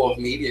level of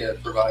media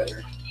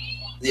provider.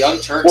 The Young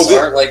Turks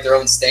aren't like their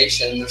own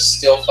station. They're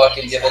still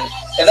fucking giving.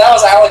 If that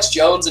was Alex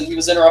Jones and he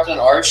was interrupting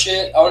our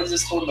shit, I would have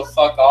just told him to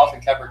fuck off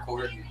and kept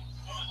recording.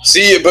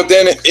 See, but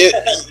then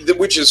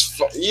which is,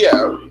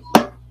 yeah,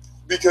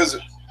 because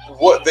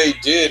what they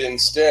did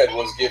instead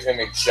was give him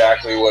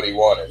exactly what he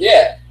wanted.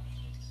 Yeah.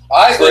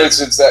 For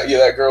instance,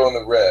 that girl in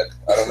the red,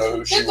 I don't know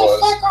who she was,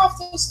 fuck off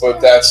this but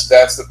that's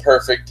the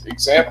perfect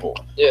example.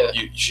 Yeah.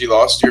 She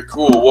lost your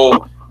cool.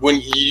 Well, when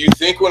you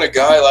think when a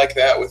guy like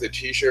that with a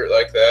t-shirt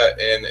like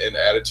that and an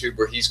attitude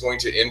where he's going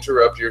to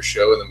interrupt your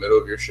show in the middle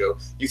of your show,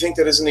 you think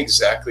that isn't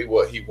exactly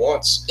what he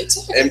wants.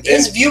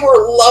 His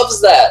viewer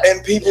loves that.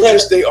 And people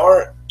just, they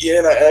aren't. Yeah,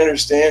 and I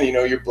understand,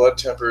 your blood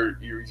temper,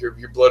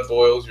 your blood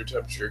boils, your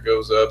temperature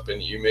goes up, and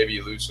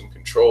maybe lose some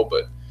control,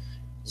 but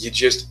you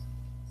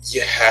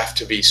have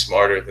to be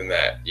smarter than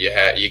that.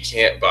 You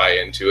can't buy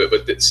into it.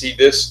 But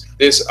this,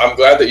 I'm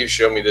glad that you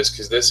showed me this,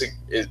 because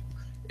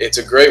it's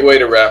a great way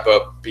to wrap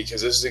up,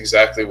 because this is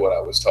exactly what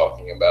I was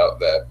talking about,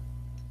 that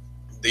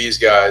these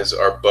guys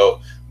are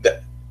both,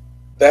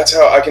 that's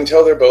how I can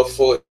tell they're both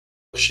full of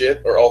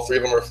shit, or all three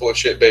of them are full of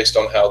shit based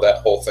on how that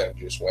whole thing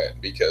just went,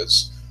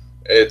 because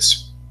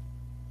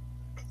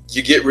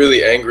you get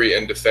really angry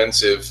and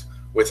defensive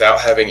without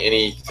having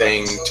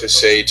anything to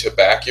say to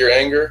back your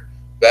anger.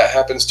 That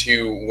happens to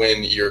you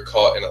when you're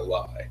caught in a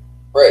lie.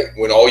 Right.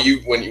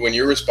 When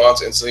your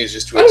response instantly is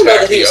just to attack the other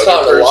person. I don't know that he was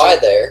caught in a lie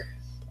there.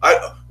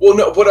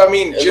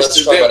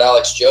 Just talk about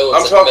Alex Jones.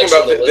 I'm talking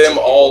about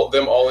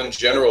them all in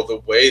general.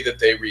 The way that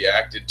they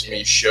reacted to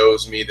me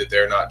shows me that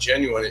they're not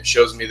genuine. It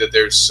shows me that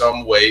there's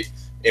some weight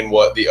in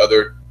what the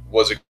other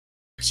was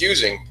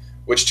accusing,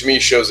 which to me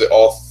shows that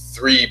all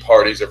three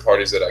parties are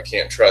parties that I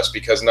can't trust,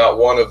 because not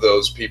one of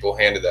those people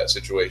handled that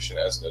situation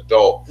as an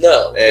adult.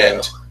 No.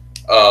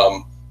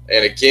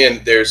 And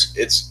again,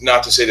 it's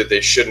not to say that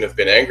they shouldn't have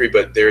been angry,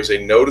 but there's a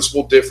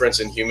noticeable difference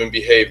in human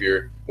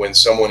behavior when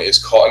someone is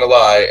caught in a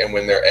lie and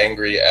when they're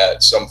angry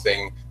at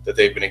something that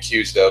they've been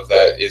accused of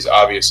that is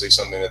obviously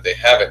something that they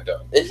haven't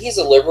done. And he's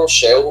a liberal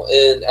show,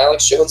 and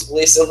Alex Jones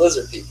believes in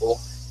lizard people.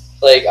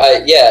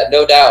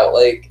 No doubt.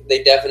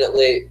 They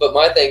definitely. But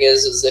my thing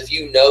is if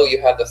you know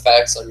you have the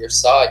facts on your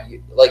side,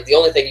 the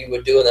only thing you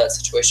would do in that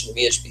situation would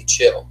be just be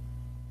chill.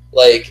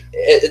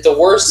 The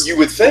worst, you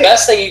would think. The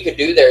best thing you could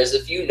do there is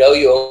if you know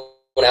you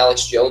own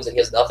Alex Jones and he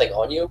has nothing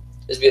on you,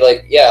 is be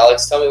like, yeah,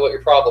 Alex, tell me what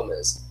your problem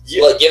is.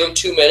 Yeah. Give him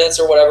 2 minutes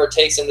or whatever it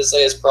takes him to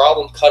say his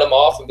problem, cut him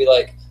off and be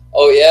like,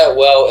 oh yeah,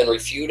 well, and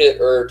refute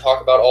it or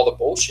talk about all the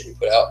bullshit he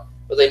put out.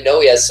 But they know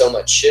he has so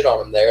much shit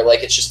on him there,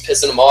 it's just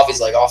pissing him off. He's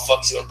like, oh fuck,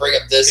 he's gonna bring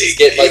up this. He's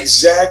getting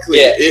exactly.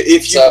 Yeah.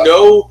 If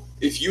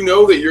you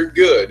know that you're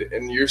good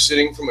and you're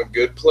sitting from a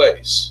good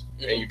place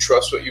and you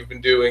trust what you've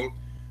been doing,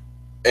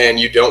 and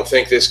you don't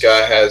think this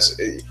guy has,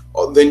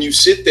 then you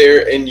sit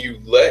there and you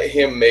let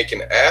him make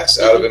an ass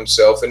out of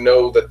himself and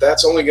know that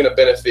that's only going to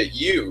benefit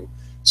you.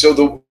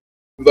 So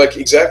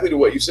exactly to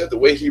what you said, the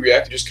way he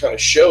reacted just kind of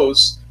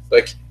shows,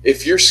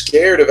 if you're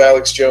scared of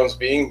Alex Jones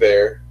being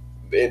there,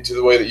 into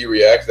the way that you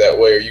react that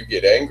way or you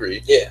get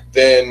angry,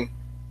 then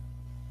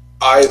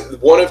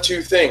one of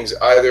two things: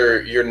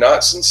 either you're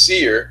not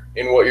sincere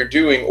in what you're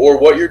doing, or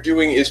what you're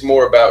doing is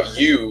more about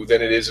you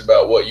than it is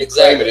about what you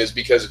claim it is,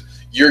 because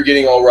you're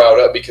getting all riled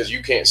up because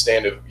you can't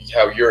stand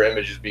how your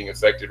image is being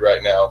affected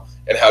right now,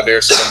 and how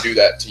dare someone do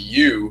that to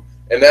you.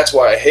 And that's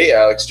why I hate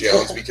Alex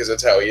Jones, because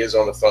that's how he is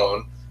on the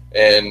phone.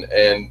 And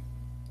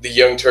the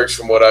Young Turks,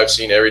 from what I've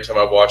seen, every time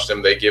I've watched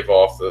them, they give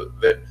off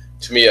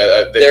to me,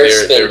 they're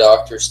spin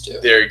doctors too.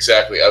 They're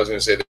exactly. I was going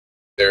to say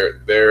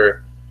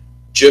they're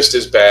just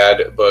as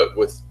bad, but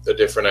with a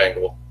different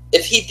angle.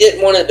 If he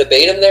didn't want to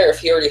debate him there, if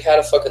he already had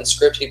a fucking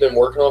script he'd been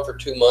working on for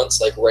 2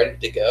 months, ready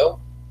to go,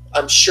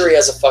 I'm sure he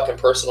has a fucking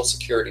personal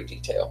security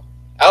detail.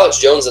 Alex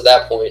Jones at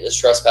that point is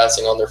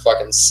trespassing on their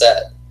fucking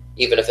set,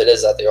 even if it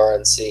is at the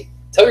RNC.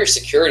 Tell your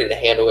security to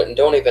handle it, and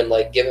don't even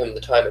give him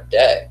the time of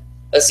day.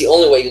 That's the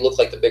only way you look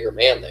like the bigger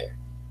man there.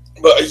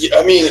 But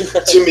I mean,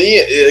 to me,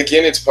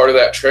 again, it's part of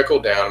that trickle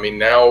down. I mean,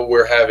 now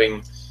we're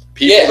having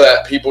people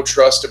that people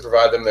trust to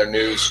provide them their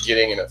news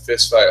getting in a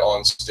fist fight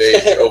on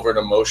stage over an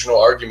emotional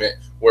argument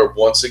where,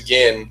 once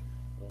again,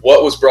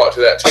 what was brought to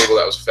that table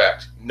that was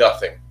fact?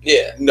 Nothing.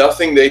 Yeah.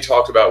 Nothing they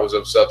talked about was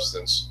of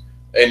substance,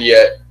 and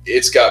yet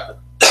it's got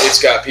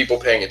people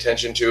paying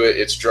attention to it.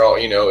 It's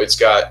it's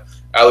got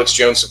Alex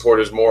Jones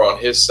supporters more on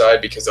his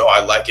side because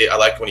I like it. I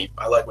like when he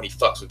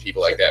fucks with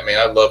people like that, man.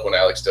 I love when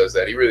Alex does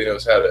that. He really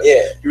knows how to.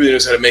 Yeah. He really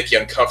knows how to make you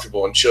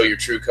uncomfortable and show your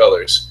true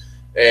colors.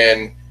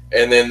 And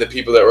And then the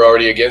people that were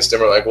already against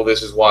him are like, well,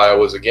 this is why I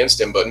was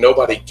against him. But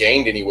nobody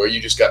gained anywhere. You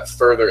just got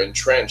further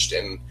entrenched.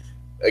 And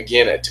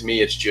again, to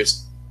me, it's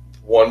just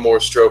one more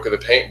stroke of the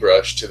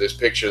paintbrush to this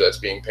picture that's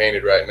being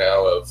painted right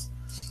now of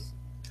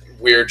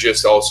we're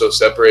just also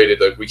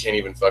separated. Like, we can't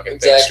even fucking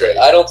think straight.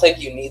 I don't think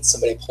you need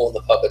somebody pulling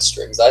the puppet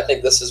strings. I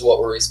think this is what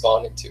we're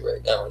responding to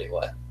right now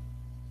anyway.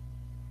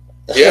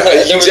 Yeah,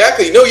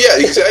 exactly. No, yeah,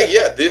 exactly.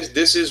 Yeah,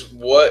 this is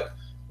what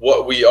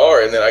we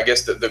are. And then I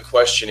guess the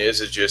question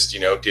is just,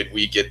 did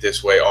we get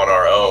this way on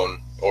our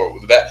own? Or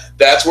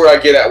that's where I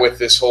get at with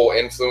this whole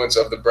influence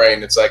of the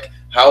brain. It's like,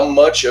 how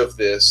much of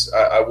this,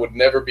 I would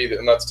never be,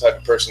 I'm not the type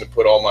of person to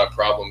put all my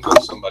problems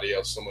on somebody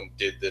else. Someone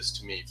did this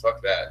to me.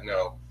 Fuck that.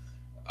 No.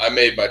 I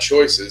made my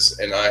choices,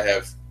 and I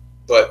have,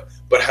 but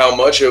how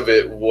much of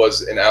it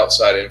was an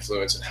outside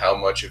influence and how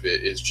much of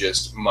it is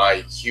just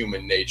my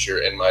human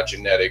nature and my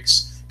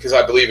genetics? Because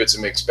I believe it's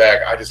a mixed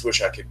bag. I just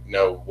wish I could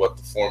know what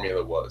the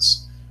formula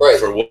was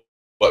for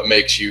what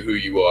makes you who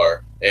you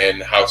are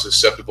and how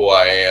susceptible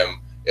I am.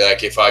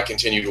 Like, if I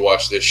continue to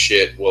watch this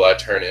shit, will I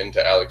turn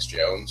into Alex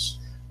Jones?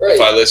 Right.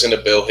 If I listen to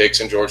Bill Hicks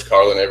and George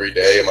Carlin every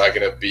day, am I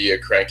going to be a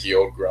cranky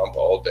old grump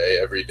all day,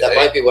 every day? That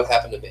might be what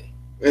happened to me.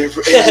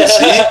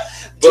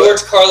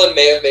 George Carlin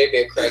may have made me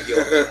a cranky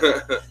old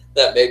grump.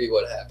 That may be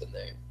what happened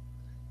there.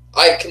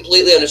 I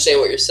completely understand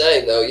what you're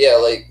saying, though. Yeah,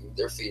 like,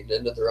 they're feeding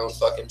into their own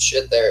fucking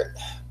shit there.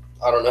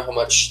 I don't know how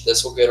much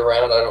this will get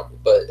around.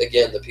 But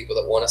again, the people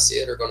that want to see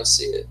it are going to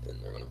see it, and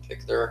they're going to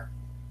pick their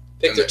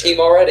team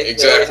already.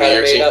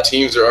 Exactly. Your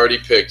teams are already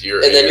picked.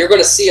 And then you're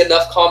going to see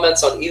enough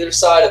comments on either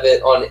side of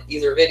it on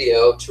either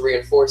video to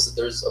reinforce that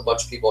there's a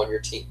bunch of people on your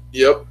team.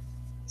 Yep.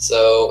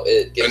 So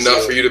it gives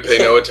enough for you to pay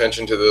no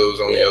attention to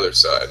those on the other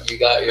side. You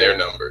got their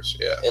numbers.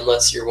 Yeah.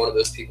 Unless you're one of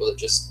those people that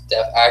just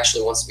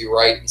actually wants to be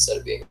right instead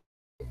of being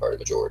part of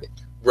the majority.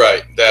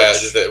 Right.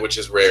 Which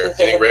is rare.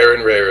 Getting rarer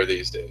and rarer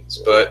these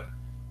days. But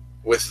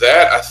with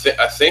that,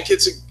 I think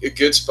it's a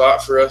good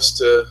spot for us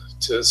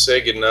to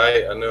say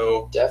goodnight. I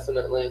know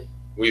definitely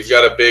we've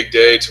got a big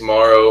day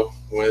tomorrow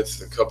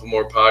with a couple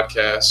more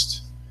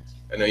podcasts.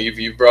 I know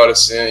you've brought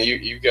us in.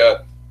 You've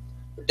got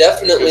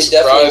definitely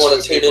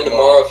want to tune in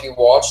tomorrow if you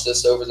watch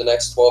this over the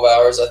next 12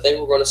 hours. I think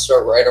we're going to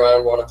start right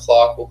around 1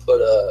 o'clock. We'll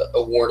put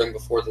a warning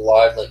before the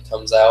live link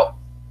comes out.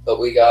 But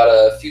we got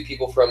a few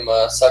people from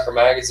Sucker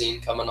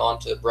Magazine coming on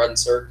to Bread and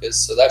Circus,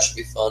 so that should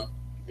be fun.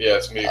 Yeah,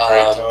 it's going to be a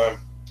great time.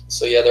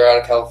 So yeah, they're out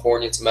of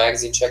California. It's a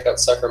magazine. Check out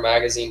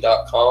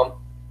suckermagazine.com.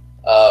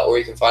 Or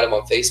you can find them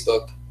on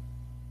Facebook.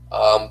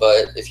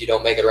 But if you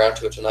don't make it around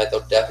to it tonight,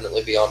 they'll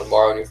definitely be on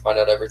tomorrow, and you'll find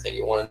out everything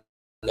you want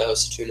to know,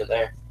 so tune in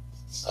there.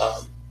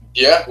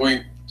 Yeah,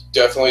 we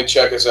definitely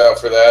check us out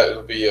for that.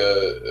 It'll be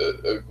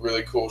a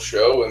really cool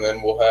show, and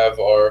then we'll have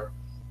our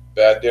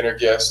Bad Dinner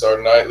Guest,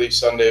 our nightly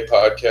Sunday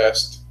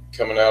podcast,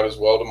 coming out as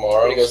well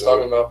tomorrow. What are you guys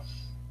talking about?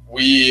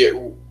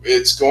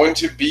 It's going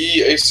to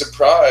be a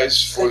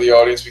surprise for the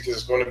audience because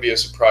it's going to be a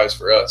surprise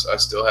for us. I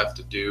still have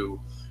to do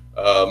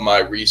my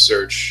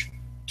research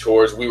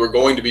towards. We were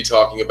going to be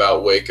talking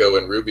about Waco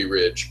and Ruby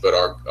Ridge, but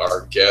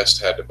our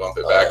guest had to bump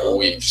it back a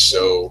week.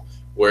 So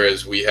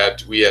whereas we've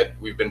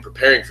been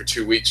preparing for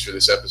 2 weeks for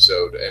this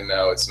episode, and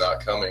now it's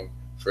not coming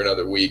for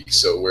another week.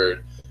 So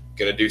we're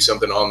gonna do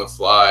something on the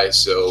fly.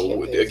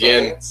 So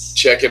again,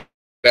 check it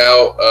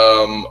out.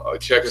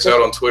 Check us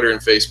out on Twitter and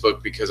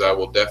Facebook, because I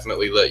will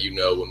definitely let you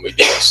know when we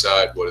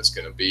decide what it's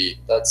gonna be.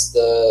 That's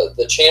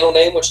the channel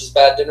name, which is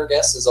Bad Dinner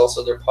Guest, is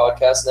also their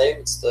podcast name.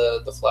 It's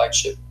the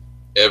flagship.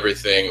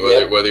 Everything,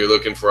 whether you're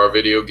looking for our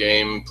video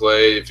game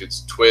play, if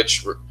it's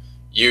Twitch,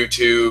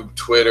 YouTube,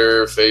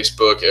 Twitter,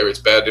 Facebook, it's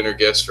Bad Dinner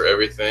Guest for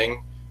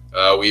everything.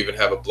 We even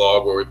have a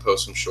blog where we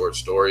post some short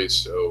stories,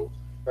 so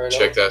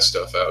check that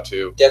stuff out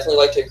too. Definitely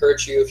like to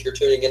encourage you, if you're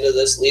tuning into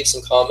this, leave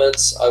some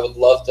comments. I would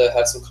love to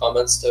have some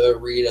comments to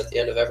read at the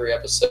end of every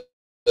episode,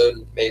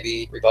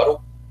 maybe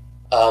rebuttal.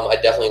 I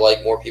definitely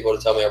like more people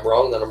to tell me I'm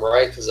wrong than I'm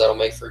right, because that'll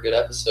make for good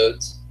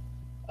episodes.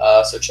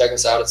 So check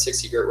us out at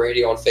 60 Grit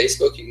Radio on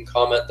Facebook. You can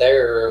comment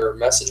there or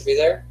message me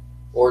there,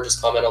 or just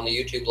comment on the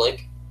YouTube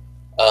link.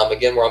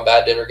 Again, we're on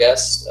Bad Dinner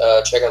Guest.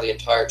 Check out the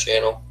entire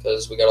channel,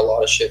 because we got a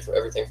lot of shit for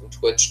everything from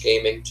Twitch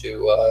gaming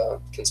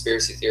to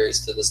conspiracy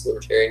theories to this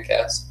libertarian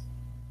cast.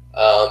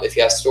 If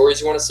you have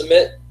stories you want to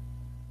submit,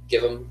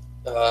 give them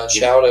a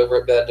shout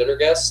over at Bad Dinner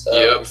Guest.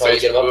 Facebook,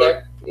 get them up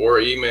there.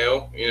 Or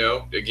email.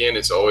 Again,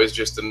 it's always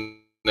just a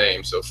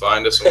name. So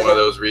find us on one of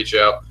those, reach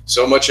out.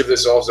 So much of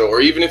this also, or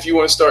even if you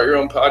want to start your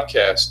own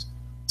podcast,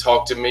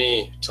 talk to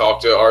me,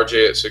 talk to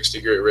RJ at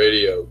 60 Grit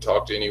Radio,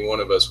 talk to any one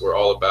of us. We're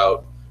all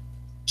about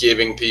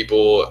giving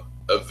people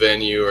a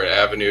venue or an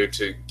avenue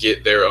to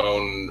get their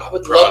own. I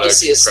would love to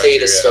see a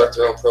state start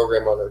their own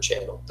program on their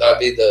channel. That would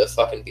be the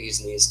fucking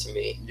bee's knees to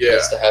me. Yeah.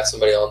 Is to have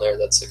somebody on there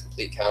that's a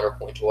complete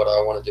counterpoint to what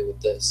I want to do with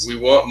this. We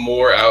want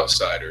more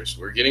outsiders.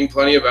 We're getting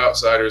plenty of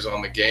outsiders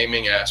on the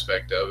gaming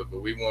aspect of it,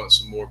 but we want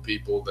some more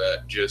people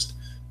that just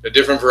a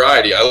different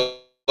variety. I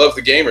love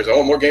the gamers. I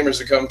want more gamers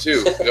to come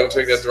too. Don't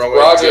take that the wrong way.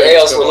 Roger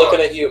Ailes, we're looking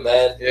at you,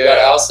 man. Yeah. You got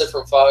Alistair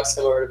from Fox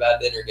come over to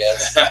Bad Dinner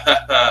Guest.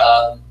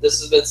 This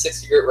has been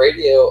 60 Grit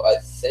Radio. I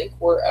think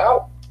we're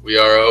out. We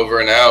are over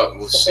and out.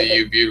 We'll see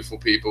you beautiful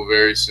people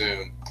very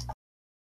soon.